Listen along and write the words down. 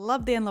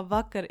Labdien,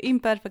 labvakar,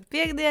 imperfekta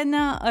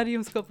piekdienā, ar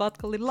jums kopā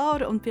atkal ir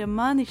Laura, un pie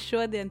manis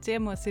šodien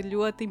ciemos ir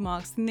ļoti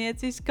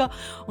mākslinieciska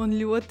un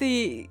ļoti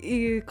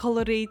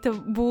kolorīta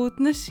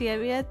būtne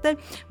sieviete,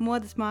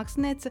 modes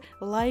māksliniece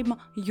Laima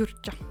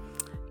Jurča.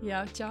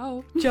 Jā,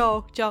 čau!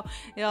 Čau!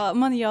 Jā,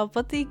 man jau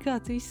patīk, kā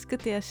tu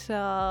izskaties,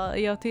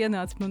 jau tu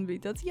ienāc, man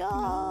bija tāds, jā,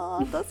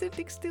 tas ir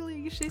tik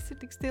stilīgi, šis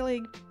ir tik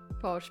stilīgi.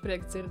 Pauši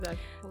prieks dzirdēt.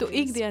 Tu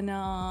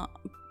ikdienā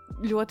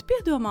ļoti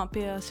piedomā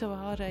pie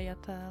savā ārējā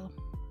tēla?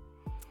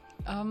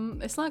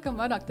 Es laikam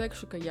vairāk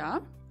teikšu, ka jā.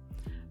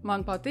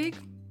 Man patīk.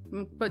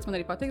 Pēc man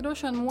arī patīk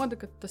droši vien mode,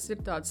 ka tas ir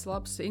tāds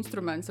labs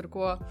instruments, ar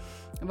ko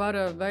var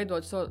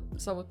veidot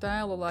savu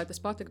tēlu, lai tas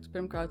patiktu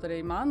pirmkārt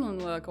arī man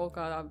un kaut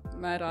kādā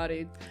mērā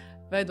arī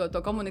veidot to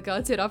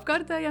komunikāciju ar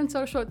apkārtējiem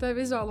caur šo te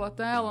vizuālo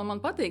tēlu. Un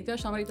man patīk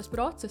tiešām arī tas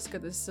process,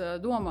 kad es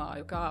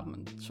domāju, kā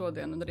man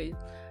šodien un arī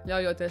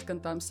ļaujoties gan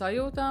tām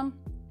sajūtām,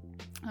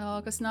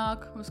 kas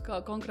nāk uz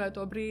kā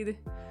konkrēto brīdi.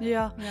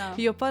 Jā,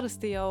 jo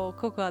parasti jau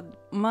kaut kāda,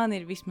 man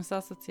ir vismaz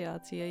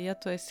asociācija, ja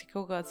tu esi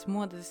kaut kāds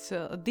modes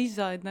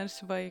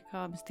dizainers vai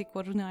kā mēs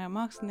tikko runājām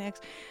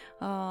mākslinieks,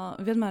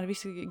 vienmēr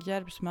visi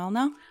ģērbas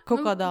melnā,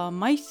 kaut kādā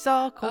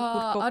maisā,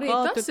 kaut arī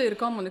tas ir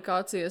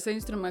komunikācijas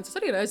instruments, es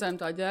arī reizēm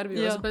tā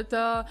ģērbjos, bet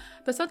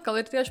tas atkal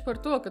ir tieši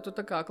par to, ka tu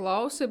tā kā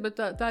klausi, bet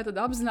tā ir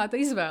tāda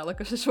apzināta izvēle,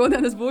 ka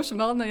šodien es būšu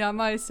melnajā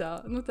maisā,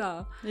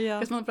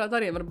 kas, manuprāt,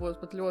 arī var būt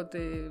pat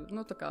ļoti,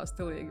 tā kā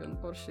stilīgi un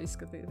forši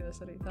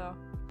izskatīties arī tā.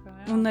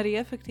 Un arī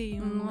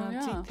efektīvi, un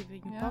citi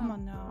viņu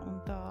pamanā un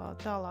tā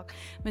tālāk.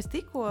 Mēs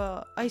tikko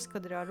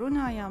aizkadrā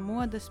runājām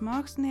modes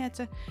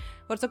māksliniece.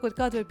 Var sakot,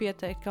 kā tevi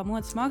pieteikt, kā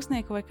modes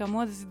mākslinieka vai kā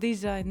modes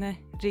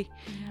dizaineri?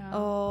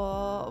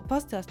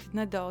 Pastāstīt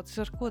nedaudz,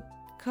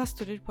 kas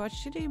tur ir pa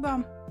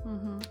atšķirībām?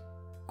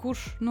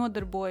 Kurš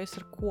nodarbojas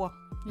ar ko?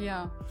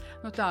 Jā,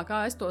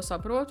 kā es to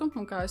saprotu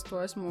un kā es to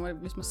esmu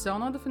vismaz sev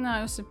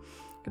nodefinējusi,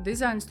 ka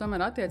dizains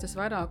tomēr attiecas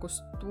vairāk uz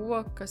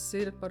to, kas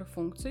ir par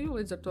funkciju.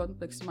 Līdz ar to,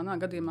 manā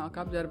gadījumā,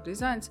 kā apģērba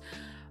dizains,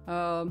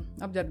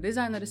 apģērba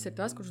dizaineris ir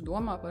tas, kurš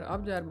domā par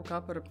apģērbu kā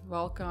par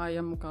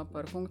valkājamu, kā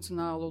par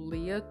funkcionālu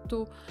lietu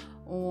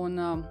un,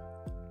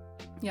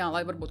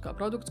 lai varbūt kā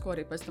produkts, ko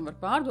arī pēc tam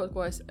var pārdot,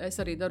 ko es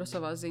arī daru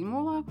savā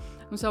zīmolā.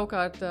 Un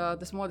savukārt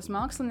tas modes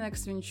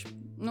mākslinieks,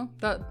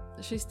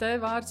 šis te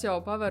vārds jau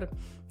paver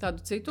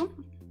tādu citu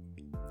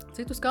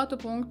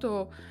skatu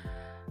punktu,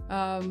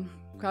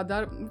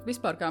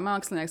 vispār kā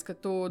mākslinieks, ka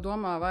tu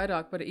domā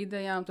vairāk par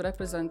idejām, tu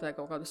reprezentē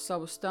kaut kādus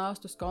savus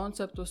stāstus,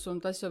 konceptus,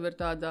 un tas jau ir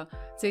tāda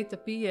cita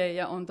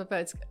pieeja, un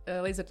tāpēc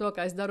līdz ar to,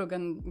 ka es daru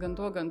gan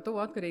to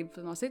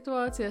atkarību no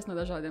situācijas, no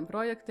dažādiem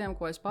projektiem,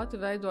 ko es pati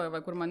veidoju,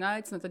 vai kur man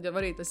aicina, tad jau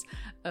arī tas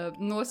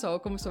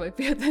nosaukums vai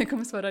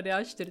pieteikums var arī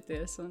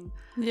atšķirties.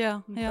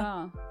 Jā.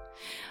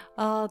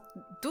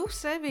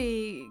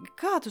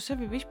 Kā tu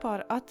sevi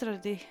vispār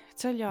atradi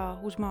ceļā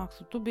uz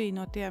mākslu? Tu biji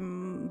no tiem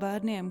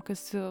bērniem,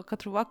 kas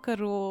katru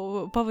vakaru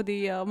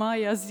pavadīja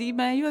mājās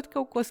zīmējot,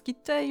 kaut ko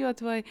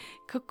skicējot, vai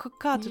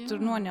kā tu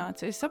tur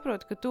nonāci? Es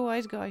saprotu, ka tu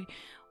aizgāji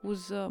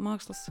uz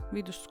mākslas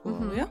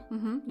vidusskolu,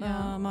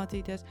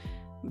 mācīties,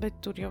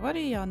 bet tur jau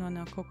arī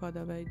jānonāk kaut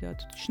kādā veidā.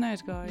 Tu taču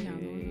neaizgāji,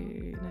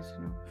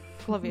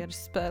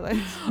 klavieres spēlēt.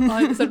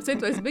 Starp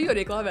citu, es biju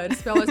arī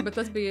klavieres spēlēs, bet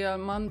tas bija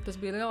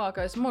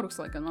lielākais murgs,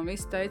 lai man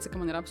visi teica, ka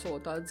man ir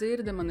absolūtā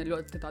dzirde, man ir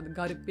ļoti tādi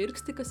gari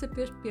pirksti, kas ir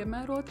tieši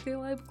piemēroti,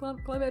 lai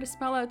klavieres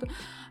spēlētu,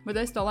 bet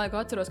es to laiku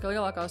atceros, ka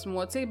lielākās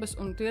mocības,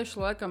 un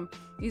tieši laikam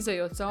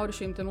izejot cauri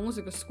šīm te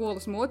mūzikas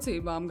skolas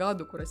mocībām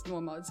gadu, kur es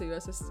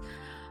nomācījos,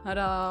 ar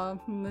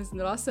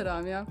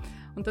asarām,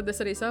 un tad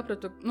es arī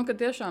sapratu, ka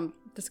tiešām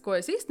tas, ko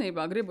es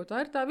īstenībā gribu,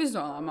 tā ir tā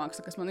vizuālā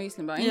māksla, kas man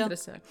īstenībā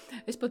interesē.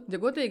 Es pat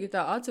godīgi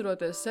tā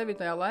atceroties sevi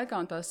tajā laikā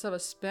un tās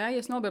savas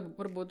spējas,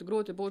 varbūt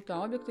grūti būt tā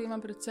objektīvam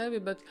pret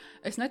sevi, bet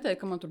es neteiktu,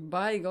 ka man tur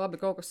baigi labi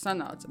kaut kas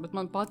sanāca, bet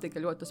man patika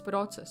ļoti tas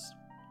process.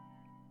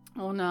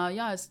 Un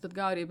es tad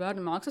gāju arī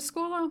bērnu mākslas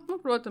skolā,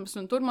 protams,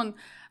 un tur man,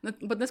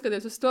 pat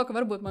neskatoties uz to, ka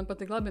varbūt man pat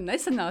tik labi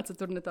nesanāca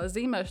tur ne tā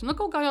zīmēšana,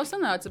 kaut kā jau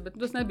sanāca, bet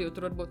tas nebija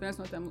tur varbūt viens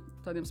no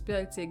tādiem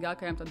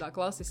spēcīgākajiem tādā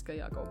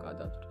klasiskajā kaut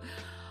kādā tur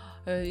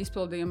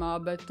izpildījumā,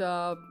 bet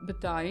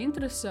tā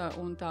interese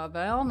un tā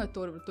vēlme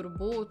tur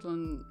būt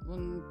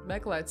un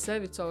meklēt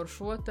sevi caur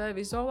šo te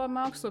vizuālā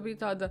mākslu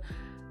bija tāda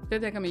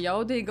pietiekami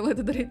jaudīga, lai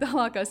tad arī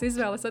tālākās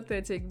izvēles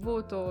attiecīgi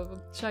būtu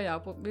šajā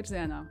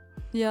virzienā.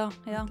 Jā.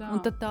 Un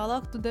tad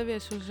tālāk tu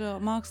devies uz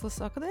mākslas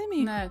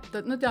akadēmiju? Nē,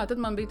 tad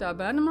man bija tā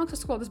bērnu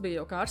mākslas skola, tas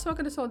bija jau Kārsvā,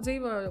 kad es vēl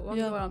dzīvoju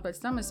Latvijā, un pēc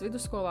tam es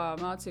vidusskolā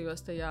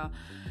mācījos tajā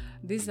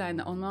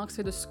dizaina un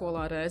mākslas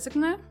vidusskolā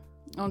Rēzeknē,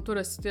 un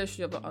tur es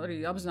tieši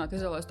arī apzināti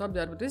izvēlējos to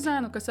apģērbu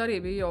dizainu, kas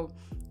arī bija jau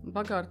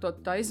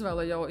pakārtot tā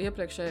izvēle jau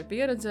iepriekšējai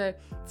pieredzē.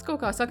 Tas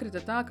kaut kā sakrita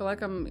tā, ka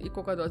laikam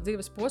kaut kādos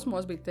dzīves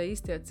posmos bija tie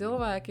īstie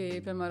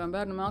cilvēki, piemēram,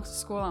 bērnu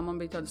mākslas skolā man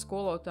bija tāda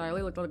skolotāja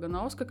Lilita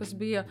Laganovska, kas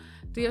bija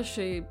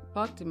tieši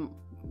pati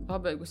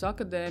pabeigusi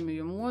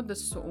akadēmiju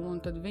modes,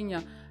 un tad viņa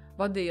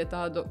vadīja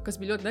tādu, kas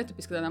bija ļoti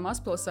netipiski tādā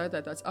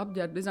mazpilsētā, tāds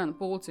apģērba dizaina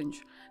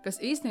pulciņš, kas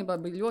īstenībā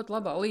bija ļoti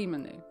labā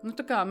līmenī. Nu,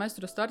 tā kā mēs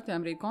tur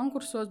startējām arī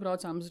konkursos,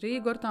 braucām uz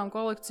Rīgu ar tām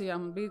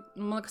kolekcijām, un bija,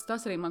 man liekas,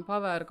 tas arī man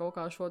pavēra kaut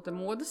kā šo te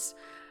modas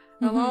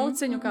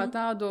lauciņu, kā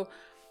tādu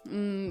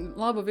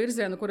labu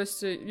virzienu, kur es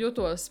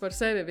jutos par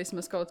sevi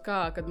vismaz kaut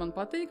kā, kad man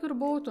patīk tur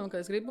būt, un ka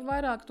es gribu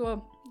vairāk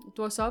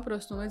to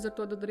saprast, un līdz ar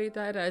to tad arī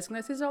tā ir reize,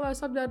 kad es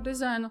izvēlējos apģērba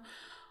dizainu.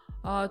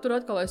 Tur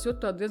atkal es jūtu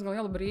tādu diezgan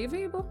lielu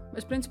brīvību.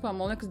 Es, principā,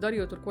 man liekas,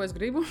 darīju tur, ko es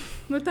gribu.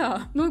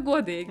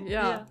 Godīgi,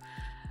 jā.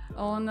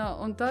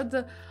 Un tad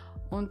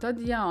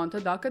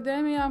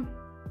akadēmijā,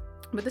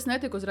 bet es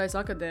netiku uzreiz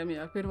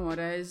akadēmijā pirmo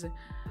reizi.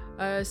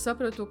 Es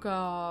sapratu, ka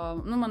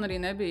man arī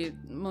nebija,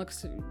 man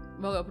liekas,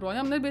 vēl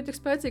joprojām nebija tik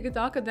spēcīga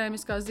tā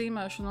akadēmiskā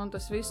zīmēšana un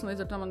tas viss,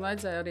 līdz ar to man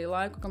vajadzēja arī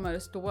laiku, kamēr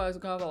es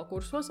gāju vēl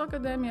kursos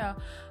akadēmijā,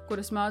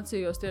 kur es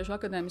mācījos tieši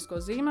akadēmisko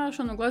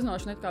zīmēšanu, un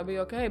gleznošana it kā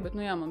bija ok, bet,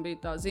 man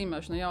bija tā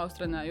zīmēšana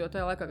jāuztrenē, jo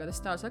tajā laikā, kad es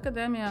stāstu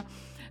akadēmijā,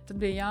 tad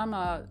bija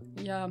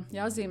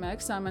jāzīmē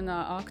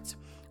eksāmenā akts,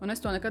 un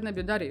es to nekad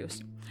nebiju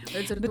darījusi.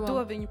 Bet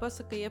to viņi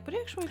pasaka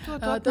iepriekš, vai to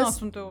atnāc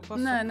un to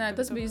pasaka? Nē,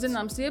 tas bija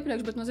zināms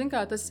iepriekš, bet,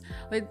 tas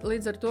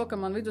līdz ar to, ka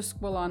man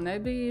vidusskolā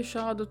nebija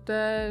šādu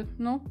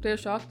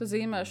tieši akta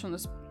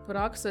zīmēšanas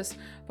prakses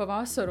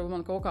pavasaru,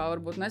 man kaut kā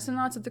varbūt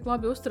nesanāca tik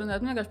labi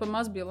uztrenēt. Vienkārši pa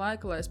maz bija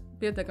laika, lai es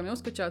pietiekami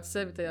uzskačātu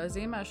sevi tajā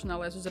zīmēšanā,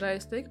 lai es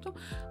uzreiz tiktu.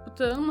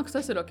 Bet,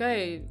 tas ir ok,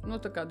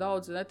 tā kā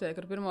daudzi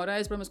netiek ar pirmo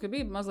reizi. Protams, ka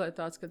bija mazliet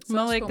tāds, kad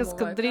man liekas,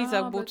 ka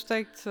drīzāk būtu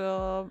teikt,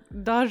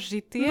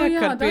 daži tiek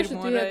ar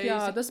pirmo reizi. Jā,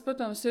 tas,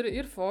 protams,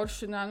 ir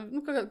forši.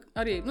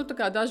 Arī, tā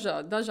kā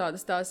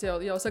dažādas tās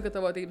jau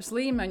sagatavotības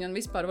līmeņi un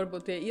vispār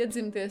varbūt tie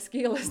iedzimtie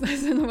skili, es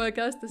nezinu, vai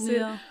kas tas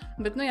ir.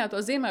 Bet, to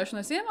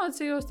zīmēšanu es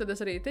iemācījos, tad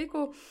es arī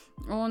tiku.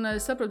 Un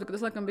es saprotu, ka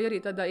tas laikam bija arī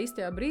tādā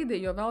īstajā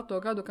brīdī, jo vēl to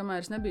gadu,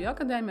 kamēr es nebiju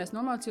akadēmijā, es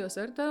nomācījos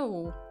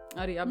RTU.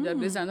 Arī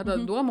apģērba dizainu ar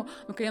tādu domu,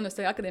 ka ja es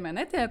tajā akadēmijā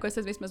netieku, es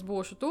vismaz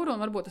būšu tur un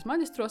varbūt es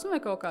maģistros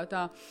vai kaut kā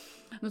tā.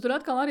 Tur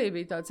atkal arī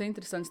bija tāds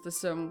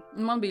interesants,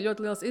 man bija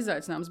ļoti liels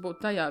izaicinājums būt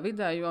tajā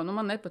vidē, jo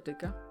man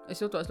nepatika. Es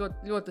jūtos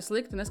ļoti, ļoti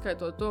slikti,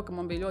 neskaitot to, ka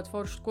man bija ļoti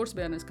foršs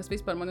kursbiernis, kas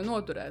vispār mani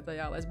noturēja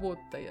tajā, lai es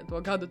būtu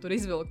to gadu tur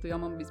izvilktu, jo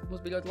mums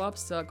bija ļoti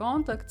labs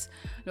kontakts,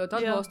 ļoti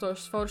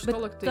atbalstošs, foršs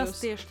kolektīvs.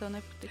 Tas tieši tā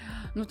nepatika.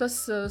 Tas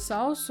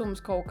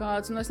sausums kaut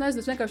kāds, es nezinu,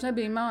 tas vienkārši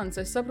nebija mans.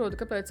 Es saprotu,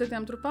 kāpēc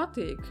citiem tur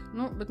patīk.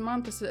 Bet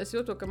es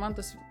jūtu, ka man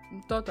tas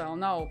totāli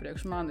nav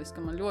priekš manis,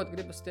 ka man ļoti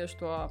gribas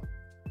tieši to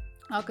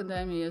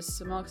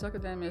mākslas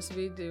akadēmijas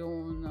vidi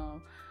un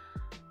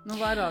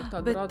vairāk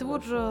tādu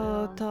radošu.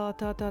 Bet tur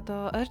tā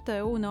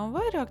RTU nav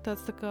vairāk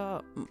tāds tā kā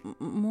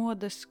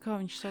modes, kā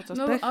viņš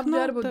saucās,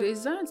 apģērbu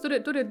dizains,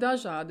 tur ir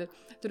dažādi.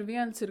 Tur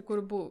viens ir,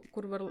 kur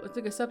var,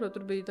 cik es saprotu,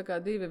 tur bija tā kā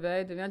divi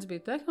veidi. Viens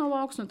bija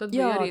tehnologs, un tad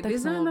bija arī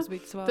dizaina.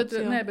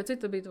 Bet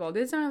cita bija vēl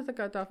dizaina, tā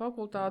kā tā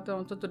fakultāte,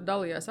 un tad tur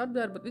dalījās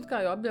apģērbu. It kā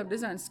jau apģērbu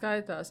dizains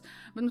skaitās.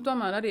 Bet,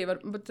 tomēr arī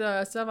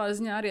savā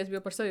ziņā arī es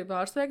biju par sevi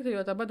pārsteigta,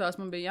 jo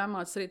tāpatās man bija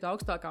jāmācas arī tā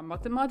augstākā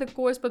matemātika,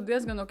 ko es pat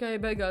diezgan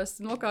beigās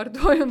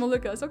nokārtoju, un man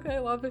likās,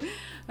 labi,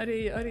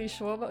 arī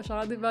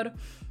šādi var.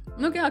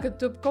 Kad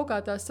tu kaut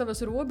kā tās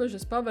savas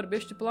robežas paver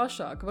bišķi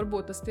plašāk,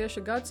 varbūt tas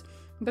tieši gads,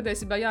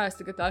 patiesībā es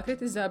tikai tā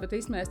kritizēju, bet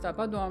īstenībā es tā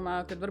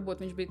padomāju, ka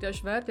varbūt viņš bija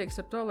tieši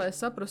vērtīgs ar to, lai es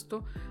saprastu,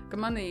 ka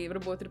manī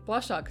varbūt ir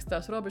plašākas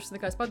tās robežas,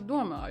 nekā es pat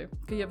domāju,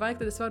 ka ja vajag,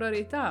 tad es varu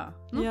arī tā.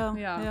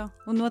 Jā.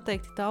 Un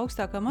noteikti tā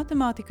augstākā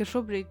matemātika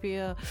šobrīd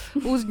pie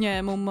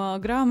uzņēmuma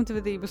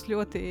grāmatvedības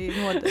ļoti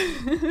noder.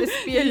 Es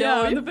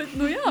pieļauju. Bet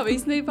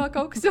īstenībā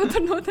kaut kas jau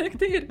tur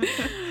noteikti ir.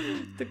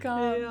 Tā kā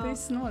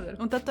viss noder.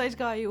 Un tad tu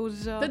aizgāji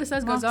uz Tad es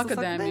aizgāju uz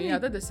akadēmiju,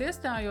 tad es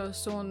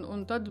iestājos,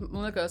 un tad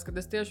man liekas, ka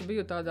es tieši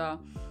biju tādā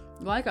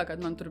laikā, kad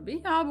man tur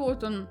bija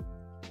jābūt,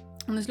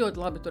 un es ļoti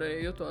labi tur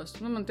arī jutos.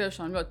 Man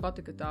tiešām ļoti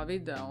patika tā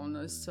vide,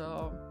 un es...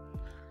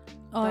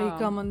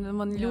 kā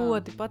man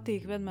ļoti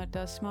patīk vienmēr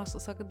tās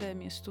mākslas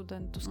akadēmijas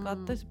studentu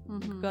skates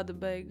gada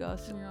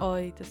beigās.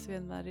 Tas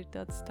vienmēr ir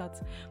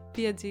tāds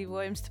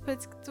piedzīvojums,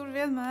 tāpēc, ka tur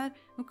vienmēr,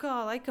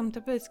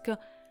 tāpēc, ka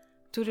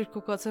tur ir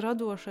kaut kāds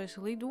radošais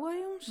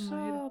lidojums,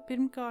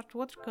 pirmkārt,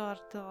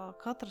 otrkārt,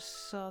 katrs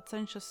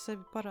cenšas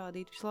sevi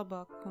parādīt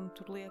vislabāk, un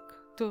tur liek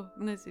to,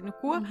 nezinu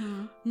ko.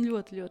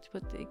 Ļoti, ļoti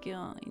patīk,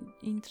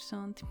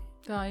 interesanti.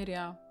 Tā ir,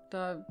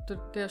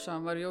 tur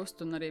tiešām var just,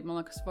 un arī, man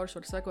liekas,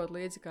 forši var sekot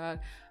līdzi, kā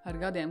ar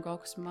gadiem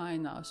kaut kas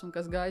mainās, un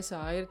kas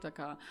gaisā ir, tā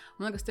kā,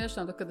 man liekas,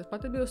 tiešām, tad, kad es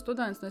pati biju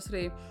students, un es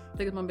arī,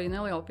 tagad man bija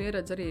neliela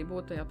pieredze arī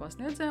būt tajā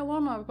pasniedzēja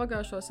lomā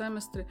pagājušo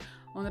semestri,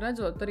 un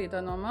redzot arī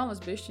tā no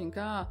malas bišķiņ,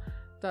 kā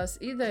tās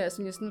idejas,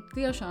 viņas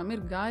tiešām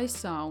ir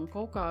gaisā, un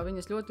kaut kā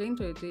viņas ļoti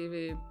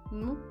intuitīvi,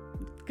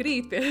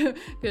 krīt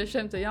pie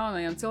šiem te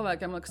jaunajiem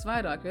cilvēkiem, liekas,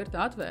 vairāk, jo ir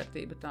tā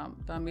atvērtība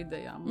tām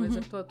idejām. Līdz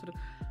ar to tur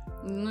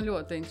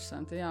ļoti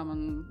interesanti.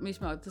 Man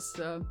vispār tas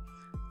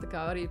tā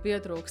kā arī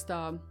pietrūks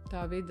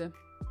tā vide.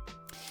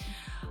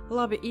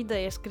 Labi,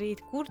 idejas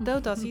krīt. Kur tev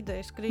tās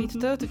idejas krīt?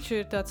 Tev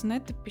taču ir tāds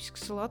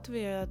netipisks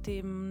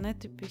latvietīm,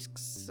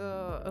 netipisks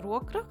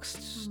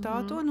rokraksts, tā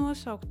to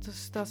nosaukt,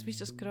 tās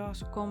visas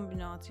krāsu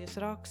kombinācijas,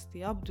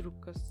 raksti,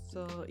 apdrukas,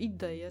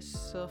 idejas,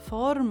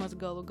 formas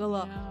galu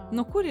galā. Jā.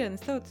 No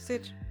kurienes tev tas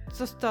ir?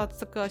 Tas tāds,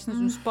 tā kā, es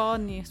nezinu,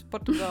 Spānijas,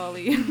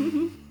 Portugālija,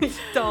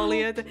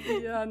 Itālieta.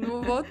 Jā,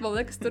 man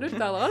liekas, tur ir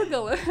tā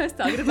Latgale. Es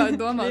tā gribētu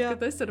domāt, ka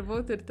tas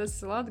varbūt ir tas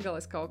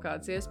Latgales kaut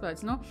kāds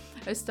iespējas.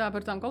 Es tā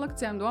par tām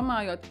kolekcijām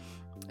domājot,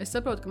 es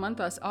saprotu, ka man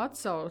tās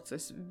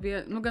atsauces,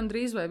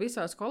 gandrīz vai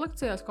visās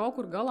kolekcijās kaut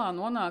kur galā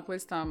nonāk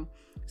līdz tām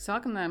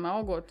saknēm,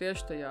 augot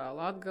tieši tajā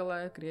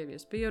Latgalē,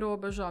 Krievijas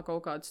pierobežā,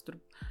 kaut kādas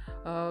tur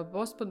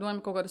postpadomi,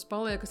 kaut kādas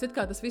paliek, kas it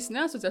kā tas viss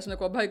neasociēs un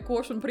neko baigi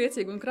košu un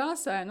priecīgu un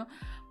krāsainu.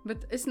 Bet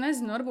es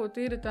nezinu, varbūt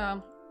ir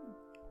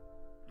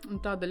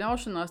tāda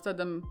ļaušanās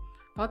tādam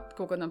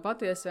kaut kādam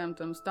patiesiem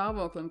tam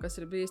stāvoklim, kas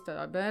ir bijis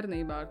tādā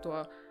bērnībā ar to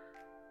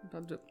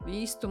tādu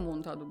īstumu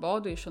un tādu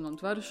baudīšanu un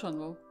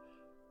tveršanu.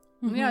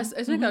 Jā,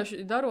 es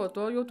vienkārši darot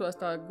to, jūtos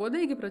tā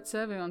godīgi pret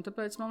sevi, un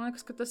tāpēc man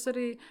liekas, ka tas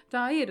arī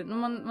tā ir.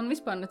 Man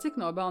vispār necik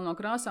no bail no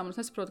krāsām, un es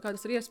nesaprotu, kā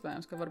tas ir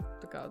iespējams, ka var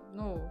tā kā,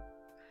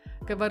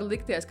 ka var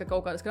likties, ka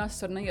kaut kādas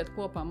krāsas var neiet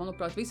kopā.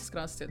 Manuprāt, visas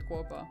krāsas iet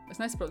kopā. Es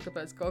nesaprotu,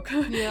 kāpēc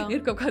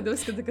ir kaut kāda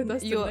uzskata, ka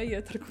tas tur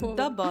neiet ar kopā.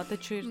 Dabā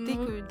taču ir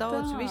tik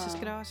daudz visas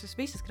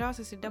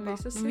krāsas ir dabā.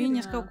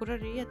 Viņas kaut kur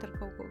arī iet ar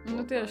kaut ko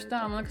kopā. Tieši tā,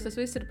 man liekas, tas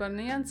viss ir par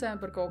niansēm,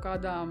 par kaut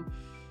kādām,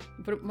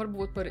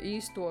 varbūt par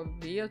īsto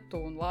vietu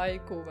un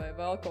laiku vai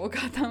vēl kaut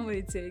kā tam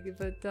līdzīgi.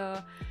 Bet,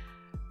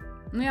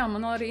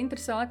 man arī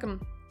interesē, laikam,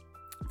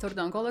 caur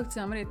tām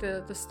kolekcijām arī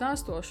tas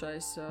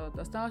stāstošais,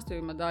 tā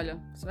stāstījuma daļa,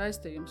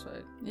 vēstījums vai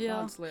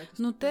tādas lietas.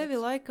 Tevi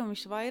laikam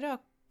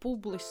visvairāk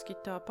publiski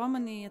tā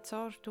pamanīja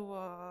caur to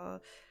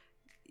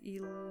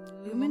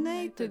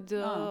Illuminated,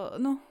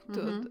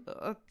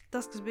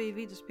 tas, kas bija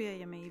vidus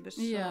pieejamības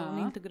un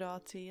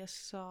integrācijas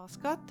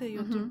skati,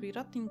 jo tur bija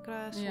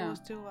ratiņkrēslos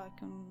cilvēki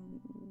un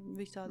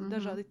visādi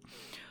dažādi.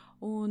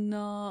 Un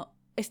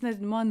es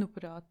nezinu,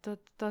 manuprāt,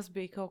 tas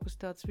bija kaut kas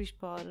tāds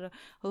vispār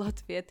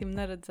latvietim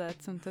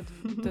neredzēts, un tad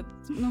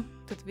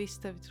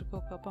viss tevi tur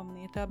kaut kā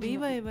pamanīja. Tā bija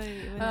vai ne?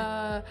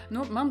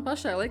 Man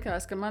pašai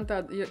likās, ka man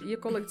tāda, ja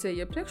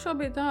kolekcija iepriekšā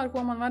bija tā, ar ko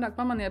man vairāk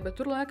pamanīja, bet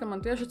tur laikam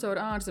man tieši caur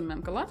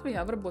ārzemēm, ka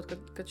Latvijā varbūt,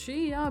 kad šī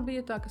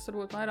bija tā, kas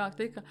varbūt vairāk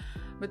tika,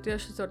 bet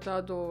tieši caur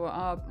tādu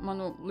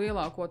manu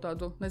lielāko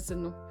tādu,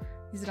 nezinu,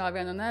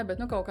 izrāvienu bet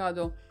kaut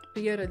kādu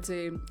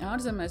pieredzi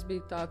ārzemēs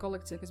bija tā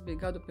kolekcija, kas bija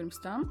gadu pirms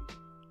tam.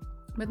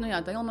 Bet,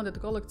 tā Illuminated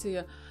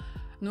kolekcija,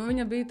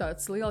 viņa bija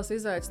tāds liels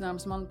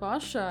izaicinājums man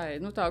pašai,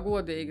 tā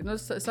godīgi.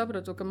 Es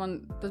sapratu, ka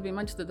tas bija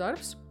maģistra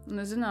darbs, un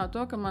es zināju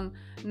to, ka man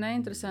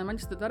neinteresē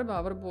maģistra darbā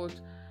varbūt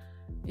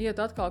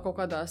iet atkal kaut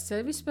kādā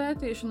sevis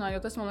pētīšanā, jo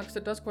tas, man liekas,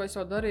 ir tas, ko es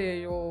jau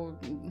darīju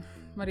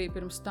arī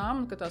pirms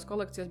tam, ka tās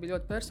kolekcijas bija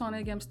ļoti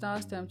personīgiem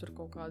stāstiem, tur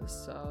kaut kādas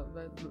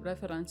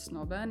references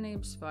no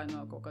bērnības vai no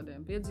kaut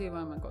kādiem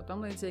piedzīvojumiem vai kaut tam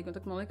līdzīgi, un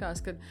tad man likās,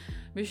 ka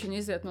bišķiņi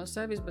iziet no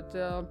sevis, bet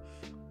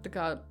tā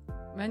kā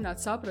mēģināt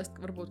saprast,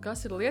 varbūt,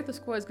 kas ir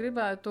lietas, ko es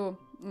gribētu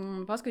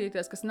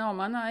paskatīties, kas nav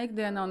manā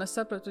ikdienā, un es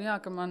sapratu,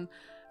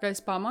 ka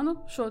es pamanu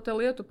šo te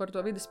lietu par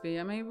to vides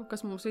pieejamību,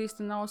 kas mums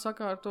īsti nav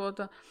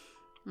sakārtota.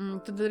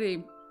 Tad arī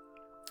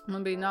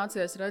man bija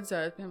nācies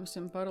redzēt,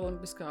 piemēram,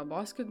 paralimpiskā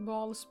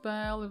basketbola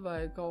spēli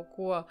vai kaut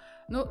ko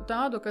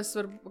tādu, kas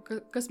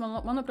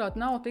manuprāt,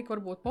 nav tik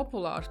varbūt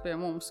populārs pie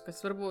mums, kas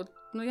varbūt,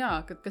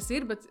 kas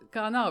ir, bet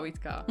kā nav it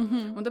kā.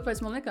 Un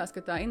tāpēc man likās,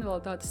 ka tā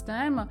invaliditātes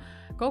tēma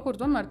kaut kur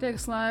tomēr tiek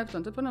slēpta.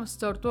 Un tad, protams,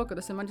 caur to, ka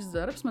tas ir maģistra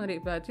darbs, man arī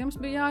pētījums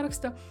bija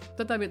jāraksta,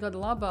 tad tā bija tāda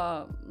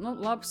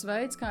labs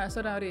veids, kā es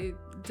varēju arī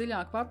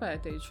dziļāk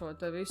papētīt šo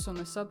te visu, un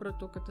es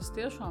sapratu, ka tas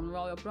tiešām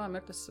vēl joprojām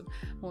ir tas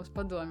mūsu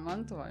padomju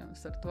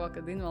mantojums ar to,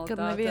 ka invaliditāte...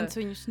 Kad neviens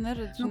viņus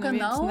neredz, ka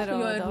nav,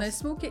 jo ir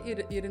nesmuki,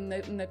 ir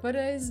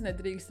nepareizi,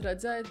 nedrīkst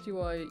redzēt,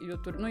 jo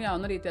tur,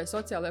 un arī tie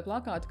sociālie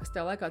plakāti, kas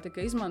tajā laikā tika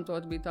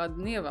izmantot, bija tādi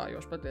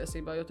nievājoši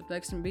patiesībā, jo tur,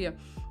 teiksim, bija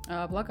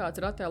plakāts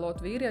ar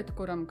attēlot vīrieti,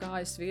 kuram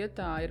kājas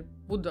vietā ir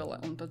pudele,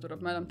 un tad tur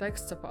apmēram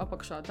teksts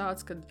apakšā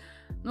tāds, ka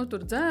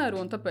tur dzēru,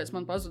 un tāpēc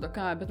man pazuda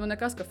kāja, bet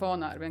nekas, ka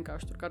fonā ir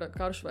vienkārši tur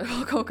karš vai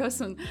vēl kaut kas,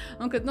 un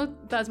kad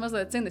tāds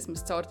mazliet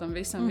cinisms caur tam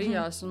visam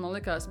vijās, un man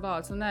likās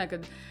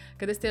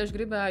kad es tieši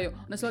gribēju,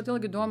 un es ļoti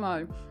ilgi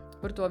domāju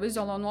par to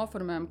vizuālo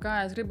noformējumu,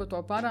 kā es gribu to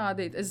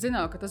parādīt. Es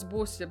zināju, ka tas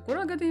būs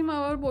jebkurā gadījumā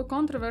varbūt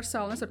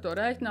kontroversāli, un es ar to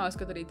rēķinājos,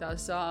 ka arī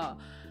tās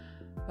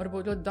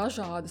varbūt ļoti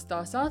dažādas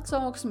tās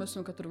atsauksmes,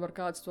 un ka tur var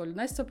kāds to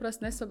nesaprast,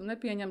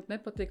 nepieņemt,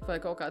 nepatikt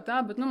vai kaut kā tā,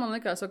 bet man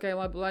likās, ok,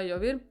 labi, lai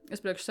jau ir. Es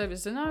priekš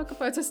sevis zināju,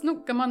 kāpēc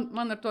ka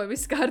man ar to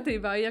viss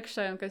kārtībā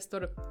iekšē, un ka es to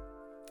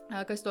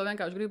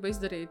vienkārši gribu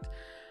izdarīt.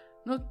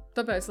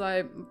 Tāpēc,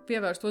 lai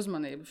pievērstu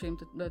uzmanību šīm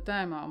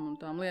tēmām un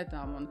tām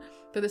lietām. Un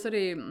tad es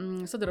arī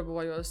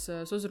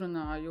sadarbojos,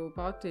 uzrunāju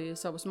pati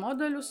savus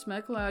modeļus,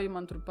 meklēju,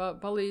 man tur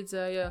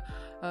palīdzēja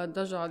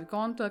dažādi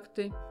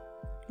kontakti.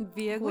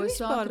 Viegli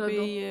vispār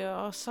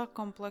bija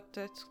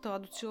sakomplektēt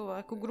tādu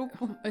cilvēku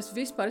grupu. Es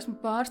vispār esmu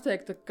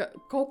pārsteigta, ka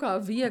kaut kā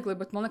viegli,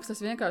 bet man liekas,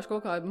 tas vienkārši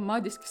kaut kā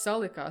maģiski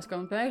salikās, ka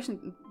man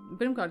pēkšņi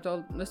pirmkārt,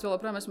 es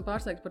joprojām esmu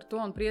pārsteigta par to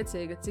un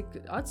priecīga,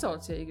 cik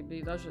atsaucīgi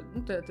bija daži,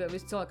 tie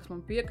visi cilvēki, kas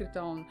man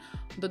piekrita, un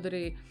tad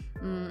arī,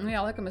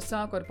 laikam es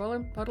sāku ar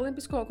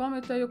Paralimpisko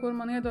komiteju, kur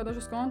man iedod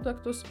dažus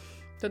kontaktus,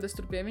 tad es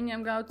tur pie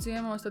viņiem gāju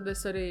ciemos, tad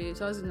es arī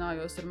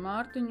sazinājos ar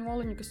Mārtiņu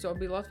Oliņu, kas jau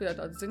bija Latvijā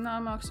tāds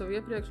zināmāks jau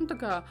iepriekš,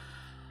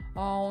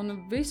 un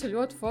visi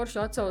ļoti forši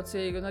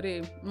atsaucīgi, un arī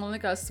man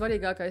likās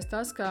svarīgākais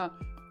tas, ka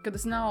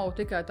tas nav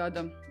tikai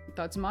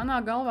tāds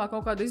manā galvā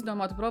kaut kāda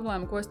izdomāta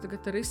problēma, ko es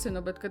tagad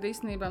risinu, bet kad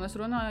īstenībā es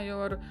runāju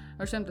ar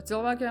šiem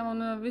cilvēkiem,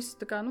 un visi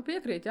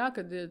piekrīt, jā,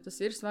 kad tas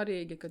ir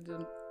svarīgi, kad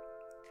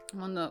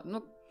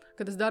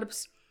tas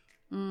darbs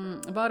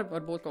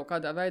varbūt kaut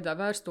kādā veidā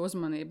vērst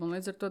uzmanību, un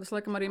līdz ar to tas,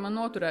 laikam, arī man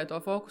noturēja to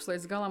fokusu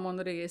līdz galam,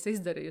 un arī es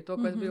izdarīju to,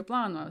 ko es biju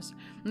plānojis.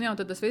 Un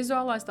tad tas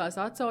vizuālais, tās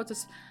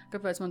atsaucas,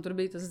 kāpēc man tur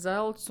bija tas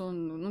zelts,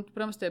 un,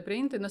 protams, tie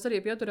printi, un es arī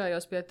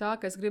pieturējos pie tā,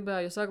 ka es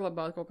gribēju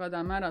saglabāt kaut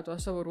kādā mērā to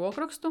savu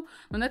rokrakstu,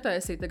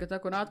 netaisīt tagad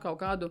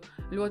kaut kādu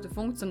ļoti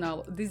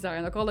funkcionālu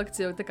dizaina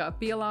kolekciju, tā kā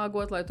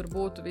pielāgot, lai tur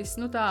būtu viss,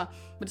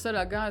 bet es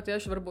vairāk gāju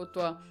tieši varbūt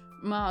to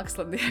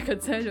mākslinieka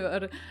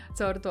ceļu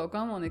caur to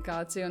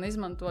komunikāciju un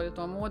izmantoju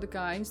to modi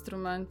kā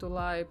instrumentu,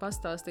 lai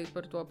pastāstītu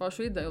par to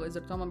pašu ideju.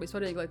 Līdz ar to man bija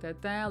svarīgi, lai tie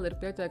tēli ir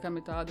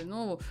pietiekami tādi,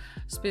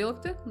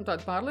 spilgti un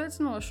tādi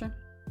pārliecinoši,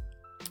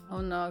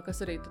 un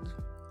kas arī tad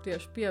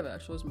tieši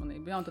pievērš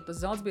uzmanību. Jā, un tad tas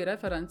zelts bija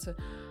reference,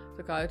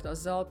 tā kā ir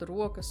tās zelta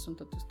rokas, un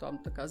tad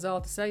tā kā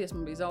zelta sejas,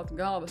 man bija zelta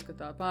galvas, ka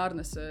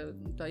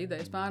tā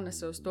idejas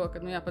pārnese uz to, ka,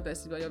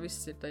 patiesībā jau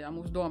viss ir tajā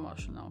mūsu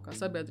domāšanā, un kā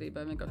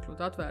sabiedrībai vienkārši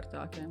kļūt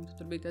atvērtākiem.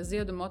 Tur bija tie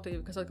ziedu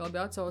motīvi, kas atkal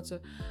bija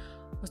atsauce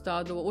uz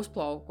tādu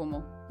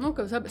uzplaukumu,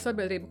 ka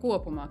sabiedrība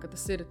kopumā, ka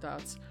tas ir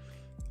tāds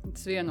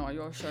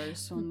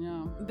vienojošais. Un,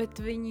 jā. Bet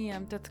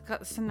viņiem tad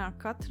sanāk,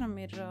 katram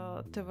ir,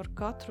 tev ar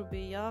katru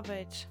bija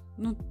jāveic,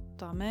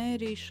 tā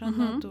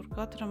mērīšana, tur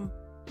katram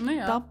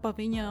tapa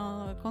viņa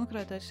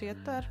konkrētais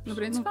ietvers.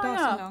 Principā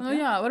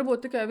jā.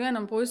 Varbūt tikai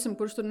vienam puisim,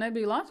 kurš tur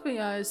nebija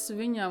Latvijā, es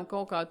viņam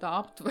kaut kā tā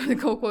aptuveni,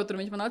 kaut ko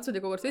tur viņš man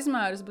atsūtīja, kaut kāds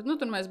izmēris, bet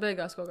tur mēs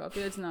beigās kaut kā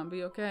piecinām,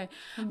 bija ok.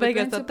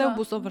 Beigās tā tev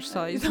būs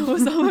oversize.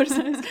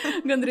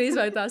 Gandrīz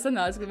vai tā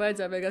sanāca, ka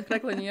vajadzēja beigās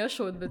krekliņu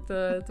iešūt, bet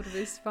tur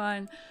viss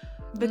fine.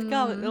 Bet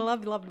kā,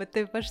 labi, bet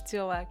tevi paši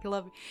cilvēki,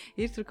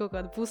 ir tur kaut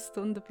kāda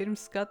pusstunda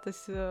pirms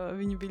skatas,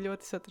 viņi bija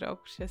ļoti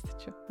satraukušies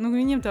taču.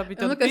 Viņiem tā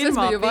bija tāda pirmā pieredze. Es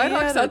biju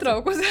vairāk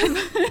satraukusies,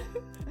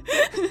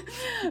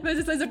 bet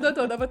es līdz ar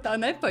to tāpat tā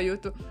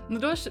nepajūtu.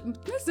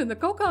 Nezinu,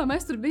 kaut kā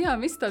mēs tur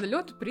bijām visi tādi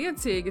ļoti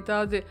priecīgi,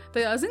 tādi,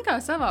 tajā,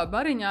 kā savā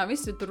bariņā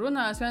visi tur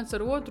runājas viens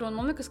ar otru, un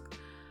man liekas,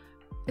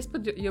 es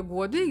pat, ja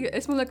godīgi,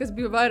 man liekas,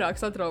 biju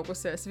vairāk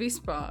satraukusies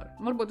vispār.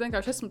 Varbūt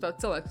vienkārši esmu tāds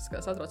cilvēks,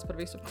 kas satrauc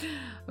par visu.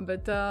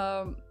 Bet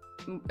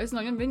es no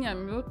viņiem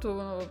jūtu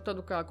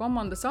tādu kā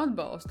komandas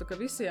atbalstu, ka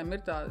visiem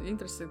ir tā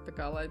interesi,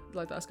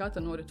 lai tā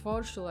skata norit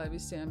forši, lai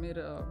visiem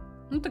ir,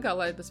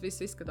 lai tas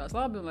viss izskatās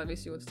labi un lai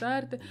visi jūtas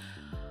ērti.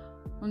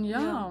 Un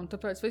un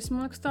tāpēc viss,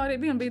 man liekas, tā arī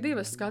bija. Bija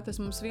divas skates.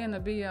 Mums viena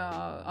bija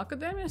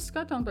akadēmijas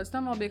skata, un pēc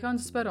tam vēl bija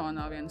Kansas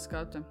Peronā viena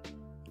skata.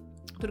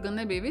 Tur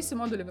gan nebija visi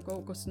moduļi, vai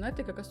kaut kas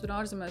netika, kas tur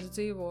ārzemēs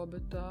dzīvo,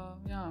 bet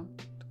jā,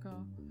 tā kā...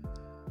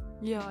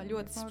 Jā,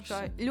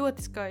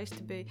 ļoti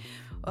skaisti bija.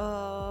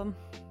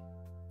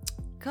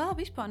 Kā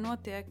vispār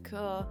notiek,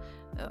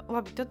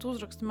 labi, tad tu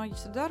uzraksti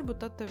maģistra darbu,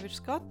 tad tev ir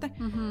skate,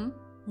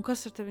 un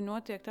kas ar tevi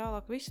notiek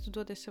tālāk? Viss, tu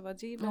dodies savā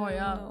dzīvē,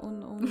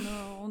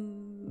 un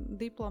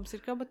diploms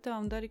ir kabatā,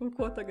 un dari... Un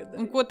ko tagad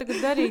darīt? Un ko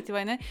tagad darīt,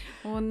 vai ne?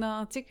 Un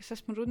cik es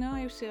esmu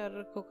runājusi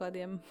ar kaut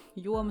kādiem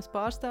jomas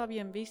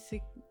pārstāvjiem,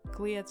 visi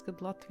kliedz, kad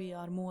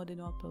Latvijā ar modi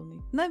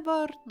nopelnīt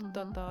nevar,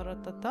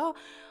 tā.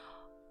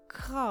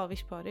 Kā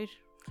vispār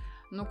ir?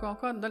 Kaut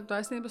kāda daļa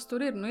taisnības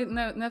tur ir.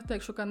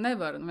 Neteikšu, ka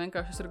nevar,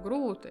 vienkārši tas ir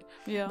grūti.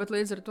 Jā. Bet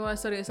līdz ar to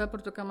es arī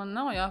sapratu, ka man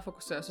nav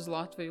jāfokusēs uz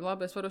Latviju.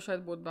 Labi, es varu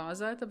šeit būt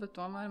bāzēta, bet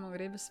tomēr man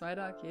gribas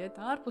vairāk iet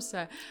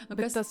ārpusē.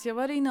 Bet tas jau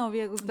arī nav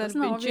viegls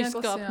darbiņš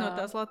izkāpt no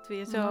tās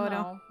Latvijas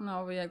ārā.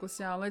 Nav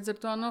viegls, jā. Līdz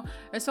ar to,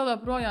 es vēl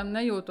joprojām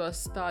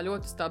nejūtos tā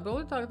ļoti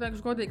stabili, tā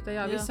teikšu godīgi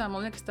tajā visā.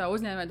 Man liekas, tā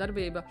uzņēmē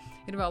darbība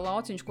ir vēl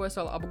lauciņš, ko es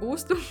vēl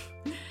apgūstu.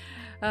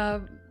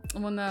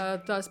 Un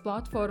tās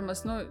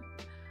platformas,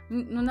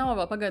 nav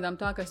vēl pagaidām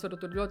tā, ka es varu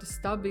tur ļoti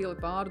stabili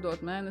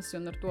pārdot mēnesi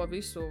un ar to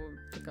visu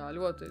tā kā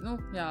ļoti,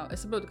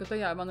 es saprotu, ka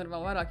tajā man ir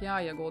vēl vairāk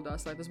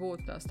jāieguldās, lai tas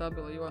būtu tā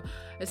stabili, jo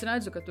es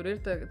redzu, ka tur ir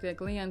tie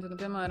klienti,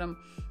 piemēram,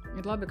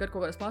 ir labi, ka ir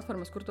kaut kādas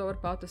platformas, kur to var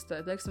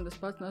patestēt, teiksim, tas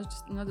pats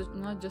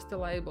Not Just a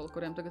Label,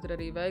 kuriem tagad ir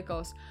arī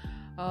veikals.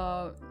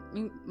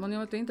 Man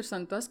ļoti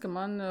interesanti tas, ka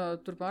man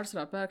tur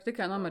pārsvarā pērk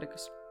tikai no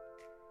Amerikas.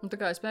 Un tā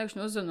kā es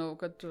pēkšņi uzzinu,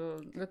 ka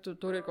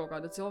tur ir kaut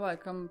kāda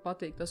cilvēka, kam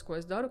patīk tas, ko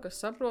es daru, kas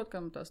saprot,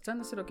 kam tās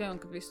cenas ir ok, un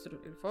ka viss tur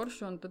ir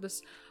forši, un tad es,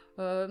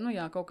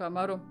 kaut kā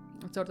varu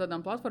caur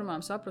tādām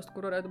platformām saprast,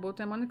 kur varētu būt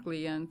tie mani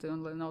klienti,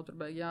 un lai nav tur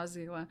beigi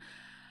jāzīlē.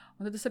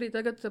 Un tad es arī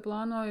tagad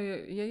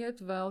plānoju ieiet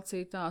vēl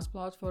citās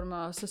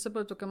platformās. Es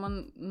saprotu, ka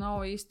man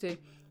nav īsti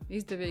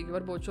izdevīgi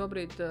varbūt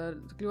šobrīd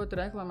ļoti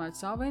reklamēt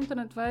savu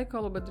internetu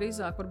veikalu, bet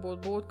drīzāk varbūt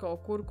būt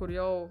kaut kur, kur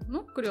jau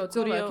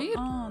cilvēki ir.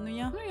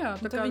 Jā,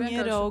 tā kā viņi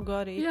ierauga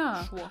arī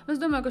šo.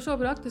 Es domāju, ka šo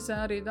praktizē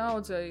arī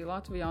daudzi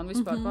Latvijā un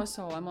vispār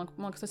pasaulē. Man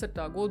liekas, tas ir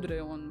tā gudri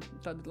un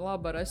tāda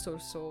laba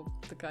resursu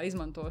tā kā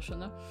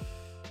izmantošana.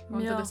 Un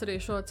tad es arī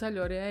šo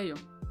ceļu arī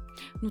eju.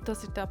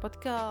 Tas ir tāpat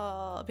kā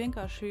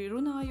vienkārši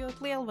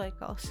runājot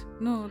lielveikals.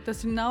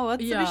 Tas nav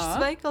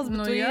atsevišķs veikals, bet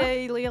tu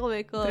ieeji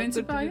lielveikalā.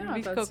 Principā,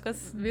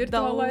 tāds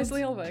virtuālais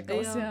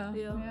lielveikals.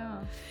 Jā.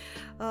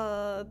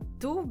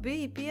 Tu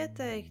biji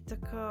pieteikta,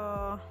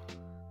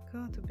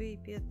 kā tu biji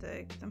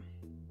pieteikta?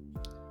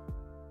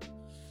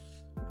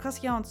 Kas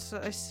jauns?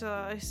 Es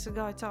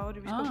gāju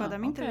cauri kaut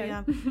kādām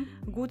intervijām.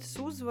 Gūtas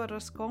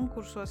uzvaras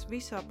konkursos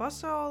visā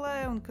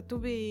pasaulē, un ka tu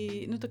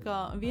biji tā kā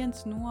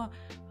viens no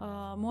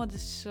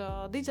modes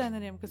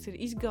dizaineriem, kas ir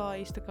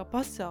izgājis tā kā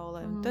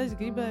pasaulē. Un tad es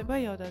gribēju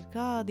pajautāt,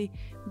 kādi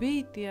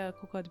bija tie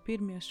kaut kādi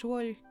pirmie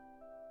soļi,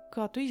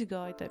 kā tu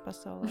izgāji tajā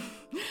pasaulē?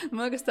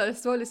 Man liekas, tā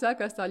soļi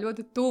sākās tā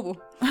ļoti tuvu.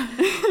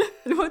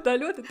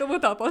 ļoti tuvu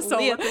tā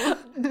pasaule.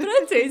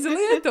 Precīzi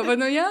Lietuva,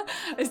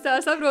 Es tā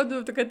saprotu,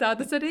 ka tā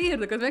tas arī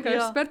ir, kad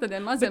vienkārši spēr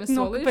tādiem maziem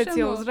solīšiem. Pēc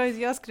jau uzreiz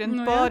jāskrien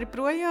pāri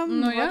projām.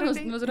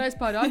 Uzreiz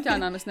pāri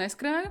oķēnām es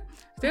neskrēju.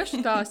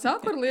 Tieši tā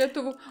sāku ar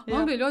Lietuvu.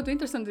 Man bija ļoti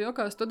interesanti jau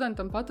kā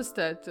studentam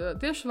patestēt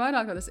tieši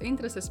vairāk tādas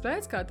intereses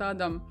pēc kā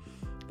tādam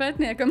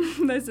pētniekam,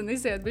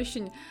 iziet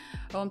bišķiņi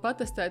un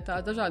patestēt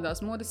tās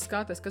dažādās modes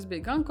skates, kas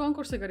bija gan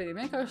konkursi, gan arī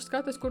vienkārši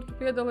skates, kur tu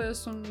piedalies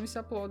un visi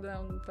aplodē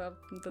un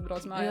tad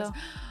brauc mājās.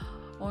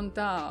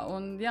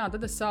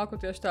 Tad es sāku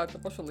tieši tā ar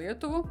to pašu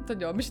Lietuvu,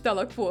 tad jau bišķi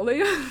tālāk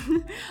Poliju.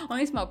 Un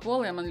īstenībā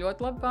Polija man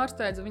ļoti labi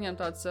pārsteidza, viņiem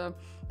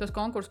tas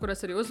konkurss, kur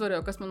es arī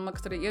uzvarēju, kas man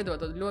liekas arī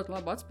iedod ļoti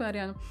labu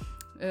atspērienu.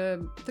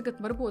 Tagad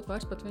varbūt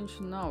vairs pat viņš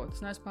nav.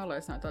 Tas neesmu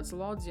pārliecināts. Tāds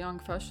Lodz Young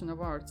Fashion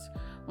Awards.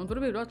 Un tur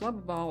bija ļoti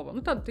laba balva.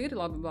 Tāda tīri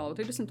laba balva.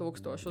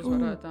 30,000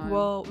 uzvarētāji.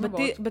 Wow.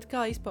 Bet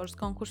kā izpaužas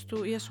konkursu? Tu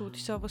iesūti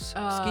savas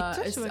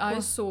skices? Es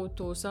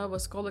aizsūtu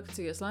savas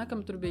kolekcijas.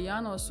 Laikam tur bija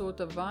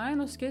jānosūta vai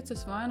nu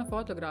skices, vai nu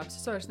fotogrāfijas.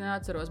 Es vairs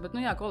neatceros. Bet,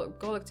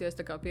 kolekcijas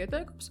tā kā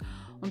pieteikums.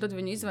 Un tad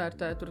viņi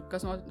izvērtē tur,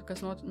 kas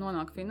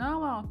nonāk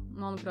finālā.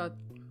 Manuprāt,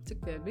 cik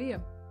tie bija?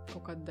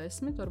 Kaut kādi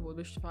 10, varbūt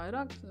bišķi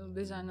vairāk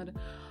dizaineri.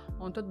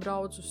 Un tad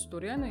brauc uz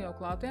turieni, jau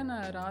klātienē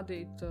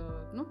rādīt,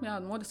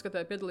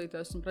 modeskatē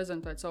piedalīties un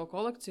prezentēt savu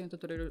kolekciju. Un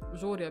tad tur ir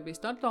žūrija bija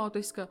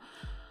starptautiska.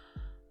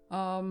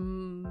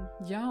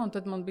 Un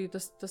tad man bija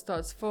tas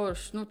tāds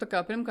foršs, tā kā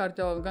pirmkārt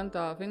jau gan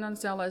tā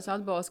finansiālais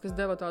atbalsts, kas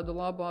deva tādu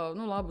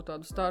labu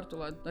tādu startu,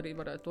 lai arī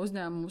varētu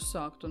uzņēmumu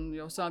uzsākt un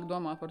jau sāk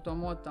domāt par to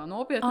modu tā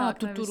nopietnāk.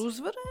 Tu tur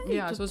uzvarēji?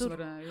 Jā, es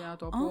uzvarēju,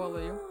 to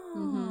Poliju.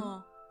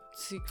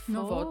 Cik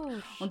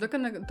forši. Un tā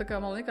kā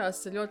man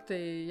likās ļoti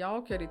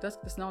jauki arī tas,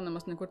 ka tas nav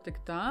nemaz nekur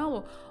tik tālu.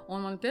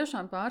 Un man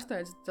tiešām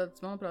pārsteidz,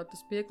 manuprāt,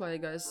 tas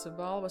pieklājīgais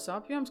balvas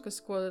apjoms,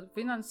 ko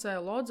finansē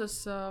Lodzas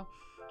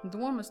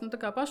domas,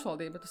 tā kā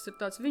pašvaldība. Tas ir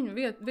tāds viņu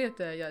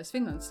vietējais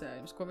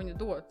finansējums, ko viņi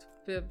dod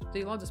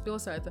pie Lodzas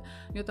pilsēta.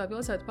 Jo tā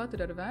pilsēta pat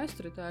ir ar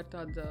vēsturi, tā ir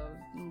tāda,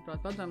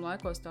 manuprāt, padomju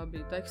laikos tā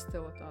bija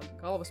tekstila, tāda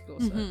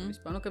galvaspilsēta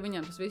vispār. Ka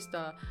viņiem tas viss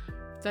tā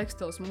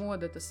tekstils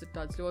mode, tas ir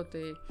tāds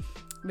ļoti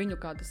viņu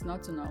kā tas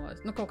nacionālais,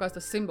 kaut kāds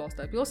tas simbols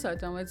tajā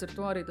pilsētā, un līdz ar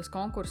to arī tas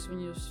konkurss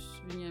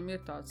viņiem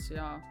ir tāds,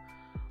 jā.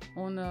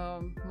 Un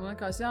man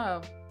liekas,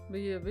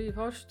 bija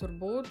forši tur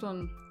būt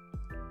un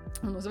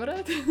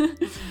uzvarēt.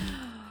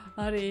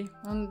 Arī.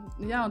 Un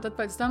tad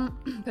pēc tam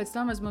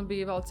man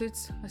bija vēl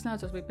cits, es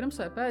neatceros, bija pirms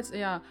vai pēc,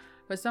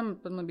 pēc tam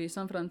man bija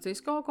San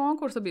Francisco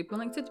konkurss, bija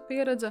pilnīgi cita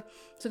pieredze.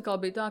 Tas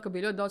atkal bija tā, ka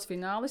bija ļoti daudz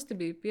finālisti,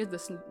 bija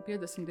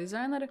 50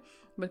 dizaineri,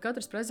 bet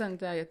katrs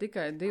prezentēja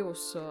tikai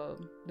divus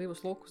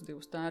lukus,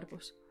 divus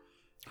tērpus.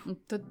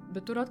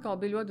 Bet tur atkal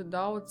bija ļoti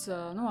daudz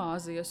no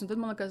Āzijas, un tad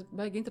man liekas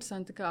baigi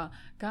interesanti,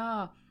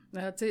 kā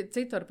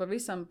citur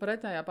pavisam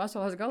pretējā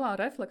pasaules galā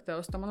reflektē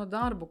uz to manu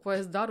darbu, ko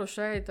es daru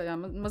šeit, tajā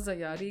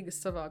mazajā Rīgas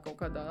savā kaut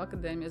kādā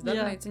akadēmijas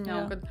darbnīciņā,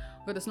 un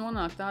kad es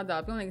nonāku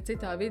tādā pilnīgi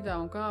citā vidē,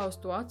 un kā uz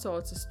to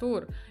atsaucas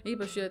tur.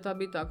 Īpaši, ja tā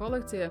bija tā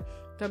kolekcija,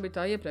 tā bija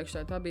tā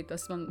iepriekšējā, tā bija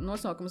tas, man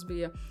nosaukums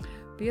bija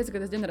 5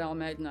 gadas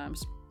ģenerāla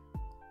mēģinājums.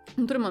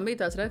 Un tur man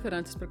bija tās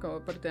references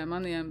par tiem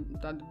maniem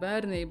tādu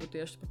bērnību,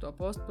 tieši par to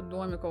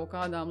postpadomju kaut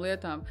kādām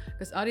lietām,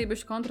 kas arī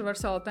bišķi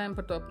kontroversāla tēma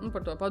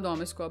par to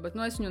padomisko, bet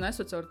es viņu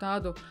nesu caur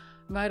tādu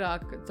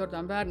vairāk, caur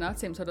tām bērnu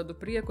acīm, caur tādu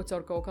prieku,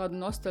 caur kaut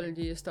kādu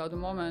nostalģijas tādu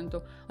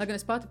momentu. Lai gan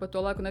es pati par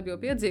to laiku nebiju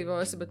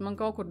piedzīvojusi, bet man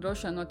kaut kur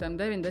droši vien no tiem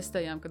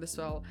 90. kad es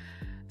vēl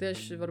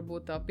tieši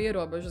varbūt tā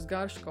pierobežas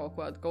garša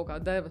kaut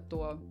kā deva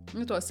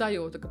to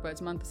sajūtu,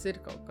 kāpēc man tas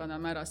ir kaut kādā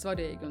mērā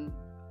svarīgi.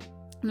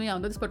 Un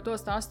tad es par to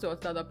stāstot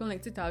tādā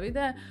pilnīgi citā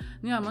vidē.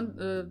 Man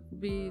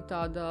bija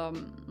tāda,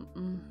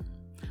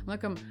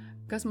 laikam,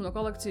 kas man no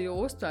kolekciju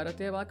uztvēra,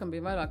 tie laikam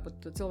bija vairāk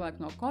pat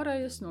cilvēki no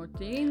Korejas, no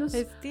Ķīnas.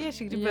 Es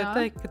tieši gribēju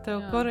teikt, ka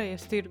tev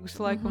Korejas tirgus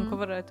laikam, ka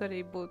varētu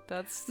arī būt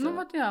tāds Nu,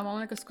 vat jā, man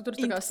liekas, ka tur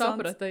tā kā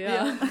saprata,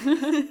 jā.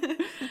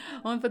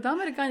 Un pat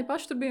amerikāņi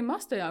paši tur bija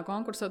maz tajā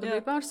konkursā, tur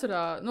bija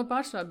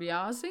pārsvarā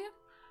bija Āzija,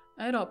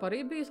 Eiropa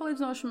arī bija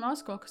salīdzinoši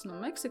maz, kaut kas no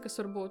Meksikas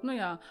varbūt, nu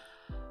jā.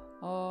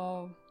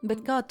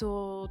 Bet kā tu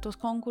tos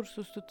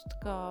konkursus tu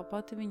kā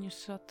pati viņus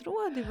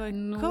atrodi vai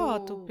kā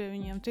tu pie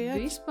viņiem tiec?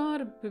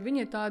 Vispār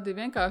viņi tādi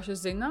vienkārši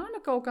zināmi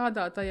kaut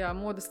kādā tajā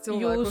modas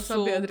cilvēku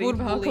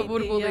sabiedrībā,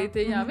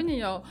 burbulītī. Jā, viņi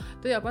jau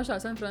tajā pašā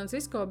San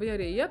Francisco bija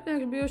arī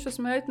iepriekš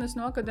bijušas meitenes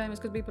no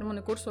akadēmijas, kas bija par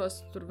mani kursos,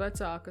 tur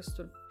vecākas,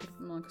 tur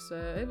man liekas,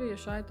 Evija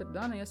Šaita,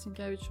 Dana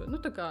Jasinkeviča,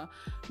 nu tā kā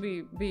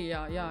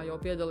bija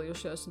jau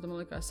piedalījušies, un tam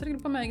man liekas, arī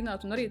gribu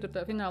pamēģināt, un arī tur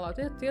tā finālā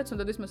tiec,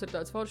 un tad vismaz ir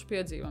tāds foršs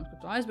piedzīvojums,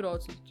 ka tu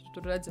aizbrauc, un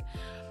tur redzi.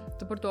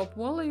 Tu par to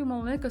Poliju,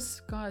 man liekas,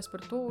 kā es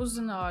par to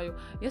uzzināju.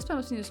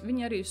 Iespējams,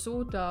 viņi arī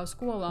sūtā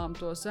skolām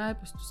tos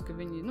ēpastus, ka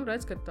viņi,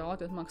 redz, ka tā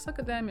Latvijas Mākslas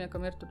akadēmija,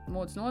 kam ir tur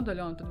modas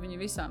nodaļa, un tad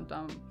viņi visām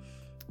tām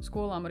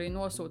skolām arī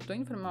nosūta to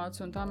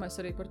informāciju, un tā mēs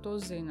arī par to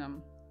zinām.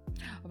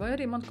 Vai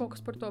arī man kaut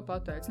kas par to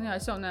pateica. Jā,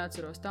 es jau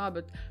neatceros tā,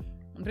 bet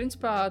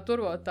principā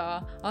turot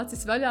tā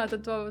acis vaļā,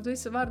 tad to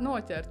visu var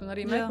noķert, un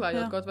arī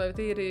meklējot kaut vai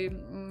tīri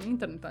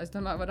internetā, es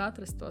domāju, var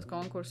atrast tos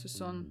konkursus,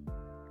 un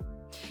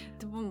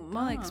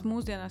man liekas,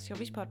 mūsdienās jau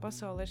vispār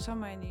pasaule ir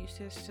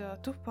samainījusies.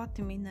 Tu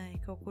pati minēji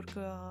kaut kur,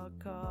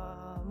 ka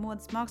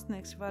modas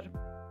mākslinieks var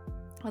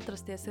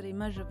atrasties arī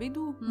meža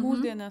vidū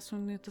mūsdienās,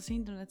 un ja tas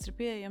internets ir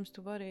pieejams,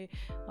 tu vari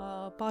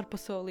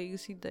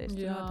pārpasaulīgas idejas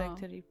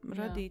noteikti arī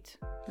radīt.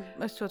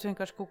 Es to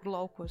vienkārši kaut kur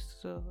laukos.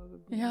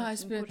 Jā,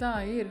 es pie tā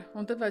ir.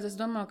 Un tāpēc es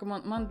domāju, ka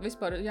man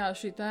vispār,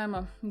 šī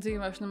tēma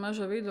dzīvēšana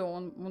meža vidū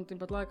un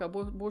tāpat laikā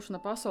būšana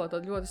pasaulē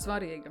tad ļoti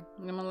svarīga.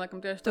 Ja man laikam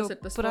tieši tas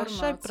ir tas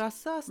formāts.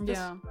 Prasās tas?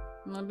 Jā.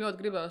 Man ļoti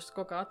gribēs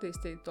kaut kā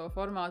attīstīt to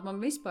formātu.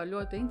 Man vispār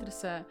ļoti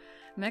interesē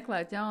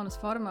meklēt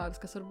jaunas formātus,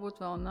 kas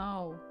varbūt vēl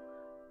nav.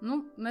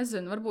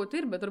 Nezinu, varbūt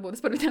ir, bet varbūt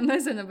es par viņiem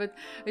nezinu, bet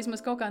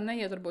vismaz kaut kā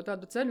neiet varbūt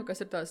tādu ceļu,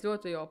 kas ir tās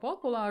ļoti jau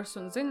populārs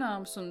un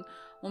zināms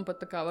un pat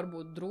tā kā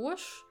varbūt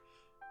drošs.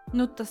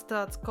 Tas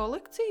tāds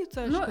kolekciju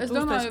ceļš? Es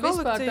domāju,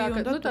 vispār tā,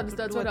 ka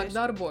tāds vairāk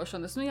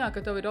darbošanas.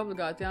 Ka tev ir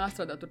obligāti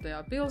jāstrādā tur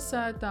tajā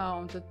pilsētā,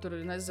 un tad tur,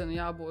 nezinu,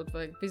 jābūt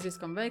vai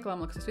fiziskam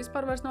veiklam, kas tas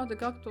vispār vairs nav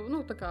tik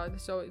aktuāli, tā kā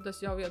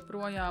tas jau iet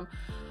projām.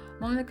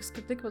 Man liekas,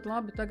 ka tikpat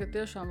labi tagad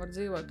tiešām var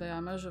dzīvot tajā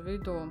meža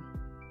vidū,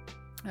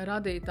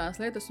 radīt tās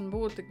lietas un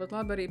būt tikpat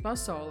labi arī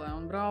pasaulē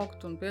un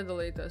braukt un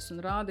piedalīties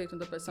un rādīt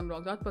un tāpēc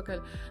braukt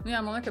atpakaļ.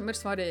 Man liekas, ir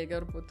svarīgi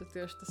varbūt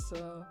tieši tas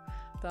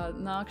tā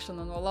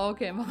nākšana no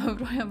laukiem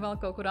projām vēl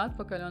kaut kur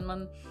atpakaļ, un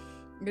man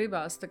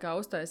gribās tā kā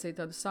uztaisīt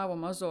tādu savu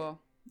mazo,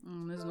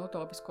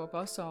 utopisko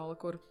pasauli,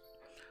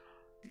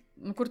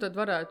 kur tad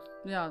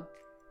varētu,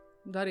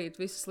 darīt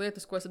visas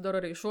lietas, ko es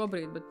daru arī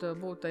šobrīd, bet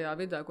būt tajā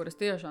vidē, kur es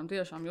tiešām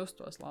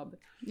justos labi.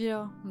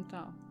 Jā. Un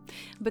tā.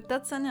 Bet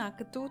tad sanāk,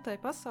 ka tu tai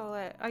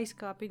pasaulē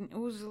aizkāpi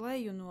uz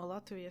leju no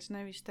Latvijas,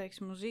 nevis,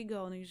 teiksim, uz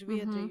Igauniju, uz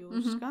Zviedriju,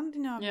 uz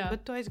Skandināviju,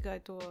 bet tu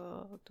aizgāji to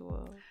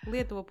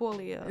Lietuva,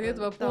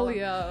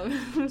 Polijā.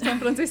 San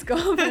Francisco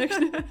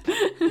pēkšņi.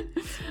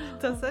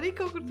 Tas arī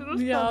kaut kur tur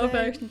uzpaldēja. Jā,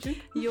 pēkšņi.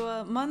 Jo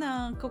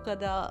manā kaut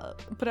kādā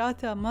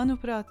prātā,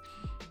 manuprāt,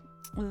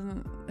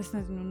 es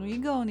nezinu,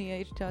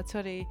 Igaunija ir tāds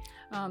arī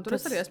tur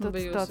es arī esmu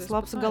bijusi. Tāds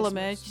labs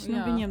galamēķis.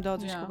 Viņiem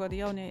daudz kaut kādi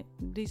jaunie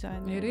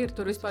dizaini. Ir,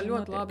 tur vispār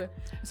ļoti labi.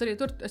 Es arī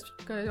tur,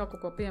 kā jau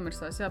kaut ko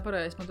piemirsās,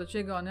 pareizi, man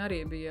taču Igaunija arī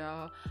bija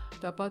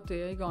tā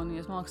pati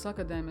Igaunijas Mākslas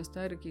akadēmijas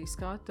Terikija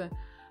skate.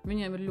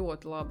 Viņiem ir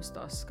ļoti labas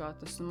tās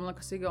skatas. Un man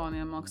liekas,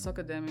 Igaunijā Mākslas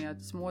akadēmijā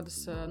tas modas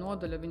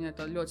nodaļa, viņa ir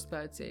tā ļoti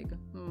spēcīga.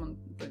 Man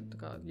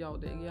tā kā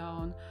jaudīgi,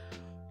 un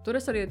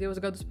tur es arī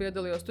 2 gadus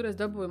piedalījos. Tur es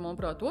dabūju,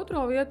 manuprāt,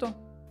 2. vietu.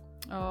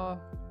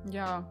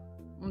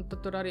 Un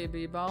tad tur arī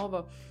bija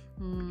balva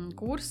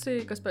kursi,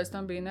 kas pēc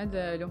tam bija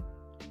nedēļu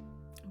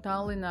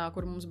Tallinā,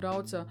 kur mums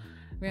brauca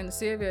viena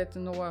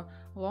sieviete no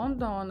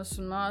Londonas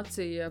un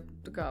mācīja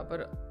tā kā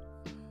par,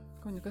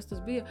 kas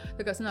tas bija,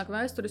 tā kā sanāk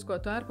vēsturisko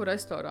tērpu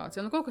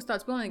restaurācija. Kaut kas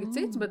tāds pilnīgi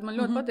cits, bet man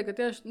ļoti patika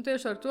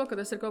tieši ar to, ka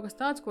tas ir kaut kas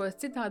tāds, ko es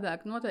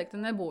citādāk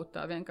noteikti nebūtu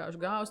tā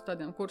vienkārši gājusi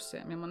tādiem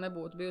kursiem, ja man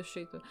nebūtu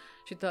bijusi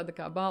šī tāda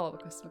kā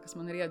balva, kas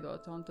man ir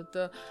iedota. Un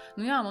tad,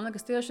 man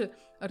liekas, tieši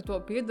ar to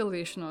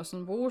piedalīšanos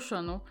un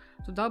būšanu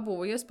tu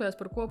dabūji iespējas,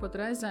 par ko pat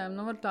reizēm,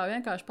 var tā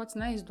vienkārši pats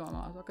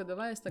neizdomāt, kad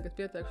vai es tagad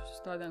pieteikšu uz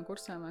tādiem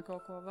kursiem vai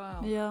kaut ko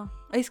vēl. Jā,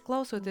 es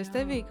klausoties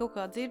tevī kaut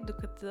kā dzirdu,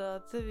 ka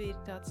tevī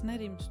ir tāds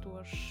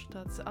nerimstošs,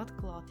 tāds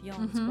atklāt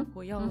jauns, kaut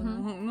ko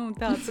jaunu,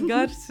 tāds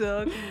gars,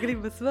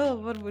 gribas vēl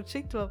varbūt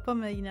šito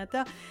pamēģināt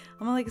tā.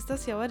 Man liekas,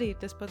 tas jau arī ir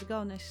tas pats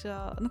galvenais,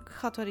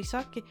 kā tu arī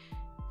saki,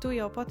 tu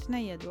jau pati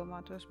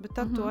neiedomātos, bet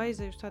tad tu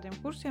aizej uz tādiem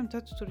kursiem,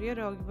 tad tu tur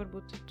ieraugi,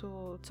 varbūt tu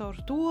caur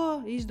to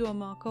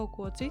izdomā kaut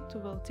ko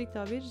citu, vēl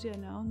citā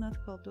virzienā un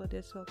atkal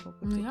dodies vēl kaut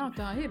ko citu. Jā,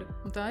 tā ir.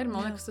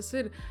 Man liekas, tas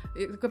ir.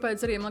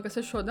 Kāpēc arī, man liekas,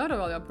 es šo daru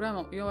vēl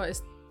joprojām, jo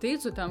es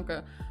ticu tam, ka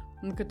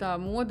ka tā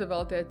moda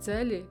vēl tie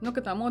ceļi,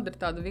 ka tā moda ir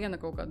tāda viena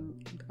kaut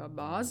kāda kā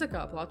bāze,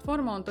 kā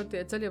platforma, un tad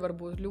tie ceļi var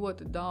būt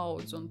ļoti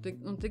daudz, un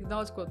tik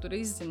daudz, ko tur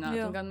izzināt,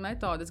 gan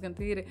metodes, gan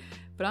tīri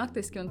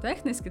praktiski un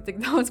tehniski,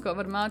 tik daudz, ko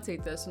var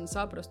mācīties un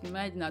saprast un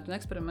mēģināt un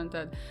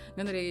eksperimentēt,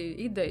 gan arī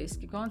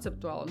ideiski,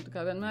 konceptuāli, un tā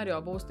kā vienmēr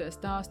jau būs tie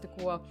stāsti,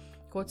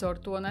 ko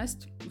caur to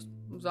nest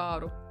uz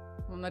āru,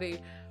 un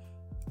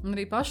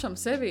arī pašam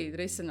sevī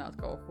risināt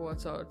kaut ko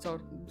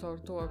caur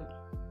to.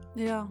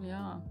 Jā,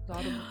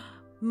 darbu.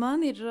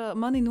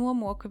 Mani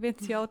nomoka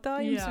viens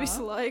jautājums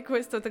visu laiku,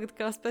 es to tagad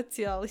kā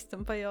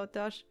speciālistam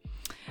pajautāšu.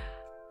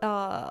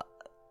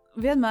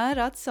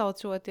 Vienmēr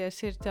atsaucoties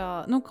ir tā,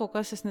 kaut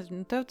kas, es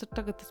nezinu, tev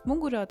tagad tas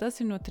mugurā,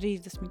 tas ir no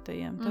 30.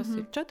 Tas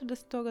ir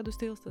 40. gadu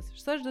stils, tas ir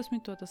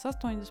 60. tas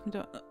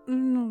 80.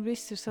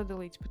 Viss ir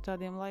sadalīts par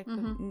tādiem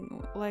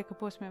laika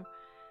posmiem.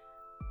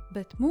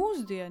 Bet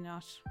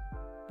mūsdienās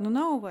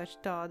nav vairs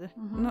tāda.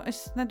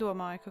 Es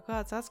nedomāju, ka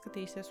kāds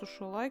atskatīsies uz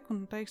šo laiku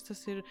un teiks,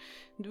 tas ir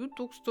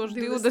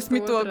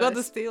 2020.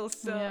 gada stils.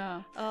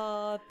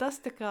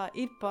 Tas tā kā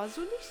ir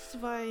pazudis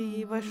vai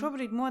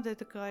šobrīd modē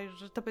tā kā ir,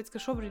 tāpēc,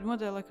 ka šobrīd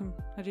modē laikam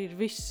arī ir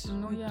viss.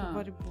 Tu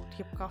vari būt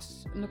jebkas.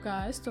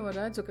 Kā es to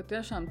redzu, ka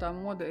tiešām tā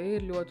moda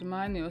ir ļoti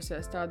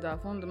mainījusies tādā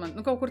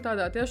fundamentā, kaut kur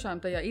tādā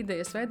tiešām tajā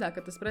idejas veidā,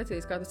 ka tas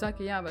precīzi, kā tu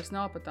saki, vairs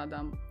nav par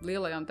tādām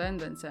lielajām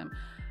tendencēm.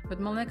 Bet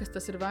man liekas,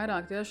 tas ir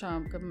vairāk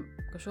tiešām,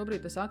 ka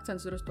šobrīd tas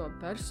akcents ir uz to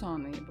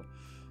personību.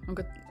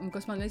 Un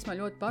kas man īstenībā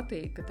ļoti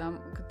patīk,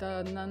 ka tā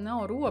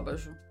nav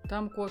robežu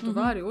tam, ko tu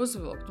vari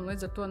uzvilkt. Un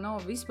līdz ar to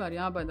nav vispār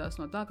jābaidās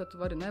no tā, ka tu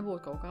vari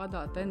nebūt kaut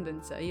kādā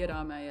tendencē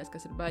ierāmējies,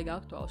 kas ir baigi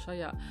aktuāli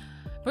šajā.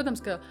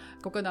 Protams, ka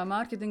kaut kādā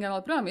mārketingā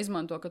vēl projām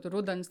izmanto, ka tur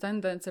rudenis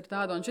tendence ir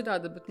tāda un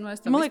šitāda, bet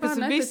es tam man liekas,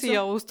 visi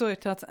jau uz to ir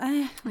tāds,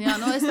 Jā,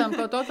 es tam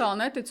kaut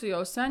totāli neticu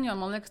jau sen, jo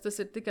man liekas, tas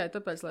ir tikai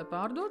tāpēc, lai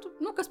pārdotu.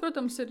 Kas,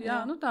 protams, ir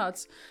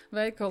tāds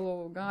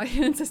veikalu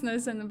gājiens, es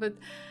nezinu, bet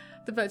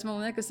tāpēc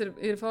man liekas,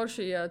 ir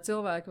forši, ja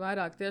cilvēki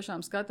vairāk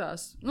tiešām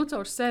skatās,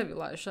 caur sevi,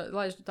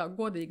 lai tā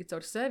godīgi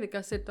caur sevi,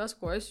 kas ir tas,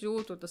 ko es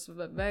jūtu, tas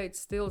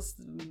veids, stils,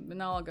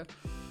 vienalga.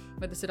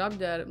 Vai tas ir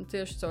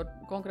tieši caur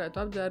konkrētu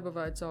apģērbu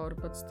vai caur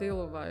pat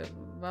stilu vai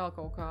vēl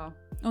kaut kā.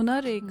 Un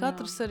arī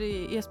katrs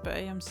arī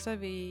iespējams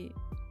sevi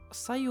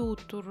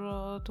sajūt tur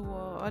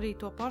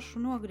to pašu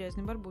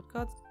nogriezni. Varbūt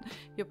kāds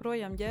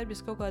joprojām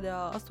ģērbjas kaut kādā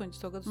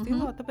 80. gadu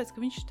stilā, tāpēc,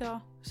 ka viņš tā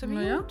sevi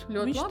jūt.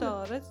 Viņš labi. Tā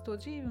redz to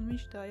dzīvi un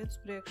viņš tā iet uz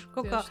priekšu.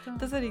 Kaut kā,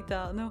 tas arī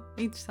tā,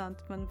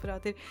 interesanti,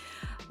 manuprāt, ir.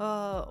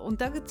 Un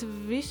tagad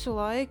visu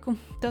laiku,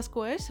 tas,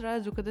 ko es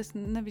redzu, kad es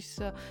nevis,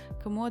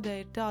 ka modē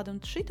ir tāda un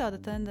šitāda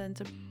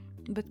tendence,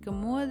 bet ka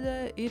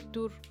modē ir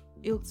tur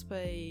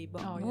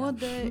ilgtspējība,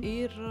 modē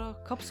ir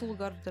kapsulu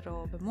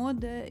garderobe,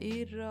 modē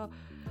ir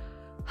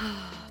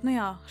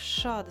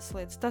šādas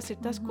lietas. Tas ir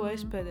tas, ko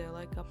es pēdējā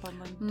laikā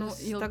pamanu.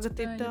 Tagad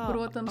ir tā.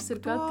 Protams, ir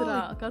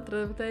katra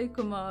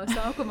teikuma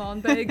sākumā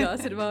un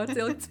beigās ir vārds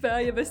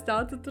ilgtspēja, bez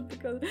tā tu tur tā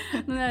kā,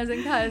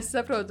 nezinu, kā es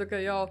saprotu, ka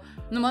jau,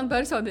 man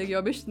personīgi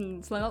jau bišķi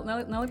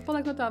nelikt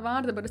paliek no tā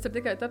vārda, bet tas ir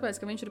tikai tāpēc,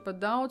 ka viņš ir pat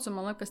daudz, un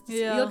man liekas, tas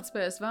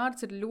ilgtspējas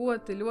vārds ir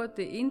ļoti,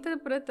 ļoti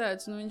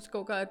interpretēts, un viņš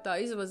kaut kā ir tā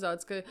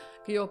izvazāts, ka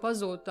jau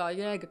pazūd tā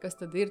jēga, kas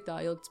tad ir tā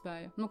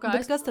ilgtspēja.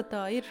 Kas tad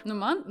tā ir?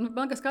 Man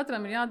kas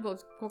katram ir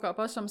jāatbild kaut kā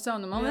pašam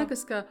sev. Man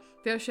liekas, ka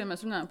tieši, ja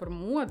mēs runājam par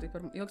modi,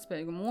 par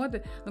ilgspējīgu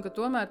modi, ka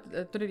tomēr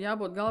tur ir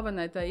jābūt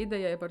galvenai tai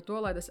idejai par to,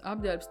 lai tas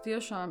apģērbs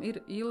tiešām ir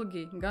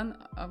ilgi, gan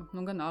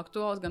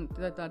aktuāls, gan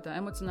tā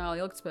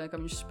emocionāla ilgspēja, ka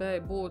viņš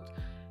spēja būt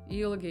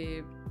ilgi,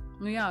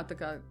 tā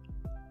kā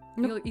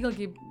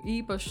ilgi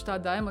īpaši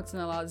tādā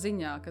emocionālā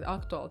ziņā, kad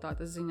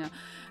aktualitātes ziņā.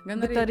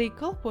 Gan arī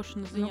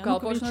kalpošanas ziņā.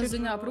 Kalpošanas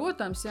ziņā,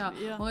 protams, jā.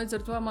 Un līdz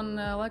ar to man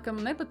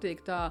laikam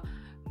nepatīk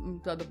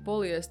tāda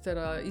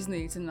poliestera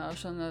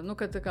iznīcināšana,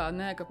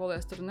 ka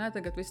poliesteru nē,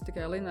 tagad visi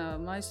tikai lina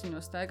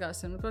maisiņos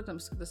staigāsim.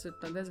 Protams, ka tas ir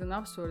diezgan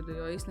absurdi,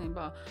 jo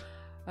īstenībā,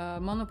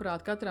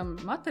 manuprāt, katram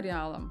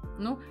materiālam,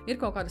 ir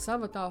kaut kāda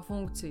sava tā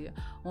funkcija.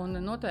 Un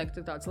noteikti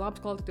tāds labs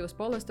kvalitatīvs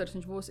poliesters,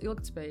 viņš būs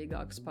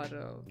ilgtspējīgāks par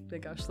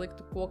vienkārši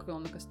sliktu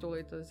kokvilnu, kas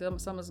tūlīt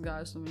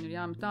samazgājas un viņu ir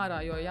jāmet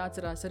ārā, jo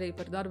jāatcerās arī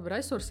par darba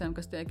resursiem,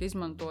 kas tiek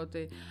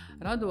izmantoti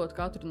radot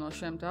katru no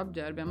šiem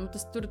apģērbiem.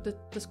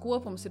 Tas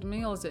kopums ir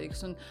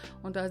milzīgs un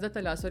tās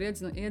detaļās var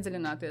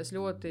iedziļināties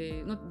ļoti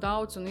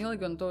daudz un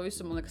ilgi, un to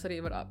visu, man liekas,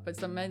 arī var pēc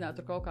tam mēģināt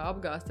tur kaut kā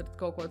apgāst ar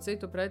kaut ko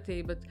citu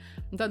pretī, bet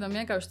tādam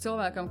vienkārši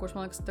cilvēkam, kurš,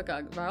 man liekas, tā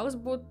kā vēlas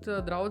būt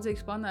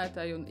draudzīgs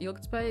planētai un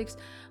ilgtspējīgs,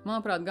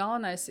 manuprāt,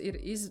 galvenais ir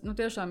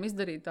tiešām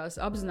izdarīt tās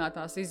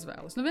apzinātās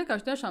izvēles.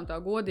 Vienkārši tiešām tā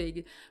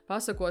godīgi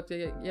pasakot,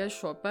 ja es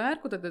šo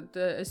pērku, tad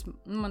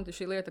man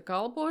šī lieta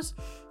kalpos,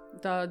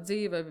 tā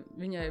dzīve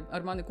viņai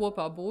ar mani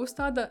kopā būs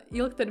tāda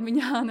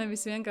ilgtermiņā,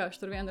 nevis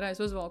vienkārši tur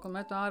vienreiz uzvalku un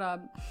metu ārā.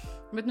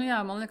 Bet,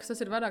 man liekas,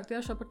 tas ir vairāk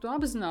tiešām par to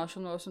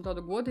apzināšanos un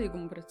tādu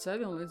godīgumu pret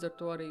sevi un līdz ar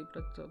to arī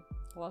pret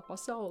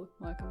pasauli.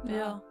 Laikam,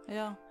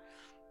 jā.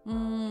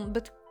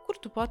 Bet kur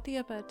tu pati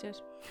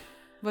iepērcies?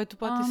 Vai tu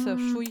pati sev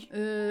šuji?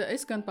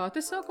 Es gan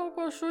pati sev kaut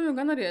ko šuju,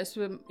 gan arī es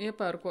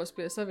iepērkos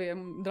pie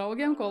saviem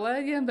draugiem,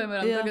 kolēģiem.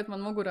 Piemēram, tagad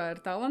man mugurā ir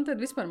talanti.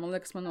 Vispār, man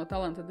liekas, man no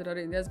talanta ir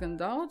arī diezgan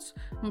daudz.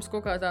 Mums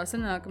kaut kā tā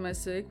sanāk, ka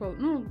mēs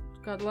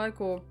kādu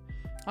laiku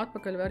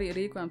atpakaļ arī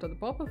rīkojam tādu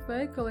pop-up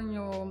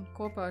veikaliņu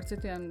kopā ar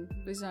citiem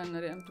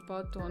dizaineriem.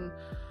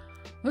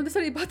 Es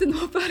arī pati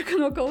nopērku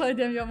no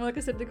kolēģiem, jo man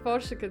liekas, ir tik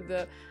forši, kad,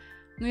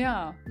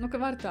 ka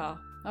var tā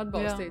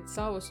atbalstīt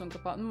savus un ka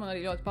man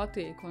arī ļoti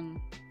patīk.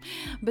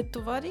 Bet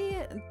tu vari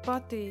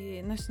pati,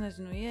 es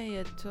nezinu,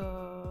 ieiet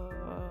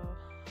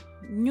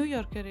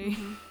Ņujorkerī.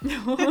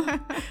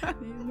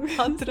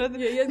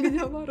 Atradi. Ieiet gan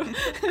jau varu.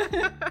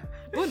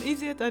 Un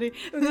iziet arī.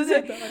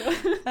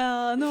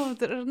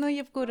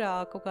 Jebkurā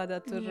kaut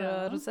kādā tur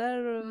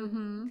Reserve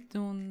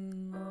un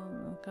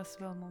kas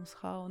vēl mums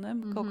H&M,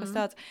 kaut kas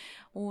tāds.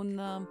 Un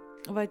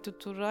vai tu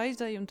tur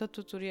aizēji un tad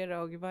tu tur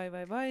ieraugi vai.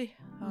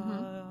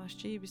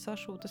 Šķīvi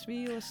sašūtas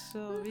vīles,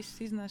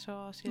 viss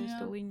iznešās,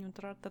 iestuliņu un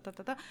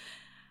tā.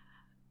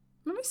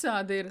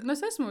 Visādi ir.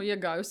 Es esmu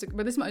iegājusi,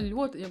 bet es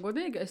ļoti, ja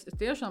godīgi, es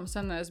tiešām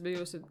sen esmu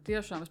bijusi,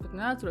 es pat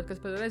neatceros, ka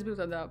es pēdējais biju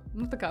tādā,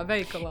 tā kā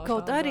veikalā.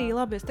 Kaut arī,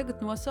 labi, es tagad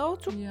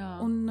nosaucu,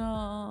 un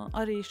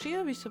arī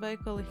šie visi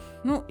veikali,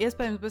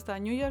 iespējams bez tā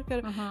New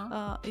Yorker,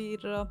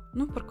 ir,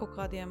 par kaut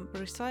kādiem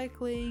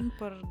recycling,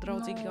 par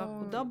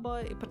draudzīgāku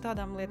dabai, par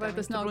tādām lietām. Vai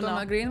tas nav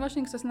tomēr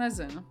greenwashing, es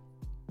nezinu.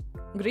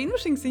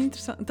 Greenwashing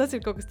interesanti. Tas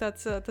ir kaut kas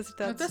tāds. Tas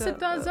ir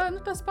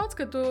tas pats,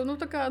 ka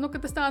ka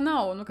tas tā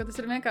nav. Ka tas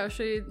ir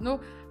vienkārši.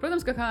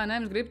 Protams, ka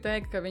H&M grib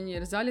teikt, ka viņi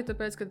ir zaļi,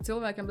 tāpēc, ka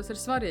cilvēkiem tas ir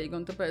svarīgi.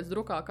 Un tāpēc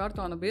drukā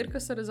kartona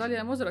birkas ar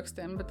zaļiem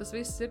uzrakstiem. Bet tas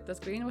viss ir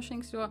tas greenwashing,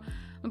 jo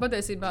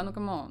patiesībā,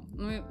 come on.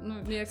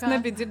 Es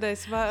nebiju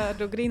dzirdējis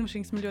vārdu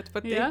greenwashing, man ļoti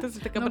patīk. Yeah? Tas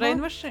ir tā kā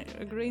greenwashing.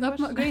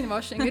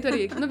 Greenwashing ir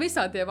arī.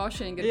 Visā tie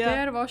washing ir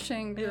care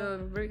washing,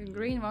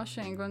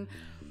 greenwashing un.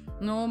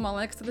 Man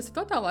liekas, tas ir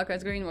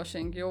totālākais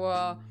greenwashing, jo,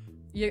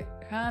 ja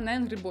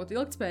H&M grib būt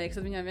ilgtspējīgs,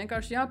 tad viņiem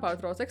vienkārši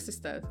jāpārtrauc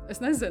eksistēt. Es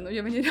nezinu,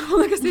 ja viņi ir jau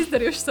liekas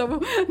izdarījuši savu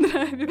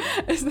drēbju.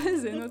 Es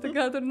nezinu, tā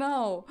kā tur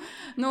nav.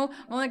 Man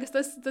liekas,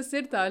 tas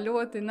ir tā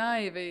ļoti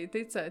naivi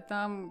ticēt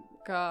tam,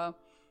 ka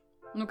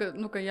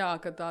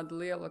tāda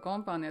liela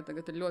kompānija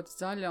tagad ir ļoti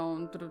zaļa,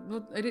 un tur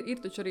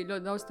ir taču arī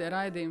ļoti daudz tie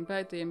raidījumi,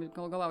 pētījumi,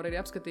 galā var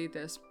arī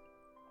apskatīties.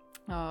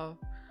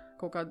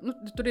 Kaut kāda,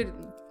 tur ir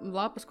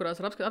lapas, kurās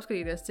var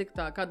apskatīties,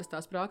 kādas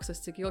tās prakses,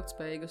 cik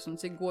ilgtspējīgas un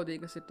cik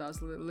godīgas ir tās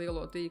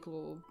lielo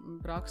tīklu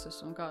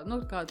prakses un kā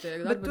tie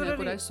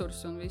darbinieku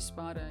resursi un viss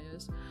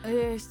pārējais.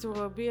 Es to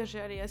bieži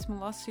arī esmu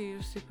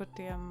lasījusi par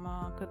tiem,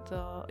 kad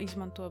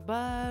izmanto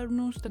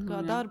bērnus, tā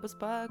kā darba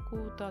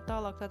spēku, tā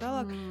tālāk.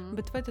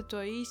 Bet vai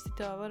to īsti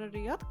tā var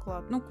arī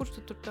atklāt? Kurš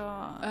tu tur tā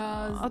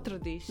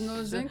atradīs?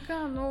 Zin kā,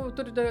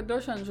 tur ir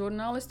droši vien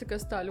žurnālisti,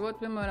 kas tā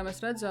ļoti, piemēram,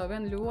 es redzēju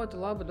vienu ļoti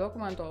labu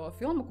dokumentālo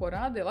filmu, ko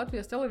rādīja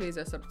Latvijas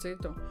televīzijas ar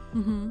citu.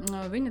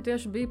 Viņa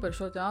tieši bija par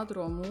šo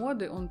teātro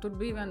modi, un tur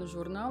bija viena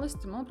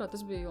žurnālisti, manuprāt,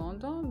 tas bija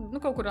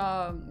Londonā, kaut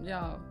kurā,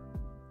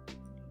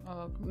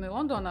 ne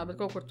Londonā, bet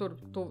kaut kur tur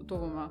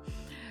tuvumā,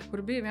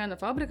 kur bija viena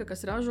fabrika,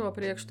 kas ražo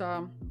priekš tā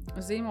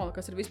zīmola,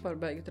 kas ir vispār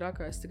beigi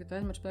trakais, cik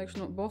aizmirst priekš,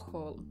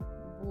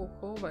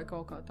 Boho vai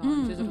kaut kā tā,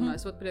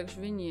 izrunājas,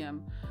 priekš viņiem.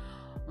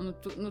 Un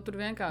tur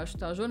vienkārši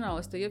tā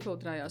žurnāliste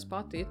iefiltrējās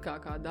pati it kā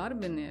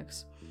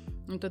darbinieks.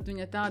 Un tad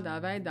viņa tādā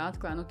veidā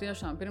atklāja,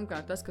 tiešām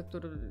pirmkārt tas, ka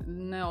tur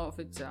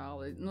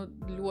neoficiāli,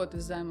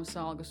 ļoti zemas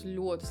algas,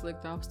 ļoti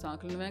slikti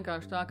apstākļi,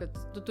 vienkārši tā, ka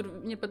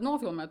viņa pat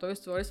nofilmē to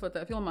visu, es varu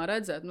tajā filmā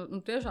redzēt,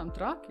 tiešām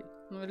traki.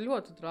 Ir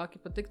ļoti traki,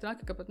 pat tik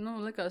traki, ka pat,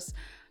 likās,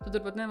 tu tur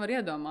pat nevar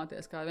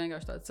iedomāties, kā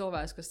vienkārši tāds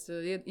cilvēks, kas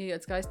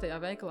ieiet skaistajā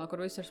veikalā, kur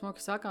viss ir smuki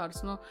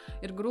sakārts,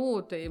 ir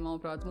grūti,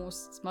 manuprāt,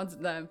 mūsu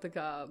smadzenēm tā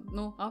kā,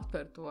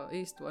 aptvert to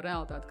īsto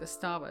realitāti, kas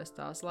stāvēs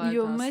tās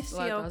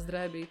lētās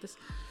drēbītes.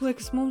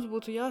 Liekas, mums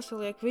būtu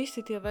jāsaliek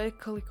visi tie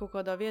veikali kaut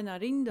kādā vienā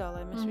rindā,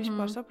 lai mēs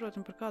vispār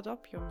saprotam, par kādu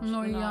apjomu.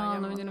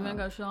 Viņi ir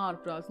vienkārši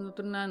ārprāts,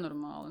 tur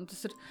nenormāli, un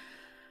tas ir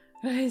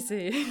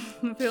reizī,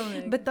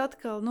 pilnīgi. Bet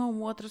atkal no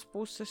otras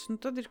puses,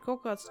 tad ir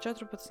kaut kāds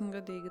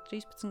 14-gadīga,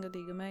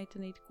 13-gadīga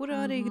meitenīte,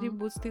 kurā arī grib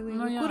būt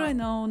stilīga, kurai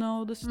nav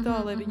naudas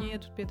tā, lai viņa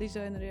ietu pie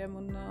dizaineriem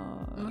un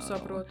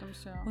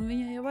saprotams, jā. Un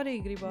viņai jau arī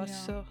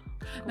gribās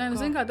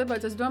zin kā,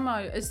 tāpēc es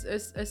domāju,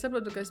 es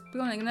saprotu, ka es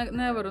pilnīgi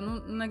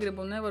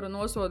negribu un nevaru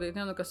nosodīt,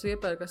 kas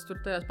iepērkas tur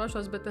tajās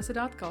pašās, bet tas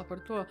ir atkal par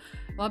to,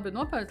 labi,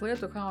 nopērkt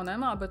lietu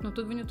H&M-ā, bet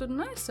tad viņu tur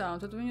nesā,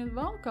 un tad viņu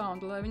valkā,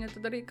 un lai viņa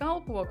tad arī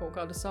kalpo kaut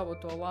kādu savu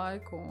to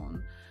laiku.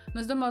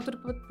 Es domāju, tur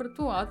pat par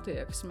to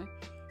attieksmi.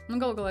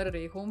 Galu galā ir arī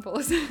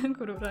humpalas,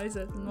 kuru var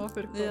aiziet un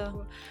nopirkt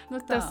kaut ko.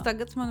 Tas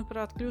tagad,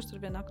 manuprāt, kļūst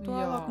arvien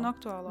aktuālāk un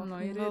aktuālāk.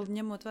 Vēl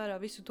ņemot vērā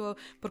visu to,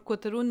 par ko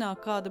te runā,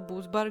 kāda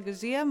būs barga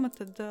ziema,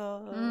 tad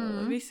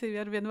visi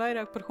arvien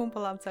vairāk par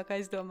humpalām sāk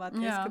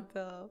aizdomāties,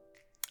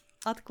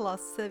 kad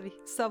atklās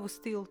savu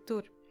stilu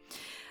tur.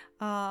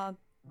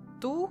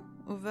 Tu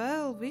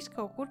vēl visu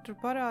kaut kur tur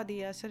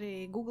parādījās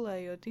arī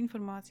googlējot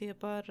informāciju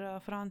par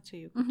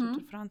Franciju, ka tu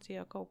tur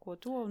Francijā kaut ko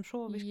to un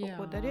šo visu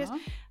kaut ko daries.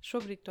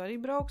 Šobrīd tu arī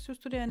brauks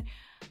uz turieni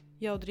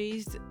jau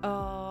drīz.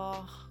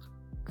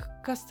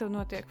 kas tev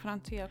notiek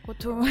Francijā? Ko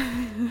tu...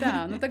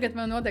 Tā, tagad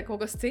man notiek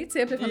kaut kas cits,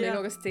 iepriekš man bija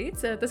kaut kas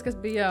cits. Tas, kas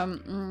bija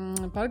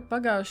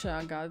pagājušajā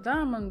gadā,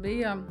 man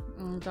bija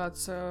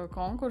tāds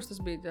konkurss, tas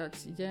bija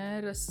tāds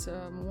Jēras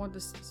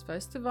modes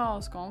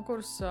festivāls,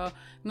 konkurss.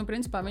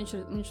 Principā viņš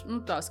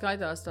tā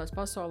skaitās tās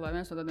pasaulē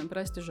viens no tādiem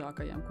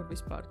prestižākajiem, kur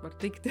vispār var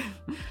tikt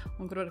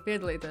un kur var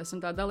piedalīties.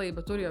 Un tā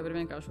dalība tur jau ir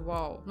vienkārši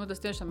wow.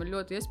 Tas tiešām ir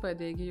ļoti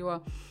iespaidīgi, jo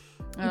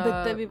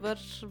Bet tevi var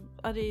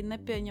arī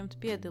nepieņemt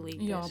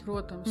piedalīties. Jā,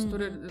 protams.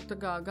 Tur ir tā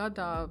kā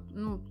gadā,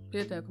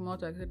 pieteikumu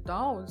noteikti ir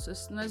daudz.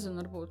 Es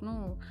nezinu, varbūt,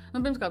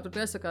 pirmkārt, tur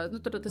piesakā,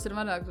 tas ir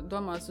vairāk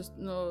domāts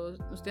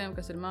uz tiem,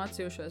 kas ir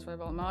mācījušies vai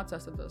vēl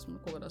mācās tādās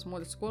kaut kādās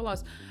modes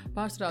skolās.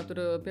 Pārsvarā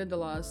tur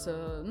piedalās,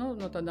 no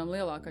tādām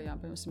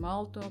lielākajām, piemēram,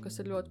 Malto,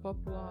 kas ir ļoti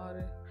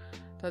populāri.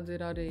 Tad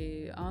ir arī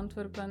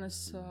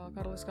Antverpenes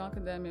Karaliskā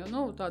akadēmija,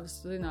 tādas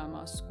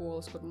zināmās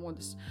skolas, kur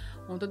modas.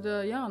 Un tad,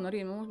 un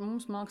arī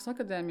mums Mākslas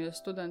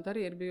akadēmijas studenti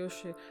arī ir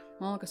bijuši,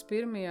 man liekas,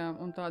 pirmie,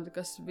 un tādi,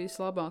 kas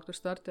vislabāk tur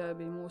startēja,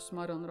 bija mūsu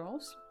Marion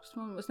Rolls.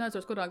 Es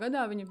neatceros, kurā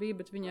gadā viņa bija,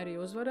 bet viņa arī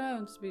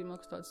uzvarēja, un tas bija, man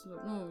liekas, tāds,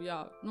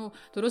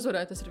 tur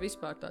uzvarēja, tas ir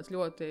vispār tāds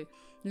ļoti,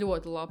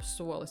 ļoti labs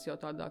solis jau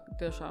tādā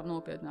tiešām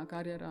nopietnā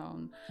karjerā.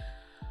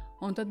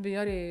 Un tad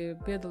bija arī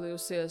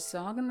piedalījusies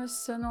Agnes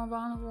no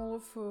Vana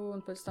Wolf,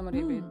 un pēc tam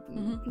arī bija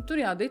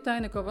tur Dita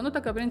Einikova. Tā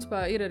kā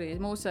principā ir arī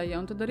mūsējie,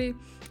 un tad arī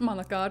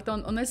mana kārta.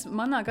 Un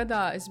manā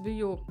gadā es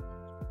biju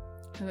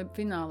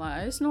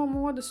finālā no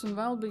modas, un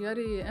vēl bija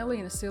arī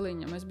Elīna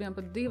Siliņa. Mēs bijām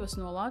pat 2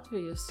 no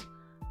Latvijas,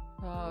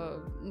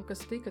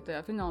 kas tika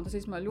tajā finālā.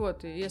 Tas īstenībā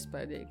ļoti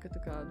iespaidīgi, ka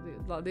tā kā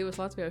 2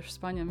 latviešus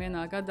paņem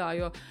vienā gadā,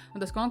 jo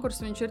tas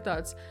konkurss viņš ir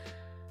tāds.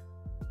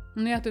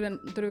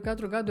 Tur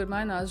katru gadu ir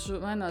mainās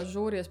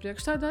žūrijas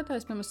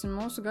priekšsēdētājs. Piemēram,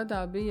 mūsu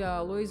gadā bija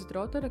Luīza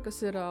Trotere, kas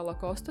ir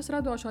Lakostas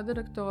radošā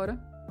direktore.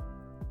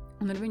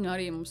 Un ar viņu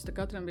arī mums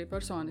katram bija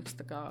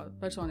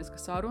personiska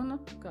saruna,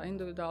 kā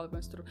individuāli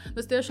mēs tur.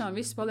 Tas tiešām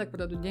viss paliek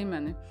par tādu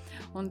ģimeni.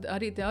 Un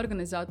arī tie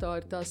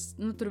organizatori,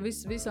 tur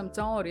visam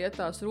cauri iet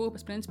tās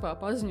rūpes, principā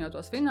paziņot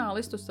tos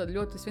finālistus, tad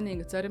ļoti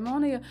svinīga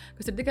ceremonija,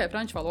 kas ir tikai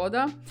franču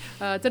valodā.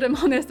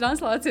 Ceremonijas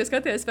translācija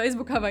skaties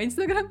Facebookā vai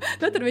Instagram,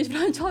 tad tur viņš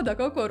franču valodā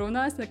kaut ko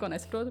runā, es neko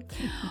nesaprotu.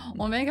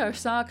 Un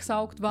vienkārši sāka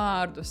saukt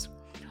vārdus.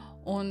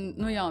 Un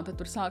tad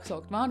tur sāk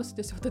saukt vārdus,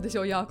 tad es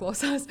jau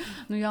jāklausās.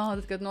 Tad,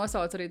 kad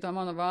nosauc arī to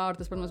manu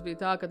vārdu, tas, protams, bija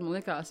tā, kad man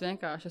likās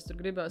vienkārši, es tur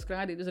gribēju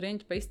skraidīt uz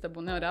riņķu pa istabu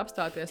un nevarēju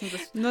apstāties.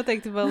 Tas...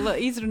 Noteikti vēl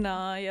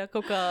izrunāja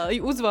kaut kā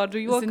uzvārdu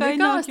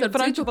jokaināk, jo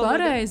franču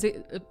pareizi.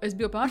 Es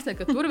biju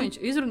pārsteigta, ka tur viņš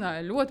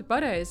izrunāja ļoti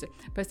pareizi.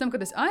 Pēc tam,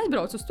 kad es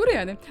aizbraucu uz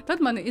turieni,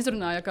 tad mani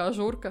izrunāja kā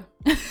žurka.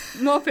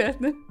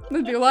 Nopietni.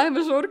 Tas bija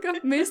Laima žurka,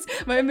 Miss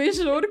vai Miss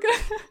žurka.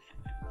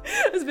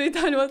 Es biju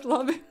tā ļoti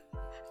labi.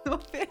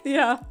 Nopietni.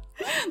 Jā.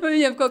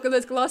 Viņiem kaut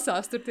kādreiz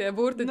klasās tur tie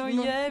burti.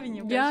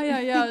 Jēviņu.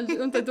 Jā.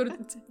 Un tad tur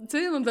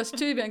cīl un tas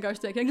čī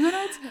vienkārši tiek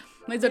ignorēts.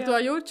 Līdz ar to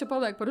jūrča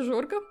paliek par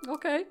žurka.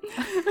 Ok.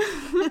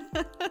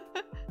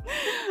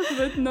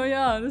 Bet,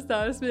 tas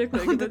tā ir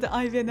smieklīgi. Un tad,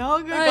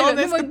 vienalga,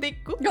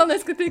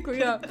 galvenais, ka tiku.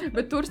 Jā.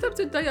 Bet tur, starp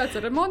citu, tajā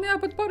ceremonijā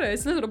pat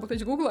pareizi. Nezinu, varbūt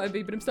viņš googlēja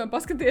bija pirms tam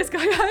paskaties,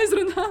 kā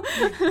jāizrunā.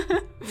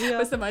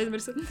 Pēc tam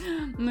aizmirsu.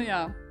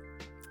 Jā.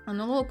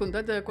 Lūk, un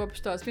tad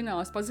kopš tās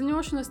finālas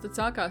paziņošanas, tad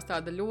sākās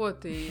tāda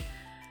ļoti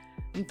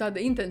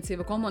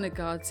intensīva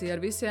komunikācija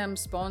ar visiem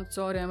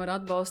sponsoriem, ar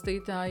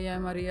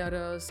atbalstītājiem, arī ar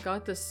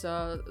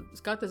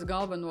skates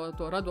galveno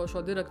to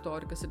radošo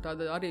direktori, kas ir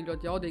tāda arī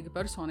ļoti jaudīga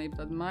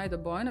personība, tāda Maida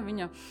Boina.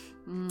 Viņa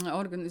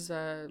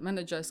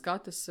menedžē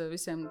skates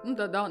visiem,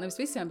 nevis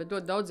visiem, bet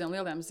ļoti daudziem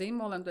lieliem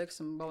zīmoliem,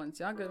 teiksim,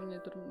 Balenciaga,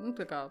 viņa tur,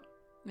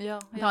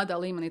 tādā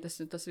līmenī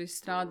tas viss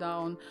strādā,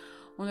 un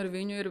ar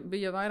viņu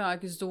bija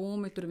vairāki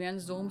zūmi, tur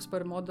viens zūms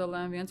par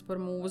modelēm, viens par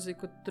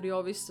mūziku, tur jau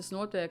viss tas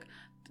notiek.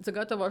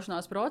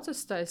 Gatavošanās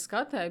process tai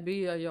skatē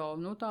bija jau,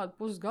 tādu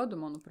pusgadu,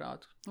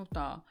 manuprāt,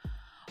 tā.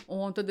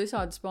 Un tad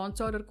visādi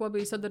sponsori, ar ko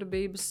bija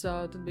sadarbības,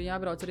 tad bija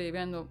jābrauc arī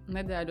vienu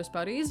nedēļu uz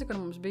Parīzi, kur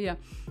mums bija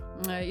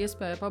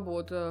iespēja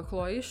pabūt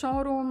Chloe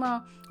showroomā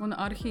un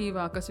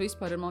arhīvā, kas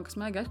vispār ir, man liekas,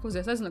 mega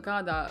ekskluzīvs. Es nezinu,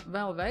 kādā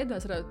vēl veidā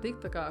es varētu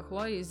tikt tā kā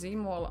Chloe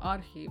zīmola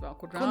arhīvā,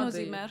 kur rādīja. Ko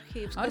nozīmē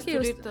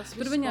arhīvs?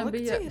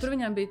 Tur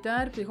viņiem bija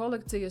tērpju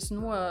kolekcijas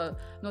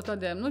no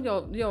tādiem,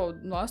 jau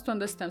no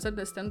 80,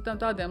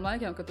 70, tādiem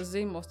laikiem, kad tas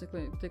zīmols tik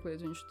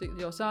līdz viņš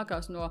jau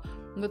sākās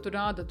tur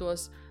rāda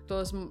tos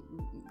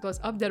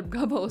apģērbu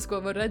gabalus, ko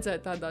var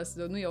redzēt tādās,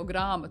 jau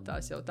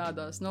grāmatās, jau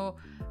tādās,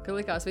 ka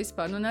likās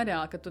vispār,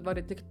 nereāli, ka tu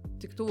vari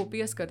tik tuvu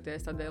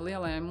pieskarties tādai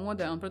lielajai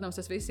modē. Un, protams,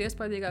 tas viss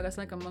iespaidīgākais,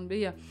 laikam, man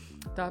bija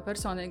tā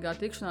personīgā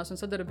tikšanās un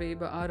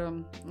sadarbība ar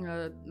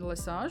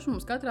Lesāžu.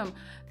 Mums katram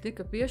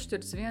tika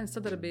piešķirts viens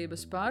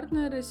sadarbības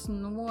partneris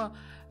no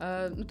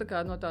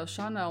tā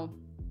Chanel.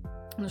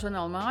 No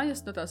Chanel mājas,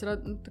 tās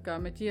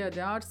Metier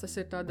d'Arts, tas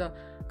ir tāda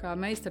kā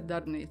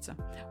meistardarbnīca.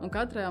 Un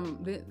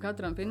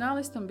katram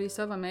finālistam bija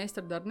sava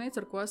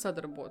meistardarbnīca, ar ko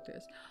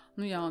sadarboties.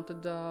 Un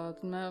tad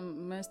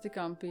mēs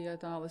tikām pie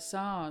tā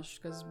Lesāžu,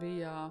 kas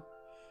bija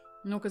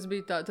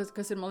tā,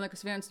 kas ir, man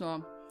liekas, viens no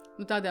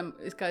tādiem,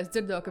 kā es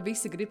dzirdēju, ka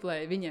visi grib,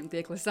 lai viņiem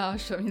tiek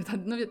lisāša. Viņi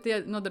tad,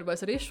 tie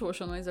nodarbojas ar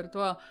izšošanu, līdz ar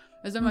to,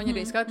 es domāju, viņi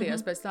arī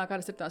skatījās pēc tā,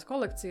 kādas ir tās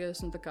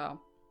kolekcijas, un tā kā.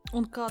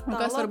 Un kā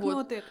tālāk varbūt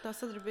notiek tā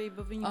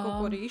sadarbība, viņi kaut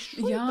ko arī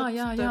izšuva?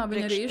 Jā,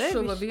 viņi arī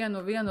izšuva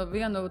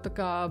vienu tā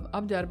kā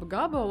apģērba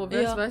gabalu,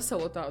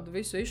 veselu tādu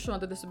visu izšuva,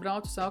 tad es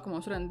braucu sākumā,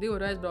 es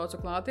 2 reizes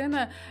braucu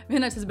klātienē,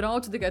 vienreiz es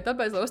braucu tikai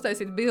tāpēc, lai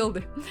uztaisītu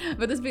bildi.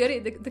 Bet tas bija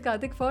arī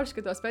tik forši,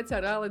 ka to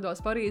speciāli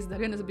realidos Parīzē dar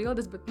vienas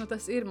bildes, bet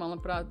tas ir,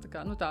 manuprāt,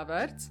 tā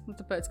vērts,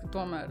 tāpēc, ka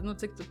tomēr,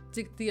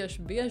 cik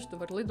tieši bieži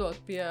tu vari lidot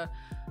pie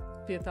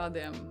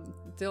tādiem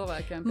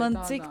cilvēkiem. Man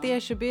cik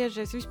tieši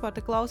bieži es vispār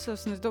te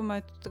klausos, un es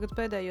domāju, tu tagad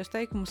pēdējos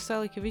teikumus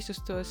saliki visus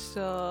tos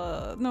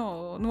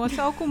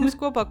nosaukumus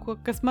kopā,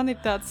 kas man ir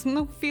tāds,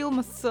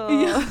 filmas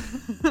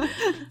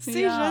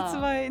sižets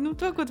vai,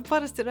 to, ko tu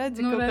parasti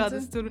redzi, kaut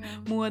kādas tur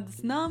modas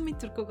nami,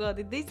 tur kaut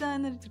kādi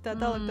dizaineri, tur tā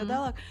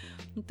tālāk.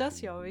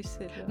 Tas jau viss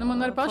ir.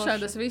 Man arī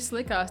pašai tas viss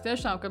likās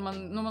tiešām, ka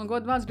man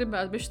godvārds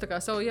gribētu bišķi tā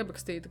kā savu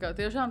iebakstīt, tā kā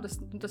tiešām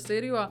tas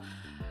ir,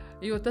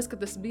 jo tas, ka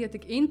tas bija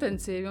tik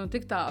intensīvi un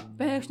tik tā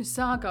pēkšņi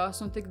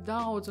sākās un tik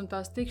daudz un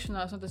tās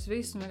tikšanās un tas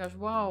viss un vienkārši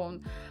wow un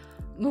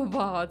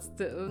vāc.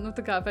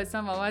 Tā kā pēc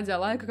tam vēl vajadzēja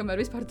laika,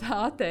 kamēr vispār tā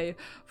atēja.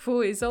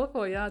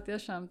 Izalpo, jā,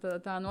 tiešām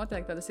tā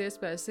noteikti tādas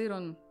iespējas ir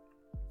un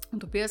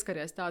tu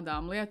pieskaries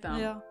tādām lietām.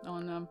 Jā.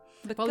 Un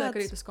paliek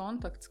arī tas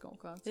kontakts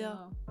kaut kāds. Jā.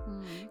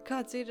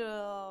 Kāda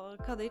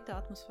ir tā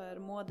atmosfēra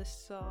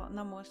modes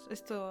namos?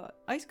 Es to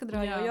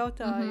aizkadrā jau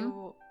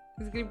jautāju.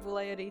 Es gribu,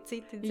 lai arī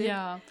citi dzird.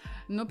 Jā,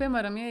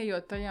 piemēram,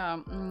 ieejot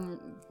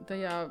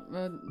tajā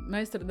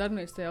meistara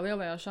darbnīcā, tajā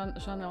lielajā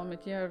Chanel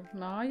Metier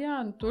mājā,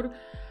 tur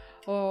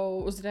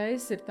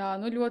uzreiz ir tā,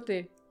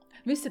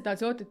 viss ir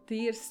tāds ļoti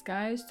tīrs,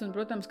 skaists, un,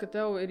 protams, ka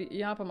tev ir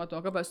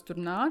jāpamato, kāpēc tu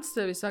tur nāc,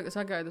 tevi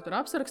sagaida tur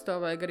apsaraksto,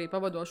 vai arī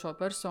pavadošo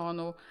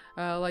personu,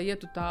 lai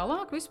ietu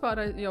tālāk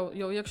vispār,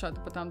 jau iekšā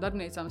pa tām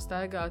darbnīcām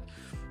staigāt.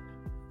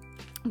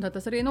 Tad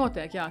tas arī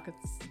notiek, jā, ka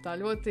tā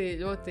ļoti,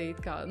 ļoti,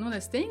 ne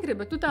stingri,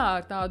 bet tā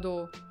ar tādu,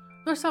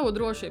 ar savu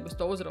drošības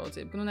to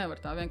uzraudzību, ka nevar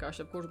tā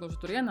vienkārši kurš gluži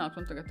tur ienākt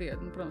un tagad iet.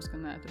 Protams, ka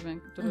nē,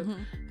 tur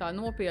tā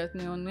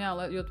nopietni, un jā,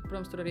 jo,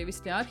 protams, tur arī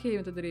visi tie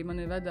arhīvi, tad arī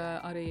mani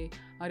veda arī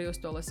uz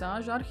to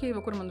lesāžu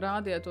arhīvu, kur man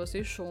rādīja tos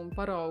izšumu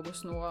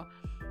paraugus no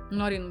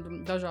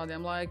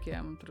dažādiem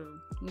laikiem. Tur,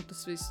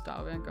 tas viss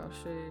tā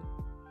vienkārši.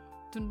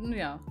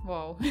 Jā,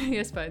 wow,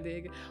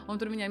 iespaidīgi. Un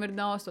tur viņiem ir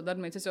daudz to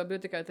darbnīcu. Es jau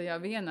biju tikai tajā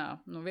vienā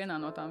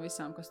no tām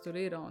visām, kas tur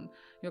ir.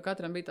 Jo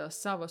katram bija tās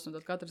savas, un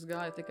tad katrs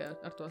gāja tikai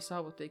ar to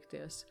savu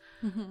tikties.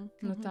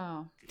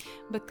 Tā.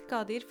 Bet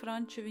kādi ir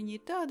franči? Viņi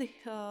ir tādi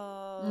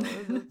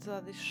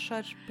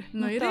šarpi.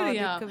 Ir,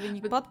 jā. Ka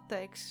viņi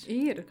pateiks,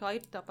 kā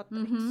ir tā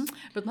pateiks.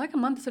 Bet, laikam,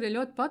 man tas arī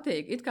ļoti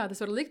patīk. It kā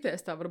tas var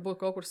likties tā, varbūt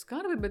kaut kur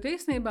skarbi, bet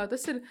īstenībā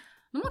tas ir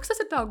tas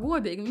ir tā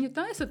godīgi. Viņi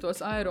taisa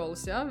tos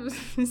aerolus, jā,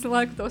 visu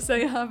laiku to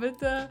sejā,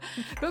 bet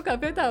kaut kā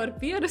pie tā var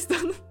pierast.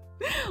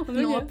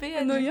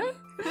 Nopietni.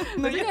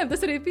 Viņiem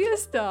tas arī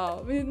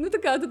piestāv. Viņi tā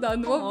kā tā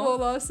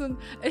nobolās. Un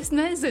es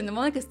nezinu,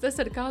 man liekas,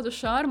 tas ar kādu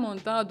šarmu un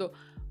tādu,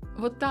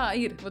 tā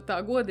ir, tā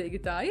godīgi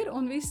tā ir,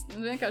 un viss,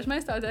 vienkārši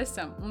mēs tādi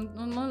esam.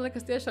 Un man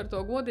liekas, tieši ar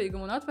to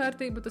godīgumu un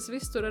atvērtību tas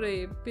viss tur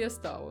arī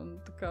piestāv. Un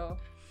tā kā...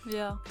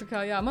 Jā. Tā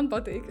kā, jā, man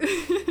patīk.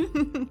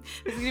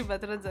 Es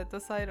gribētu redzēt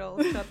tos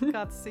aerolus,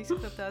 kā tas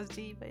izskatās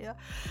dzīvē, jā.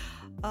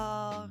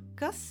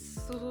 Kas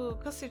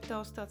ir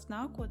tavs tāds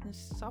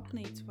nākotnes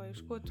sapnīts, vai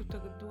uz ko tu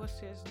tagad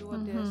dodies?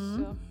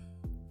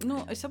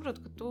 Es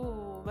saprotu, ka tu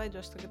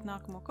veidos tagad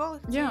nākamo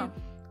kolekciju. Jā.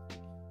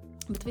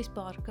 Bet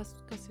vispār, kas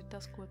ir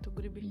tas, ko tu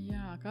gribi?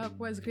 Jā,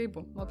 ko es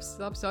gribu? Labs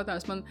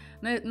jautājums. Man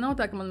nav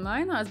tā, ka man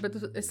mainās, bet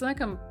es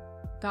laikam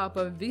tā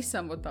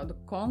pavisam tādu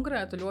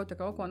konkrētu ļoti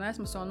kaut ko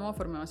neesmu savu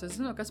noformējusi. Es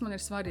zinu, kas man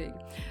ir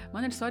svarīgi.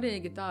 Man ir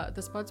svarīgi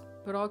tas pats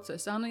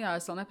process. Es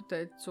vēl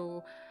nepateicu,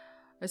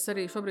 es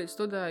arī šobrīd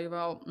studēju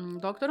vēl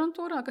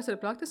doktorantūrā, kas ir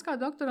praktiskā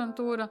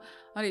doktorantūra,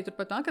 arī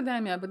turpat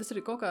akadēmijā, bet tas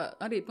ir kaut kā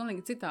arī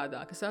pilnīgi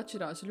citādāk, kas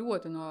atšķirās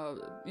ļoti no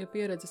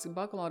pieredzes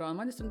bakalaurā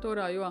un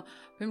maģistrantūrā, jo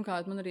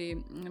pirmkārt man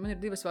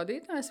ir 2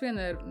 vadītājas,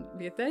 viena ir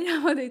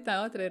vietējā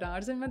vadītāja, otra ir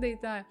ārzemju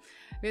vadītāja.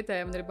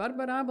 Vietējā man ir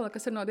Barbara Ābela,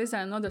 kas ir no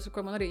dizaina nodaļas, ar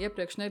ko man arī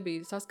iepriekš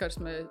nebija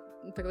saskarsmē,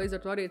 līdz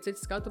ar to arī ir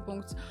cits skatu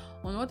punkts.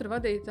 Un otra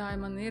vadītāja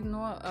man ir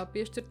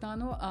piešķirtā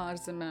no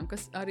ārzemēm,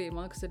 kas arī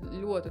man liekas ir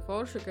ļoti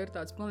forši, ka ir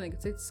tāds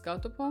pilnīgi cits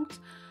skatu punkts.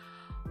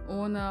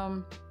 Un,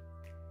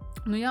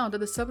 un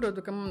tad es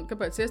saprotu,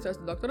 kāpēc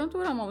iestājos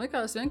doktorantūrā, man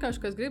likās vienkārši,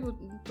 ka es gribu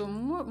to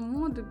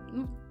modi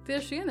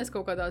tieši ienest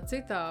kaut kādā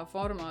citā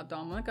formātā.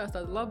 Man liekas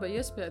tāda laba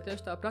iespēja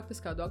tieši tā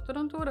praktiskā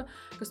doktorantūra,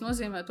 kas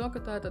nozīmē to, ka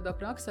tā ir tādā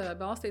praksē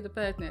balstīta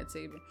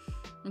pētniecība.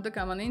 Un tā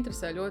kā man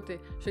interesē ļoti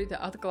šī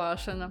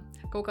atklāšana,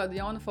 kaut kādu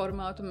jaunu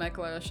formātu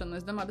meklēšana,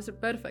 es domāju, tas ir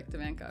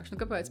perfekti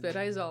vienkārši. Kāpēc pie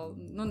Reizala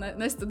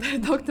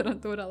nestudēt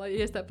doktorantūrā, lai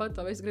tāpat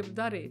to visu gribu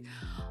darīt.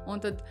 Un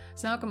tad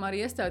sākumā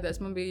arī iestājoties,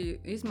 man bija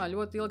īstenībā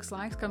ļoti ilgs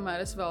laiks,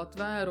 kamēr es vēl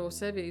tvēru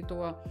sevī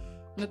to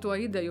to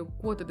ideju,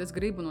 ko tad es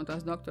gribu no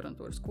tās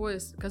doktorantūras,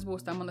 kas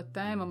būs tā mana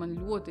tēma, man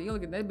ļoti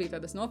ilgi nebija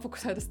tādas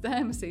nofokusētas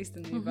tēmas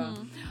īstenībā.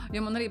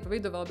 Jo man arī pa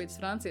vidu vēl bija tas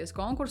Francijas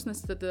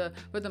konkursnes, tad,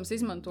 protams,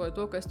 izmantoju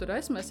to, ka es tur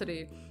esmu, es arī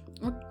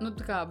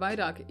tā kā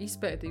vairāk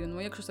izpētīju no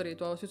iekšas arī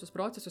tos visus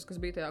procesus,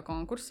 kas bija tajā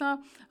konkursā,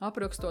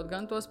 aprakstot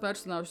gan tos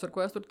personāžus, ar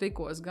ko es tur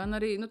tikos, gan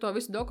arī to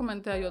visu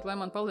dokumentējot, lai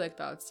man paliek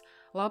tāds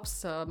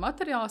labs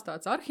materiāls,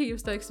 tāds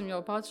arhīvs, teiksim, jo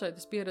pats šeit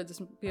es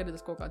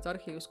pieredzes kaut kāds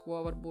arhīvs,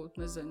 ko varbūt,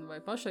 nezinu,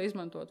 vai pašai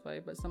izmantot, vai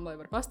pēc tam, lai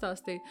var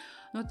pastāstīt.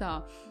 Tā.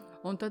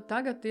 Un tad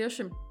tagad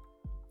tieši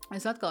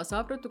es atkal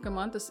sapratu, ka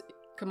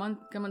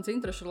mans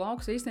interešu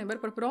lauks īstenībā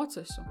ir par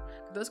procesu.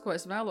 Ka tas, ko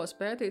es vēlos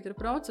pētīt, ir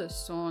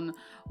process. Un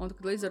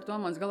līdz ar to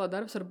mans galā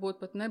darbs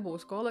varbūt pat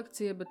nebūs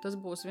kolekcija, bet tas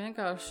būs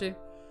vienkārši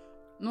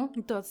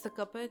tāds tā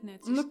kā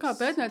pētniecisks. Kā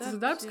pētniecisks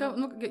darbs,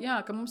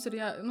 ka mums ir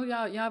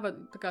jāvada,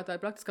 tā ir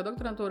praktiskā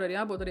doktorantūra, ir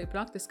jābūt arī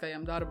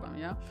praktiskajam darbam,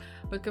 jā.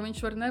 Bet ka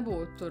viņš var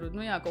nebūt tur,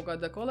 kaut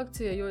kāda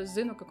kolekcija, jo es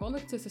zinu, ka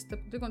kolekcijas es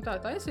tik un tā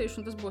taisīšu,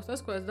 un tas būs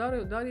tas, ko es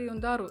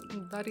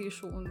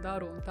darīšu un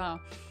daru un tā.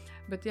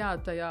 Bet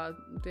tajā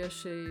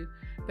tieši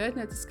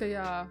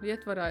pētnieciskajā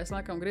ietvarā es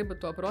laikam gribu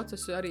to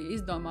procesu arī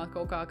izdomāt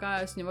kaut kā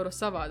es viņu varu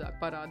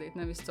savādāk parādīt,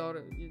 nevis caur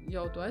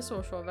jau to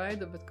esošo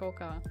veidu, bet kaut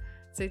kā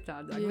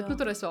citādāk. Bet,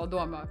 tur es vēl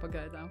domāju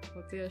pagaidām,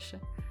 ko tieši.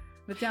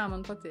 Bet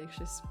man patīk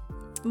šis.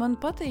 Man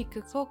patīk,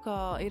 ka kaut kā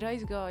ir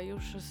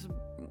aizgājušas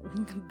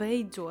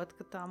beidzot,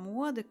 ka tā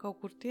mode kaut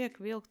kur tiek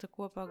vilkta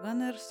kopā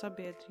gan ar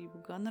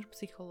sabiedrību, gan ar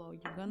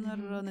psiholoģiju, gan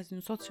ar,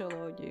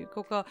 socioloģiju.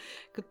 Kaut kā,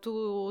 ka tu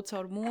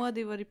caur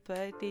modi vari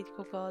pētīt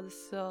kaut kādas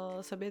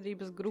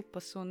sabiedrības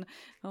grupas un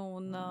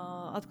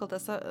atkal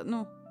tās,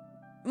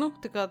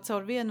 tā kā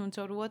caur vienu un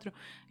caur otru,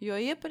 jo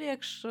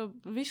iepriekš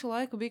visu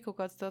laiku bija kaut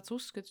kāds tāds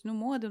uzskats,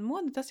 moda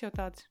tas jau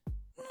tāds,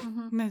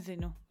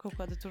 nezinu, kaut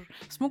kāda tur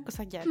smuka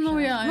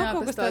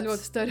saģērbšana. Tas tā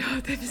ļoti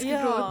stereotipiski,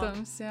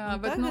 protams.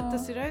 Bet tagad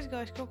tas ir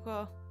aizgājis kaut kā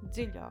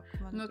dziļāk.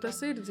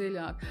 Tas ir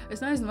dziļāk.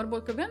 Es nezinu,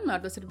 varbūt, ka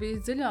vienmēr tas ir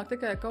bijis dziļāk,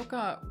 tikai kaut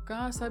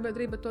kā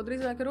sabiedrība to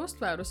drīzāk ir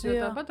uztvērusi, jo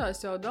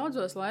tāpatās jau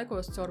daudzos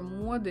laikos caur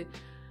modi,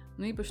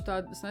 īpaši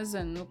tādu, es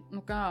nezinu,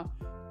 kā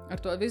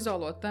ar to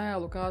vizuālo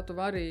tēlu, kā tu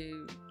vari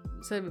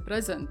sevi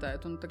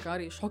prezentēt un tā kā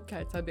arī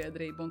šokēt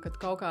sabiedrību un kad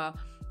kaut kā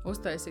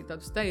uztaisīt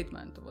tādu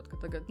statementu, ka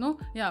tagad,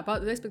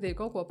 respektīvi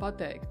kaut ko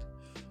pateikt.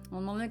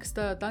 Un man liekas,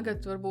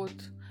 tagad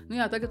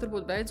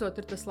varbūt beidzot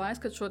ir tas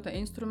laiks, kad šo te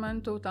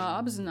instrumentu tā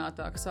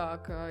apzinātāk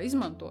sāk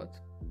izmantot.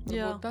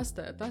 Tas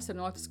ir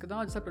noticis, ka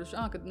daudzi sapratuši,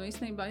 kad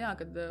īstenībā,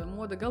 kad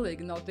moda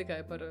galīgi nav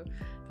tikai par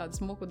tādu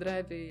smuku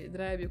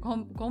drēbju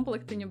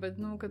komplektiņu, bet,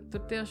 kad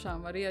tur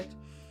tiešām var iet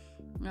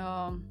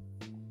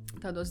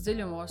tādos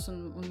dziļumos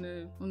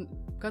un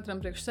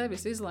katram priekš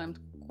sevis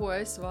izlēmt, ko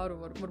es varu,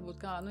 varbūt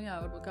kā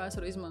es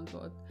varu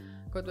izmantot.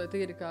 Kaut vai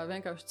tīri kā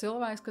vienkārši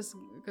cilvēks,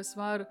 kas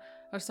var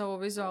ar savu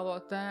vizuālo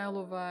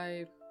tēlu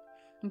vai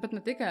pat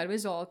ne tikai ar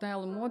vizuālo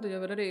tēlu modu,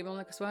 jau ir arī, man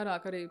liekas,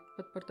 vairāk arī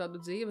pat par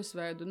tādu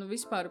dzīvesveidu,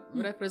 vispār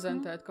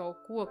reprezentēt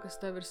kaut ko, kas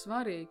tev ir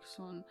svarīgs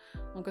un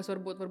kas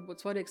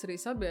varbūt svarīgs arī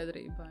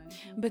sabiedrībai.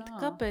 Bet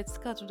kāpēc,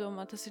 kā tu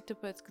domā, tas ir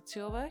tāpēc, ka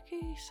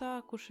cilvēki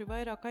sākuši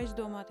vairāk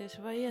aizdomāties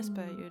vai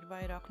iespēju ir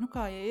vairāk?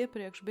 Kā ja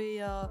iepriekš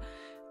bija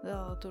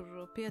tur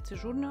 5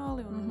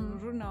 žurnāli un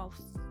žurnāls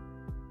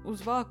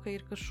uz vāka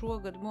ir, ka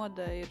šogad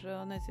modē ir,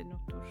 nezinu,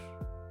 tur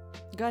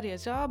garie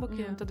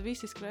zābaki, un tad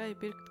visi skrēja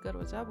pirkt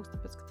garo zābakus,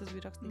 tāpēc, ka tas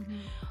bija rakstīts.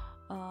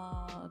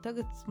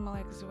 Tagad, man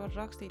liekas, var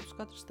rakstīt uz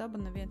katru staba,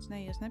 neviens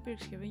neies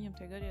nepirks, ja viņam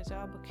tie garie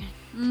zābaki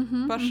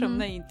pašam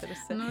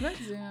neinteresē.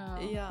 Redz,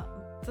 jā.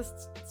 Tas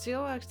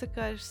cilvēks tā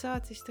kā ir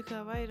sācis tā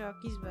kā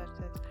vairāk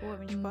izvērtēt, ko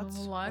viņš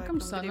pats laikam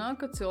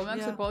sanāk, ka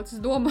cilvēks ir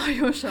palicis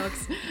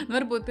domājošāks.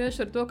 Varbūt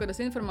tieši ar to, ka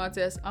tas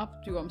informācijas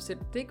apjoms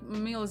ir tik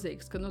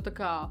milzīgs, ka tā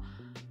kā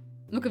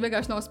ka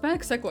vienkārši nav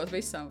spēka sekot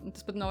visam.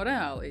 Tas pat nav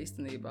reāli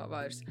īstenībā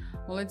vairs.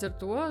 Un līdz ar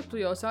to tu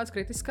jau sāc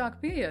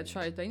kritiskāk pieiet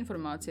šai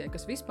informācijai,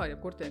 kas vispār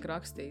jebkur tiek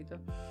rakstīta.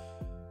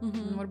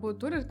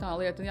 Varbūt tur ir tā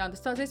lieta. Jā,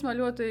 tas tāds īstenībā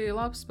ļoti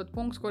labs pat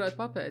punkts, ko varētu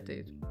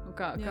papētīt.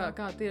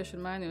 Kā tieši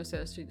ir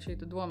mainījusies šī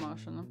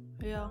domāšana.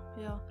 Jā.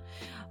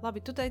 Labi,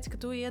 tu teici, ka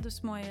tu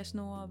iedvesmojies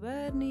no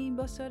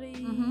bērnības arī.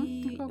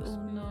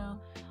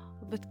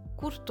 Bet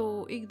kur tu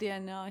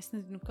ikdienā, es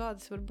nezinu,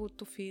 kādas varbūt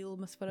tu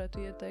filmas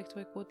varētu ieteikt,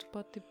 vai ko tu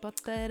pati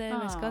patērē,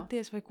 vai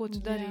skaties, vai ko tu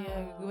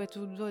darīji, vai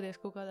tu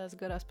dodies kaut kādās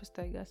garās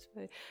pastaigās,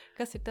 vai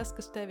kas ir tas,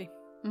 kas tevi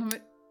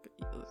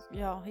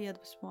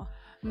iedvesmo?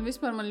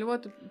 Vispār man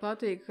ļoti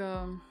patīk,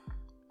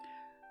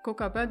 kaut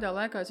kā pēdējā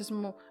laikā es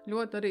esmu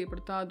ļoti arī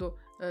par tādu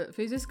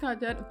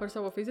par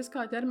savu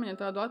fiziskā ķermeņa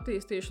tādu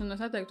attīstīšanu. Es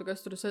neteiktu, ka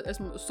es tur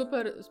esmu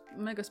super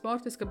mega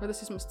sportiska, bet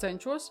es vismaz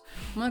cenšos.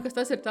 Man liekas,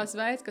 tas ir tās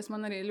veids, kas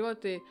man arī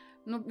ļoti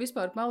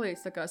vispār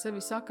palīdz tā kā sevi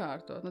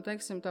sakārtot.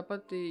 Teiksim,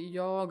 tāpat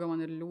joga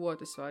man ir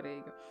ļoti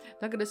svarīga.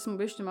 Tagad esmu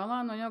bišķi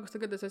malā no jogas,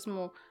 tagad es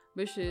esmu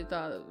bišķi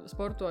tā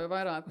sportoju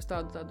vairāk uz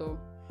tādu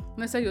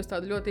es eju uz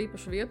tādu ļoti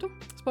īpašu vietu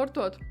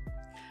sportot.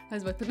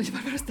 Es vai tur viņš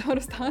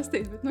var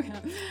stāstīt, bet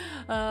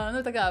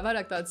tā kā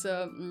vairāk tāds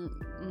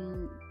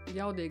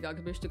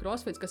jaudīgāks bišķi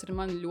crossfits, kas ir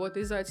man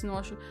ļoti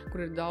izaicinoši,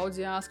 kur ir daudz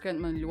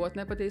jāskrien, man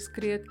ļoti nepatīk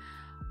skriet.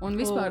 Un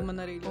vispār,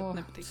 man arī ļoti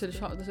nepatīk.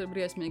 Tas ir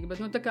briesmīgi,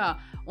 bet tā kā,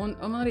 un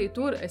man arī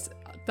tur,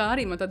 tā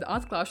arī man tāda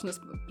atklāšanas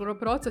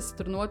procesi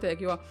tur notiek,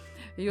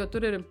 jo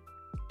tur ir,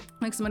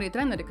 liksim, arī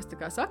treneri, kas tā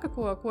kā saka,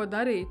 ko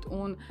darīt,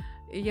 un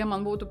ja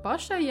man būtu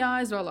pašai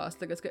jāizvēlās,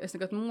 tagad, ka es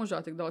nekad mūžā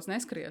tik daudz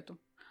neskrietu,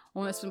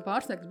 un esmu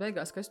pārsteigts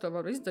beigās, ka es to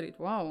varu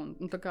izdarīt,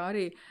 un tā kā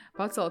arī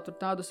pacelt tur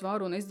tādu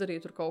svaru un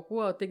izdarīt tur kaut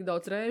ko tik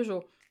daudz reižu,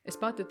 es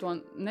pati to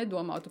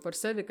nedomātu par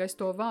sevi, ka es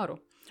to varu.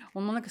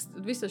 Un man liekas,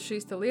 visas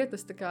šīs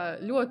lietas tā kā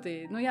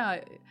ļoti,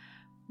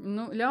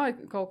 ļauj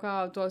kaut kā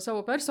to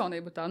savu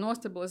personību tā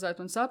nostabilizēt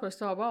un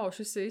saprast,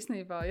 šis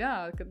īstenībā,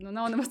 ka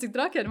nav nemaz tik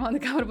traki ar mani,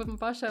 kā varbūt man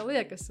pašai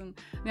liekas. Un,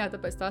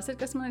 tāpēc tas ir,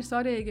 kas man ir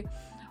svarīgi.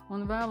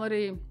 Un vēl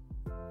arī,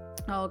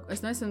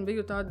 es nesen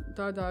biju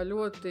tādā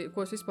ļoti,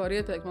 ko es vispār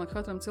ieteiktu, man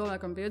katram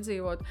cilvēkam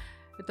piedzīvot,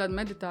 ir tāda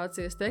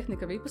meditācijas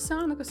tehnika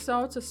vipassāna, kas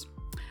saucas.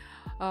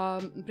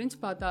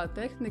 Principā tā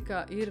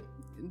tehnika ir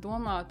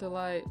domāta,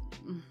 lai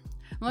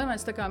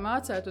mēs tā kā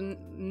mācētu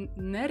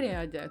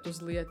nereaģēt uz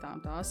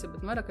lietām tās,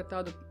 bet vairāk ar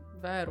tādu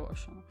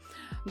vērošanu.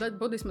 Tad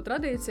budisma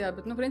tradīcijā,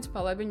 bet,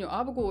 principā, lai viņu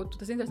apgūtu,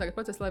 tas interesantākais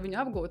process, lai viņu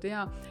apgūtu,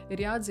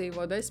 ir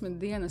jādzīvo 10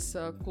 dienas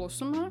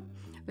klusumā.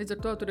 Līdz ar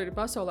to tur ir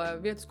pasaulē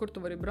vietas, kur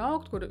tu vari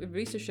braukt, kur ir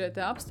visi šie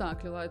te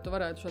apstākļi, lai tu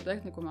varētu šo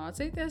tehniku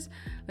mācīties.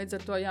 Līdz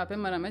ar to,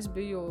 piemēram, es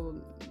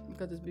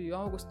biju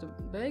augusta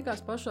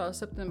beigās, pašā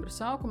septembra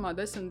sākumā,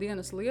 10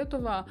 dienas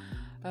Lietuvā,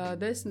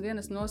 10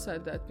 dienas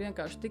nosēdēt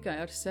vienkārši tikai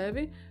ar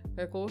sevi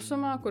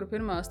klusumā, kur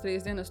pirmās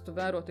 3 dienas tu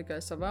vēro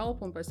tikai savu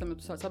elpu, un pēc tam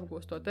tu sāc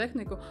apgūst to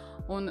tehniku.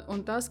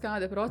 Un tas,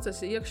 kādi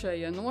procesi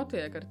iekšējie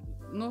notiek,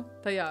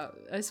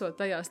 esot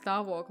tajā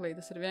stāvoklī,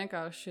 tas ir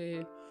vienkārši...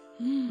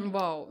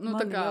 Wow. Man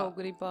jau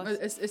gribās.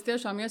 Es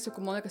tiešām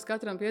iesaku, man liekas,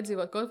 katram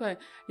piedzīvot kaut vai,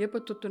 ja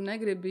pat tu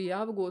negribi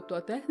apgūt to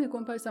tehniku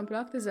un pēc tam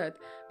praktizēt,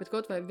 bet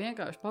kaut vai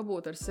vienkārši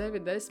pabūt ar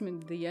sevi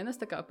 10 dienas,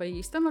 tā kā pa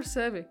īstam ar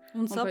sevi.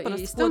 Un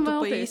saprast, ko tu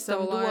pa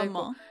īstam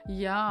domā.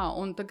 Jā,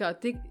 un tā kā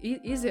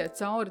iziet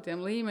cauri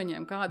tiem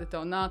līmeņiem, kādi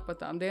tev nāk pa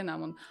tām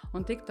dienām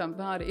un tik tam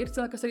pāri. Ir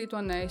cilvēki, kas arī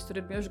to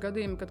neiztur, ir bieži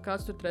gadījumi, kad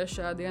kāds tur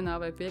 3.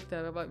 dienā vai 5.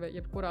 vai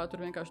jebkurā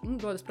tur vienkārši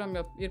dodas prom,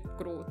 jo ir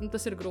grūti.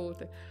 Tas ir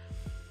grūti.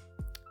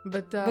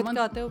 Bet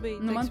kā tev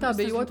bija? Man tā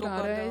bija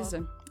otrā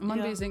reize. Man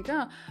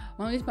bija,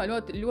 man vispār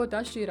ļoti, ļoti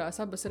atšķīrās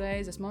abas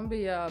reizes. Man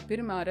bija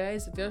pirmā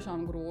reize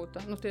tiešām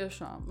grūta.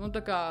 Tiešām.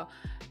 Tā kā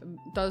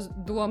tās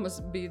domas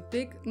bija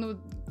tik,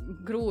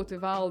 grūti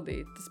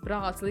valdīt. Tas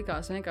prāts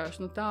likās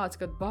vienkārši, tāds,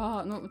 ka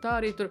tā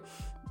arī tur,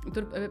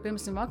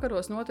 piemēram,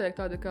 vakaros notiek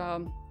tādi kā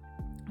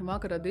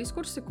vakara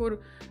diskursi, kur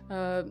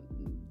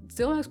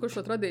cilvēks, kurš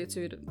šo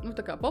tradīciju ir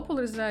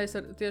popularizējis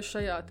tieši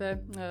šajā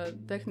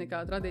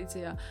tehnikā,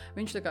 tradīcijā,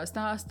 viņš tā kā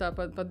stāstā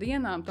pa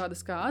dienām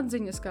tādas kā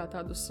atziņas, kā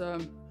tādus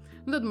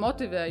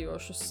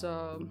motivējošus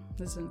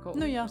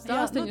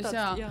stāstiņus.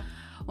 Jā.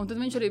 Un tad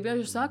viņš arī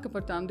bieži saka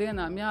par tām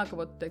dienām,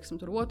 ka, teiksim,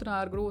 tur 2.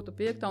 ir grūta,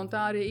 5. un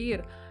tā arī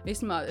ir.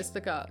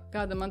 Īstenībā,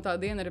 kāda man tā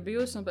diena ir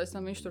bijusi, un pēc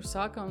tam viņš tur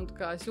saka, un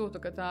kā es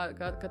jūtu, ka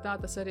tā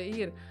tas arī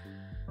ir.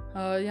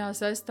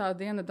 6.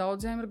 diena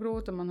daudziem ir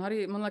grūta, man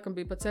laikam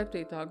bija pat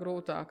 7.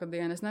 grūtāka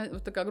diena. Es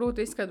tā kā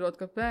grūti izskaidrot,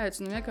 kāpēc,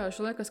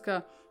 vienkārši liekas,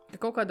 ka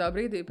kaut kādā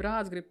brīdī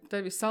prāts grib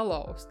tevi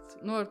salauzt.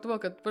 Ar to,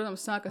 ka,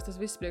 protams, sākas tas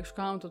viss priekš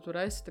kā, un tu tur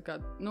esi, tā kā,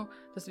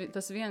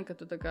 tas vien, ka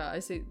tu tā kā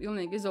esi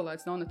pilnīgi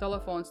izolēts, nav ne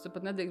telefons, tu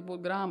pat nedrīkst būt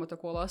grāmata,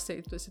 ko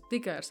lasīt, tu esi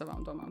tikai ar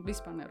savām domām,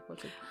 vispār ne ar ko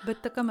citu.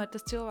 Bet kamēr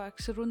tas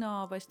cilvēks runā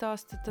vai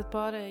stāsta, tad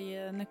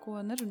pārējie neko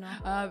nerunā?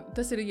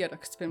 Tas ir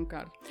ieraksts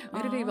pirmkārt.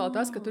 Ir arī vēl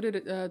tas, ka tur ir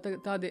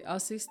tādi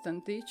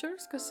assistant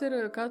teachers, kas ir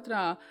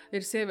katrā,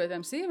 ir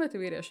sievietēm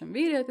sievieti, vīriešiem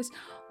vīrietis,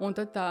 un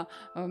tad tā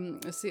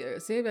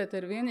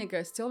sieviete ir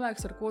vienīgais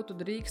cilvēks, ar ko tu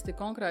drīksti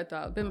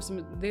konkrētā,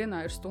 piemēram,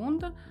 dienā ir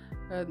stunda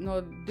no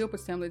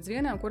 12 līdz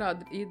 1, kurā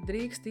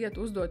drīkst iet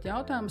uzdot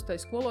jautājumus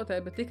tai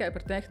skolotāji, bet tikai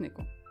par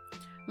tehniku.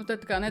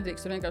 Tad kā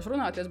nedrīkst vienkārši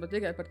runāties, bet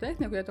tikai par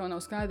tehniku, ja tev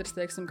nav skaidrs,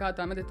 teiksim, kā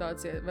tā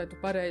meditācija, vai tu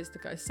pareizi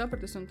esi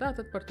sapratis, un tad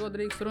par to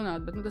drīkst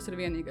runāt, bet tas ir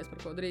vienīgais,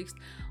 par ko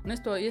drīkst. Un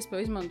es to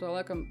iespēju izmantoju,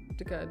 laikam,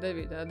 tikai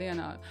 9.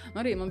 dienā.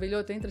 Arī man bija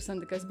ļoti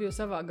interesanti, ka es biju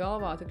savā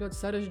galvā tik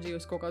ļoti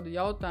sarežģījusi kaut kādu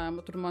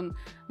jautājumu, tur man,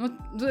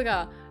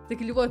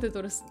 tik ļoti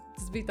tur,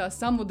 tas bija tā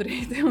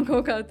samudrīti un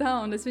kaut kā tā,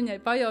 un es viņai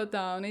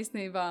pajautāju, un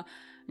īstenībā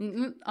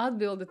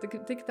atbilde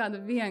tik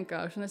tāda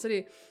vienkārša, un es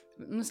arī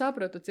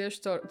sapratu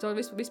tieši caur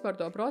vispār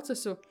to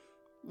procesu,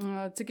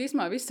 cik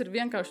īsumā viss ir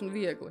vienkārši un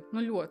viegli.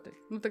 Ļoti.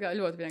 Tā kā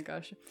ļoti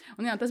vienkārši.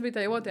 Un tas bija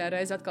tajā 2.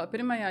 reize atkal.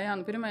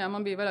 Pirmajā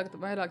man bija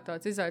vairāk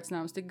tāds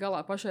izaicinājums tik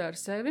galā pašai ar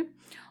sevi.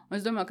 Un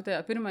es domāju, ka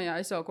tajā pirmajā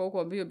es jau kaut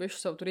ko biju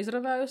bišķi savu tur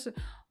izravējusi.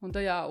 Un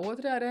tajā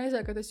 2.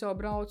 reizē, kad es jau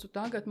braucu,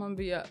 tagad man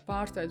bija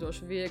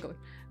pārsteidzoši viegli.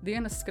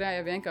 Dienas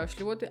skrēja vienkārši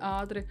ļoti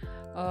ātri.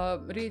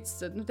 Rīts,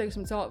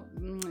 teiksim,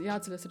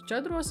 jāceļas ir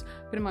 4.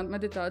 Pirmā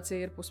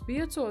meditācija ir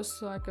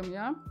 4:30,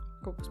 laikam,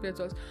 kaut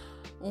 5:30.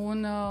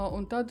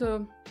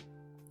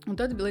 Un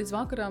tad līdz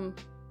vakaram,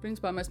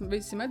 principā, mēs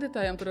visi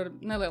meditējam tur ar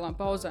nelielām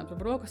pauzēm, tur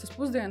brokastis,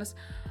 pusdienas,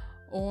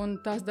 Un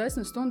tās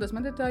 10 stundas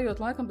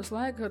meditējot, laikam tas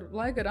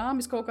laika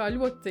rāmis kaut kā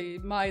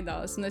ļoti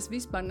mainās, un es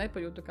vispār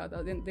nepajūtu, kā tā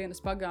dienas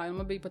pagāja.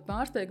 Man bija pat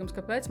pārsteigums,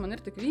 kāpēc man ir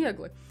tik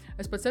viegli.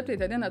 Es pat 7.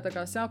 dienā tā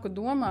kā sāku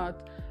domāt,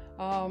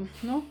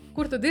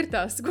 kur tad ir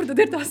tās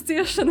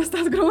ciešanas,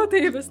 tās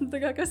grūtības,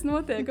 kas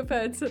notiek,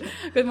 kāpēc,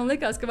 kad man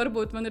likās, ka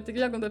varbūt man ir tik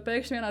viegli, un tad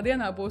pēkšņi vienā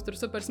dienā būs tur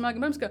super smagi.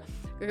 Protams,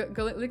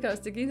 ka likās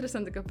tik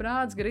interesanti, ka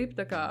prāts grib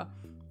tā kā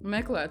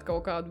meklēt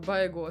kaut kādu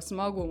baigo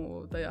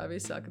smagumu tajā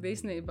visā, kad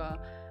īstenībā,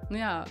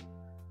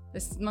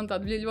 man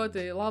tāda bija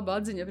ļoti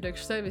laba atziņa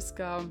priekš sevis,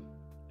 ka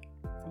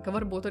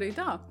varbūt arī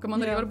tā, ka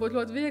man arī varbūt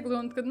ļoti viegli,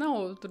 un kad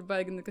nav tur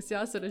baigi nekas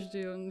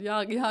jāsarežģī un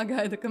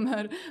jāgaida,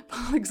 kamēr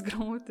paliks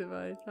grūti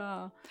vai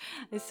tā.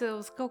 Es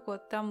uz kaut ko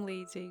tam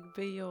līdzīgi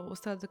biju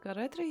uz tādu kā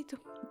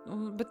retrītu,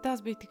 bet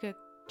tās bija tikai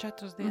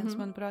 4 dienas,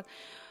 manuprāt.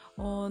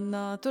 Un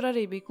tur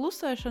arī bija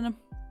klusēšana.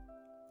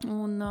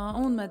 Un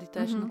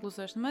meditēšana,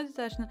 klusēšana,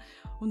 meditēšana,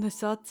 un es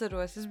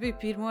atceros, es biju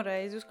pirmo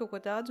reizi uz kaut ko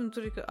tādu, un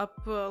tur ir ap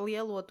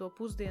lielo to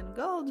pusdienu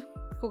galdu,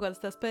 kaut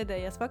kādas tās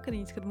pēdējās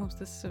vakariņas, kad mums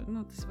tas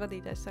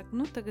vadītājs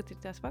saka, tagad ir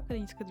tās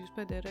vakariņas, kad jūs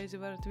pēdējo reizi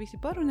varat visi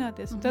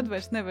parunāties, un tad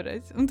vairs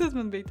nevarēs, un tas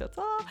man bija tāds,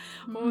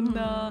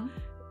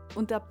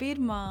 un tā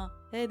pirmā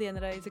ēdiena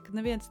reize, kad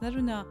neviens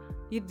nerunā,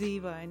 ir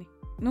dīvaini.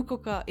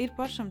 Kaut kā ir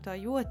pašam tā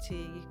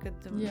jocīgi, kad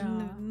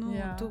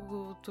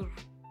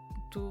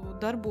tu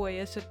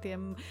darbojies ar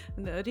tiem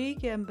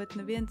rīkiem, bet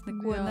neviens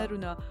neko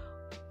nerunā.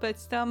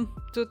 Pēc tam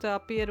tu tā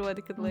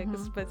pierodi, kad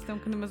liekas pēc tam,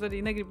 ka nemaz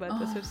arī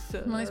negribētu tas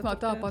man īstenībā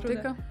tā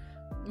patika.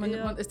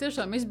 Es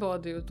tiešām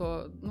izbaudīju to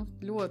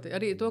ļoti.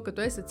 Arī to, ka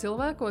tu esi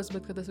cilvēkos,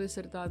 bet ka tas viss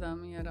ir tādā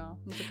mierā.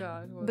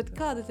 Bet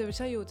kāda tev ir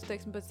sajūta,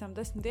 teiksim, pēc tam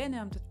 10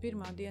 dienām, tad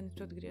pirmā diena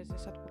tu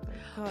atgriezies atpakaļ?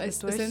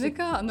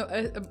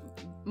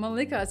 Man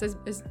likās,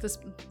 tas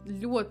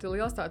ļoti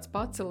liels tāds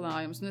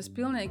pacelinājums, un es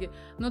pilnīgi,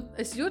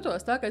 es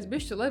jūtos tā, ka es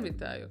bišķi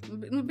levitēju.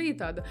 Bija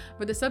tāda,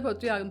 bet es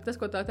saprotu, tas,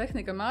 ko tā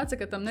tehnika māca,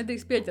 ka tam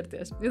nedrīkst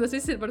pieķerties. Jo tas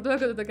viss ir par to,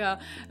 ka tu tā kā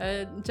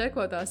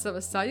čeko tās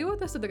savas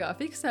sajūtas, tu tā kā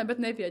fiksē, bet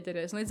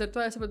nepieķeries. Līdz ar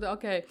to es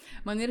saprotu,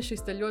 man ir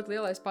šis te ļoti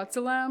lielais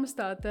pacelējums,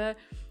 tā te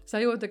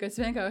sajūta, ka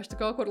es vienkārši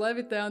kaut kur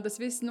levitēju, un tas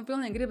viss,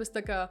 pilnīgi gribas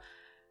tā kā,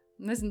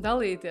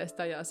 dalīties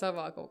tajā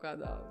savā kaut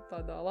kādā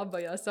tādā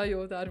labajā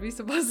sajūtā ar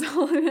visu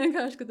pasauli,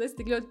 vienkārši, ka es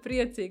tik ļoti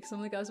priecīgs,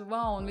 un likās,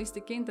 wow, un viss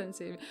tik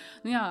intensīvi.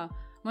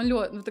 Man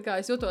ļoti, tā kā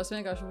es jūtos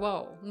vienkārši,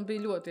 wow,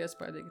 bija ļoti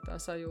iespaidīga tā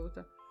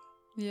sajūta.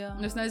 Jā.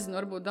 Es nezinu,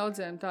 varbūt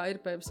daudziem tā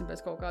ir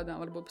pēc kaut kādām,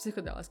 varbūt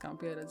psihedēliskām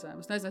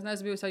pieredzēm. Es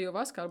nesmu bijusi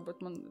ajuvaská,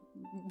 varbūt man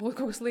būtu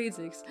kaut kas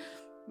līdzīgs.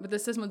 Bet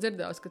es esmu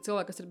dzirdējusi, ka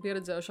cilvēki, kas ir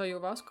pieredzējuši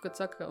ajuvasku, kad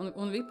saka,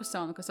 un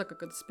vipasānu, kas saka,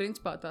 ka tas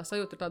principā tā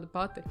sajūta ir tāda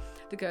pati.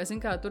 Tikai,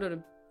 tur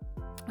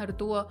ar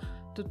to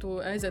tu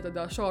aiziet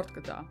tādā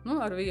shortcutā,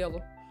 ar vielu.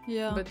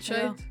 Jā, bet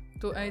šeit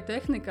tu ej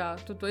tehnikā,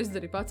 tu to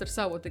izdari pats ar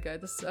savu,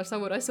 ar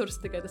savu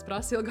resursu, tikai tas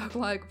prasa ilgāku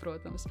laiku,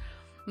 protams.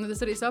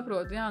 Es arī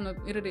saprotu,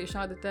 ir arī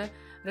šādi te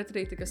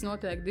retrīti, kas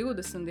notiek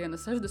 20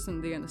 dienas,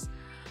 60 dienas.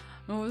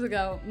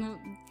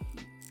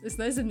 Es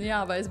nezinu,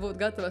 vai es būtu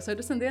gatava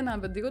 60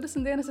 dienām, bet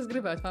 20 dienas es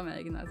gribētu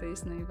pamēģināt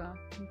īstenībā.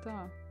 Tā.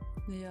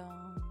 Jā.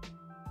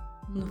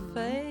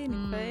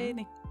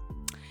 Feini.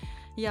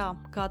 Jā,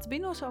 kāds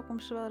bija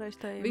nosaukums vēlreiz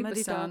tai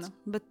meditācijas?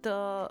 Bet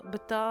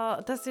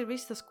tas ir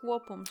viss tas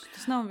kopums.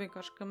 Tas nav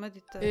vienkārši, ka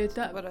meditēt.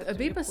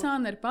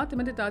 Vipasāna ir pati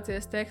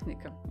meditācijas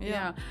tehnika.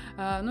 Jā.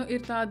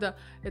 Ir tāda,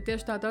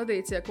 tieši tā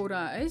tradīcija,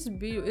 kurā es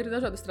biju, ir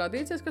dažādas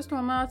tradīcijas, kas to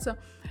māca.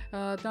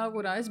 Tā,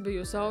 kurā es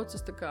biju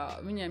saucas,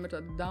 viņiem ir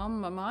tāda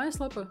Dhamma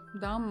mājaslapa,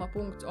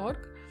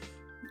 dhamma.org.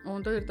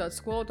 Un tad ir tāds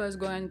skolotājs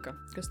Goenka,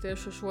 kas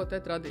tieši šo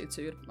te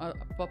tradīciju ir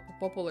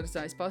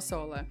popularizējis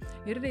pasaulē.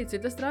 Ir arī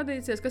citas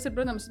tradīcijas, kas ir,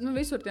 protams,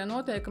 visur tie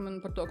noteikumi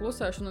un par to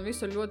klusēšanu un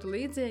visur ļoti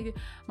līdzīgi.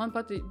 Man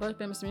patīk,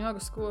 piemēram,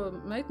 jogas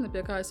meitene,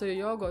 pie kā es eju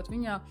jogot,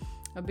 viņā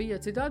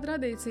bija citā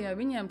tradīcijā,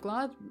 viņiem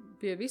klāt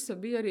pie visa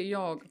bija arī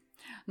joga.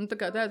 Tā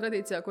kā tajā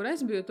tradīcijā, kur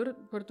es biju, tur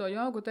par to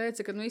jogu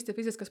teica, ka īsti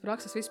fiziskas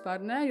prakses vispār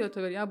ne, jo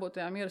tev ir jābūt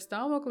tajā miera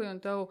stāvoklī, un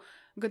tev,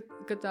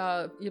 ka tā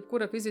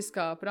jebkura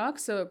fiziskā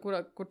prakse,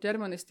 kur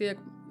ķermenis tiek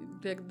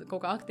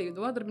kaut kā aktīvi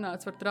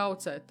dodarbināts, var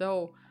traucēt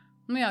tev.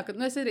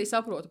 Es arī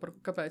saprotu,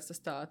 kāpēc tas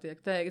tā tiek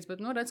teikts,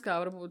 bet, redz,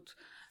 kā varbūt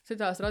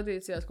citās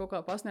tradīcijās kaut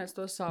kā pasniedz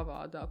to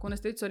savādāk. Un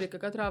es ticu arī,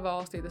 ka katrā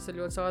valstī tas ir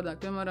ļoti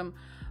savādāk. Piemēram,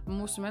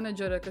 mūsu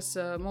menedžere, kas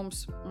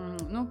mums,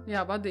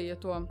 vadīja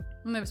to,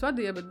 nevis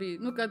vadīja, bet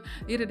bija, kad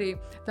ir arī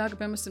tā, ka,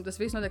 piemēram, tas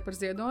viss notiek par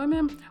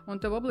ziedojumiem, un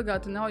tev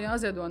obligāti nav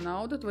jāziedo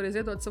naudu, tu vari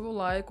ziedot savu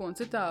laiku, un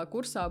citā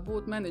kursā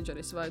būt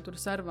menedžeris vai tur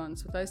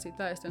servants, vai taisīt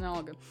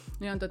vienalga.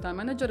 Un tad tā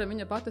menedžere,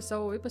 viņa pati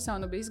savu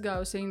vipasānu bija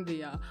izgājusi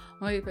Indijā.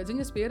 Un arī pēc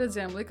viņas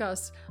pieredzēm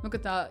likās, ka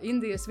tā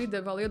Indijas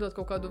vide vēl iedot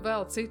kaut kādu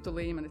vēl citu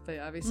līmeni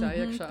tajā visā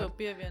iekšā.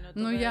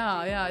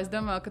 Jā, es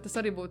domāju, ka tas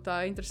arī būtu tā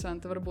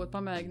interesanti, varbūt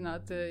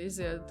pamēģināt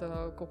iziet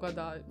kaut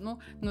kādā,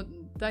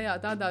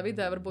 tādā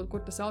vidē, varbūt,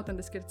 kur tas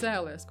autentiski ir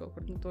cēlies kaut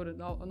kur tur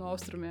no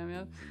austrumiem,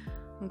 ja.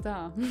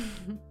 Tā.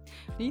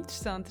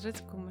 Interesanti,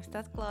 redz, ko mēs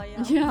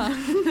atklājām. Jā.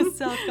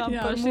 Sākām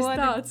Jā, par šis modi.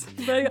 tāds.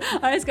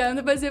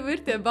 Aizgājām, tāpēc jau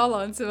ir tie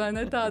balansi, vai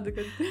ne tādi,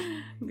 kad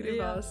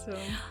gribās.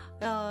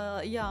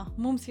 Jā,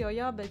 mums jau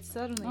jābeidz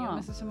saruna, jo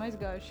mēs esam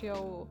aizgājuši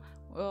jau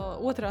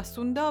otrā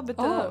stundā, bet,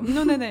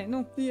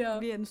 Jā.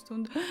 1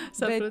 stundu.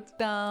 Sapratu. Bet,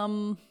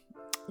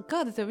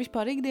 kāda tev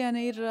vispār ikdiena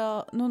ir,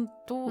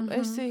 tu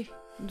esi,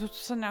 tu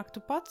sanāk,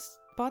 tu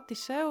pati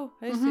sev,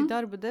 esi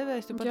darba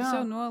devējs, tu pati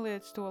sev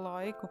noliec to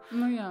laiku.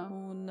 Nu jā.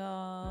 Un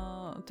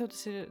tev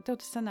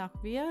tas sanāk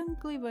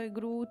viegli vai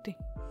grūti?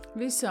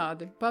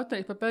 Visādi,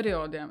 pateikt pa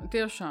periodiem,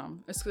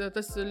 tiešām.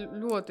 Tas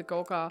ļoti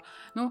kaut kā,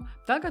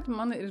 tagad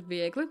man ir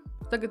viegli,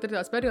 tagad ir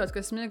tāds periods, ka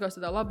esmu iegājis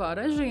tādā labā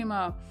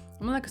režīmā.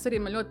 Man liekas, arī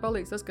man ļoti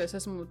palīdz tas, ka es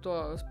esmu to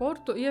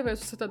sportu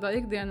ieviesusi tādā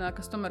ikdienā,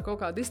 kas tomēr kaut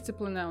kā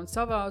disciplinē un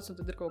savāc, un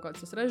tad ir kaut kāds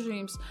tas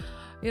režīms.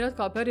 Ir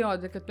atkal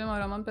periodi, kad,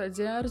 piemēram, man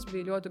pēc jēras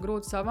bija ļoti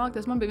grūti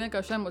savākties, man bija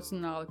vienkārši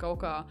emocionāli kaut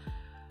kā,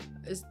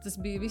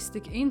 tas bija viss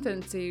tik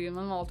intensīvi,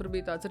 man vēl tur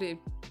bija tāds arī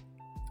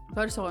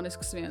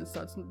personisks viens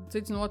tāds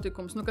cits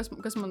notikums,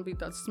 kas man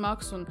bija tāds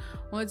smags, un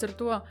līdz ar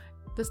to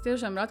tas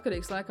tiešām ir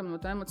atkarīgs laikam no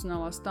tā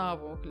emocionālā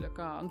stāvokļa.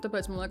 Un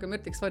tāpēc man laikam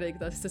ir tik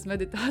svarīgi tas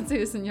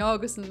meditācijas un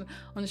jogas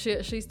un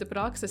šīs te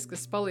prakses,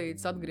 kas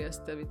palīdz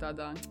atgriezt tevi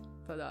tādā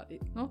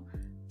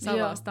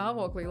savā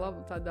stāvoklī,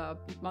 tādā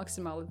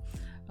maksimāli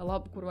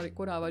labi,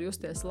 kurā var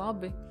justies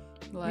labi,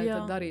 lai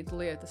tad darītu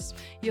lietas.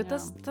 Jo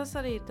tas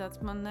arī ir tāds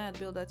man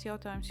neatbildēts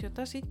jautājums, jo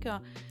tas it kā,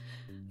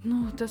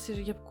 tas ir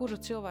jebkura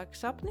cilvēka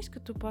sapnis,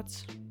 ka tu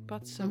pats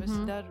sev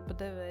esi darba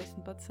devējs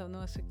un pats sev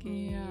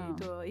nosaki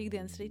to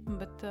ikdienas ritmu,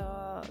 bet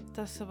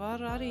tas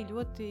var arī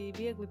ļoti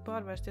viegli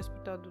pārvērsties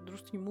par tādu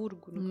drusciņu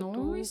murgu.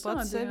 Tu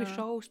pats sevi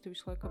šausti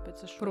visu laiku,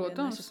 kāpēc es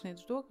šodien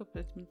nesasniedzu to,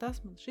 kāpēc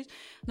man šis.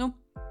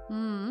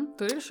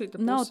 Tur ir šī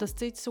puse. Nav tas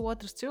cits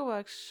otrs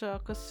cilvēks,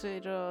 kas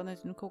ir,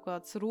 kaut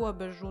kāds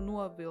robežu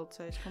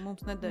novilcējs, ka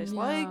mums nedēļas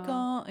laikā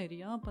ir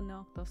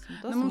jāpanāk tas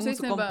un tas mūsu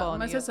kompānijā.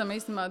 Mēs esam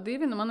īstenībā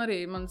divi, man arī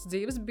mans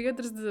dzīves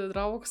biedrs,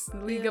 draugs,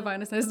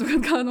 līgavaini, es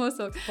nezinu, kā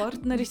nosaukt.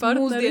 Partneris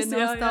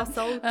mūsdienās tā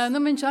sauc.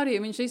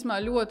 Viņš īstenībā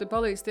ļoti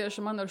palīdz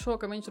tieši man ar šo,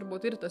 ka viņš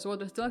varbūt ir tas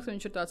otrs cilvēks,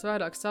 viņš ir tāds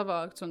vairāk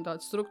savākts un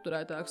tāds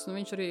strukturētāks, un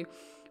viņš arī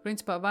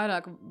principā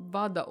vairāk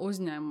vada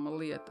uzņēmuma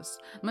lietas.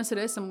 Mēs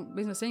arī esam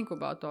biznesa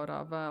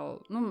inkubatorā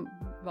vēl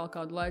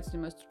kādu laiku,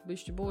 ja mēs tur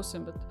bišķi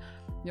būsim, bet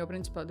jau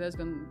principā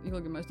diezgan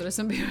ilgi mēs tur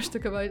esam bijuši,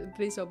 tā ka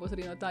drīz jau būs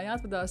arī no tā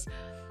jāatvadās.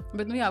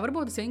 Bet,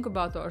 varbūt tas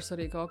inkubators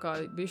arī kaut kā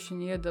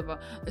bišķiņi iedeva.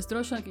 Es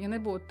droši vien, ka ja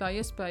nebūtu tā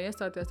iespēja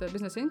iestāties tajā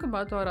biznesa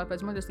inkubatorā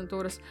pēc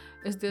maģistrantūras,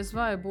 es diez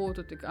vai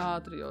būtu tik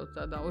ātri jau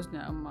tādā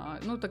uzņēmumā.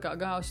 Tā kā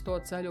gājusi to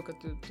ceļu, ka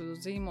tu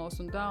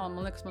zīmols un tā, un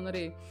man liekas, man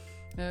arī,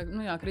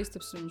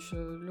 Kristaps, viņš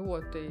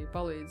ļoti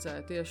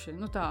palīdzēja tieši,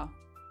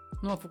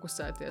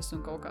 nofokusēties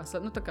un kaut kā,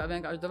 tā kā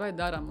vienkārši davai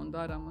daram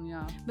un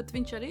jā. Bet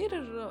viņš arī ir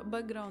ar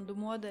backgroundu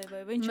modē, vai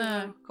viņš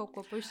ir kaut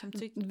ko pavisam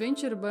citu?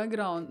 Viņš ir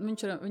background,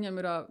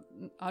 viņam ir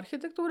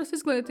arhitektūras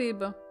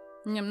izglītība,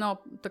 viņam nav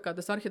tā kā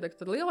tas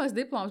arhitekta lielais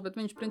diploms, bet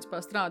viņš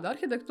principā strādā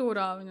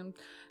arhitektūrā, viņam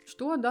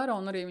to dara,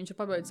 un arī viņš ir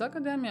pabeidzis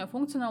akadēmijā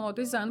funkcionālo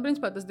dizainu,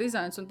 principā tas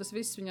dizains un tas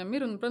viss viņam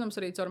ir, un, protams,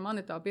 arī caur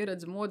mani tā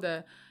pieredze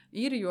modē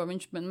ir, jo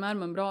viņš vienmēr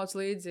man brauc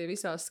līdzi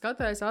visās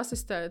skatēs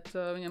asistēt,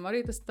 viņam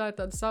arī tā ir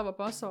tāda sava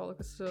pasaule,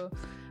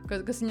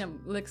 kas viņam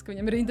liekas, ka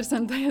viņam ir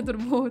interesanti ja tur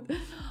būt.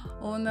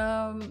 Un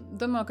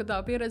domāju, ka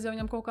tā pieredze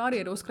viņam kaut kā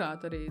arī ir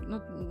uzkrāta arī,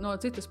 no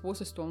citas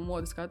puses to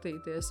modi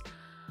skatīties.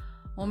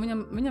 Un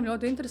viņam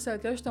ļoti interesē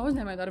tieši tā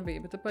uzņēmē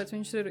darbība, tāpēc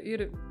viņš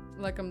ir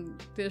laikam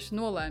tieši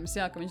nolēmis,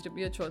 ka viņš grib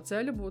iet šo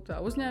ceļu, būt tā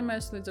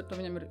uzņēmējs, līdz ar to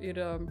viņam ir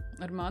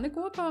ar mani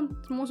kopā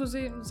mūsu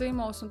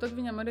zīmols, un tad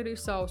viņam arī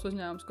ir savs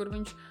uzņēmums, kur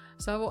viņš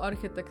savu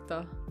arhitekta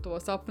to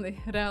sapni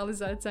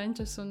realizē,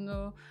 cenšas, un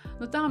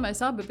tā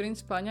mēs abi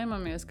principā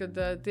ņemamies, kad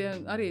tie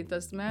arī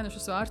tas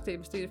mēnešu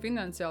svārstības tīri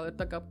finansiāli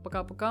ir tā kā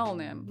pa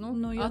kalniem.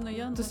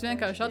 Tas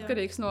vienkārši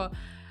atkarīgs no,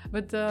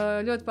 bet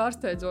ļoti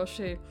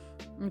pārsteidzoši,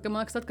 ka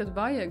man liekas, tad, kad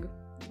vajag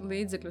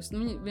līdzekļus,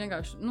 viņi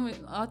vienkārši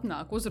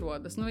atnāk,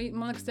 uzrodas.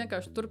 Man liekas,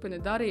 vienkārši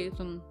turpini darīt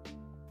un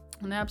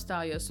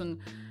neapstājies un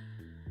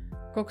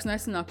kaut kas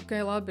nesanāk,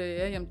 labi,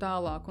 ejam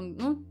tālāk.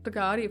 Un, tā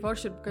kā arī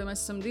forši ir, ka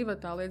mēs esam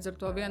divatā, līdz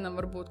ar to vienam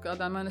varbūt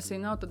kādā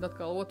mēnesī nav, tad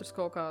atkal otrs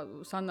kaut kā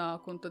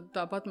sanāk, un tad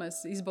tāpat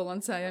mēs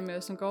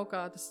izbalansējamies un kaut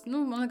kā tas,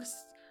 man liekas,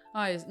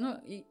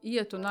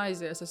 iet un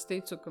aizies. Es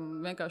ticu, ka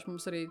vienkārši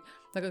mums arī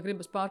tagad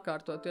gribas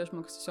pārkārtot tieši,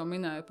 kas es jau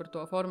minēju par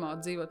to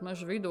formātu dzīvot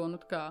meža vidū, un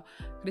tā kā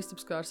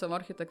Kristaps kā ar savu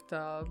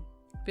arhitektā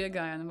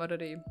piegājienu var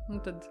arī,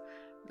 tad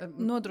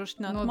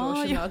nodrošināt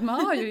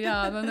māju, jā.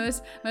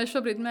 Mēs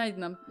šobrīd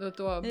mēģinām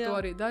to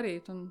arī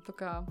darīt, un tā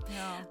kā,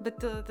 jā.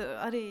 Bet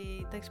arī,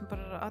 teiksim,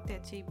 par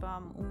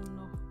attiecībām un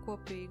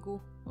kopīgu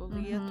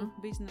lietu,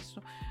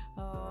 biznesu.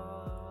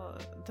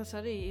 Tas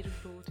arī ir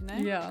grūti, ne?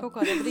 Jā. Kaut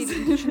kādā brīdī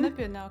viņš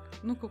nepienāk,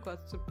 kaut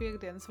kāds tur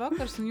piekdienas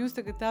vakars, un jūs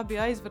tagad tā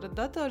bija aizvarat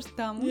dators,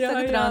 tā mums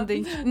tagad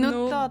randiņš.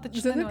 Tā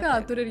taču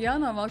nenotiek. Tur ir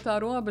jānovelk tā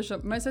robeža.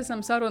 Mēs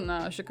esam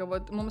sarunājuši, ka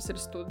mums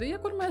ir studija,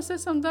 kur mēs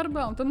esam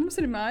darbā, un tad mums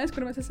ir mājas,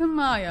 kur mēs esam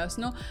mājās.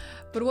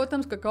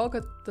 Protams, ka kaut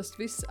kad tas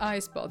viss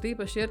aizpeld.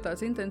 Īpaši ir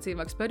tāds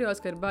intensīvāks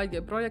periods, ka ir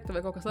baigie projekti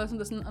vai kaut kas tāds,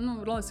 un tas,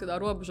 realiski tā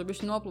robeža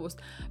bišķi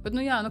noplūst. Bet,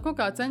 kaut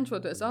kā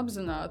cenšoties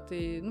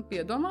apzināti,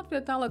 piedomāt pie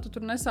tā, lai tu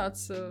tur nesāc,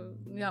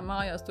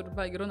 mājās tur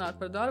baigi runāt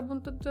par darbu,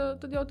 un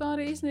tad jau tā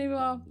arī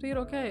īstenībā ir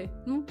ok.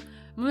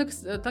 Man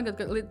liekas, tagad,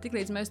 tik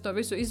līdz mēs to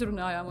visu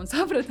izrunājām un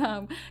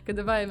sapratām,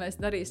 kad vai mēs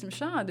darīsim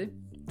šādi,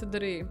 tad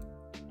arī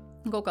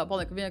kaut kā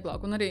palika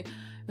vieglāk. Un arī,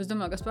 es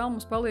domāju, kas vēl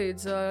mums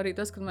palīdz, arī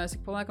tas, ka mēs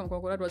ik pa laikam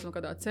kaut kur atbraucam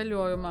kādā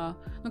ceļojumā,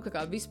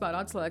 kā vispār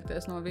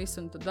atslēgties no visu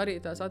un tad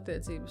darīt tās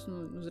attiecības,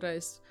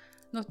 uzreiz,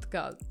 tā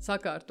kā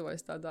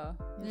sakārtojas tādā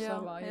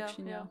savā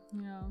iekšiņā.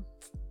 Jā.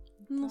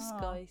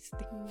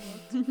 Skaisti.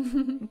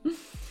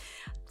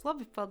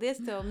 Labi,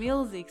 paldies tev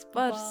milzīgs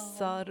par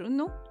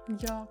sarunu.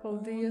 Jā,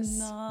 paldies.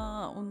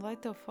 Un lai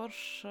tev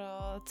forša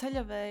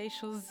ceļavējš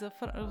uz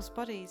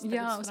Parīzi.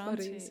 Jā, uz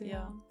Parīzi.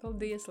 Jā.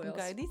 Paldies liels.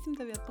 Gaidīsim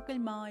tevi atpakaļ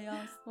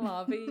mājās.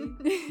 Labi.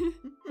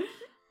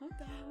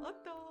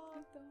 Atā.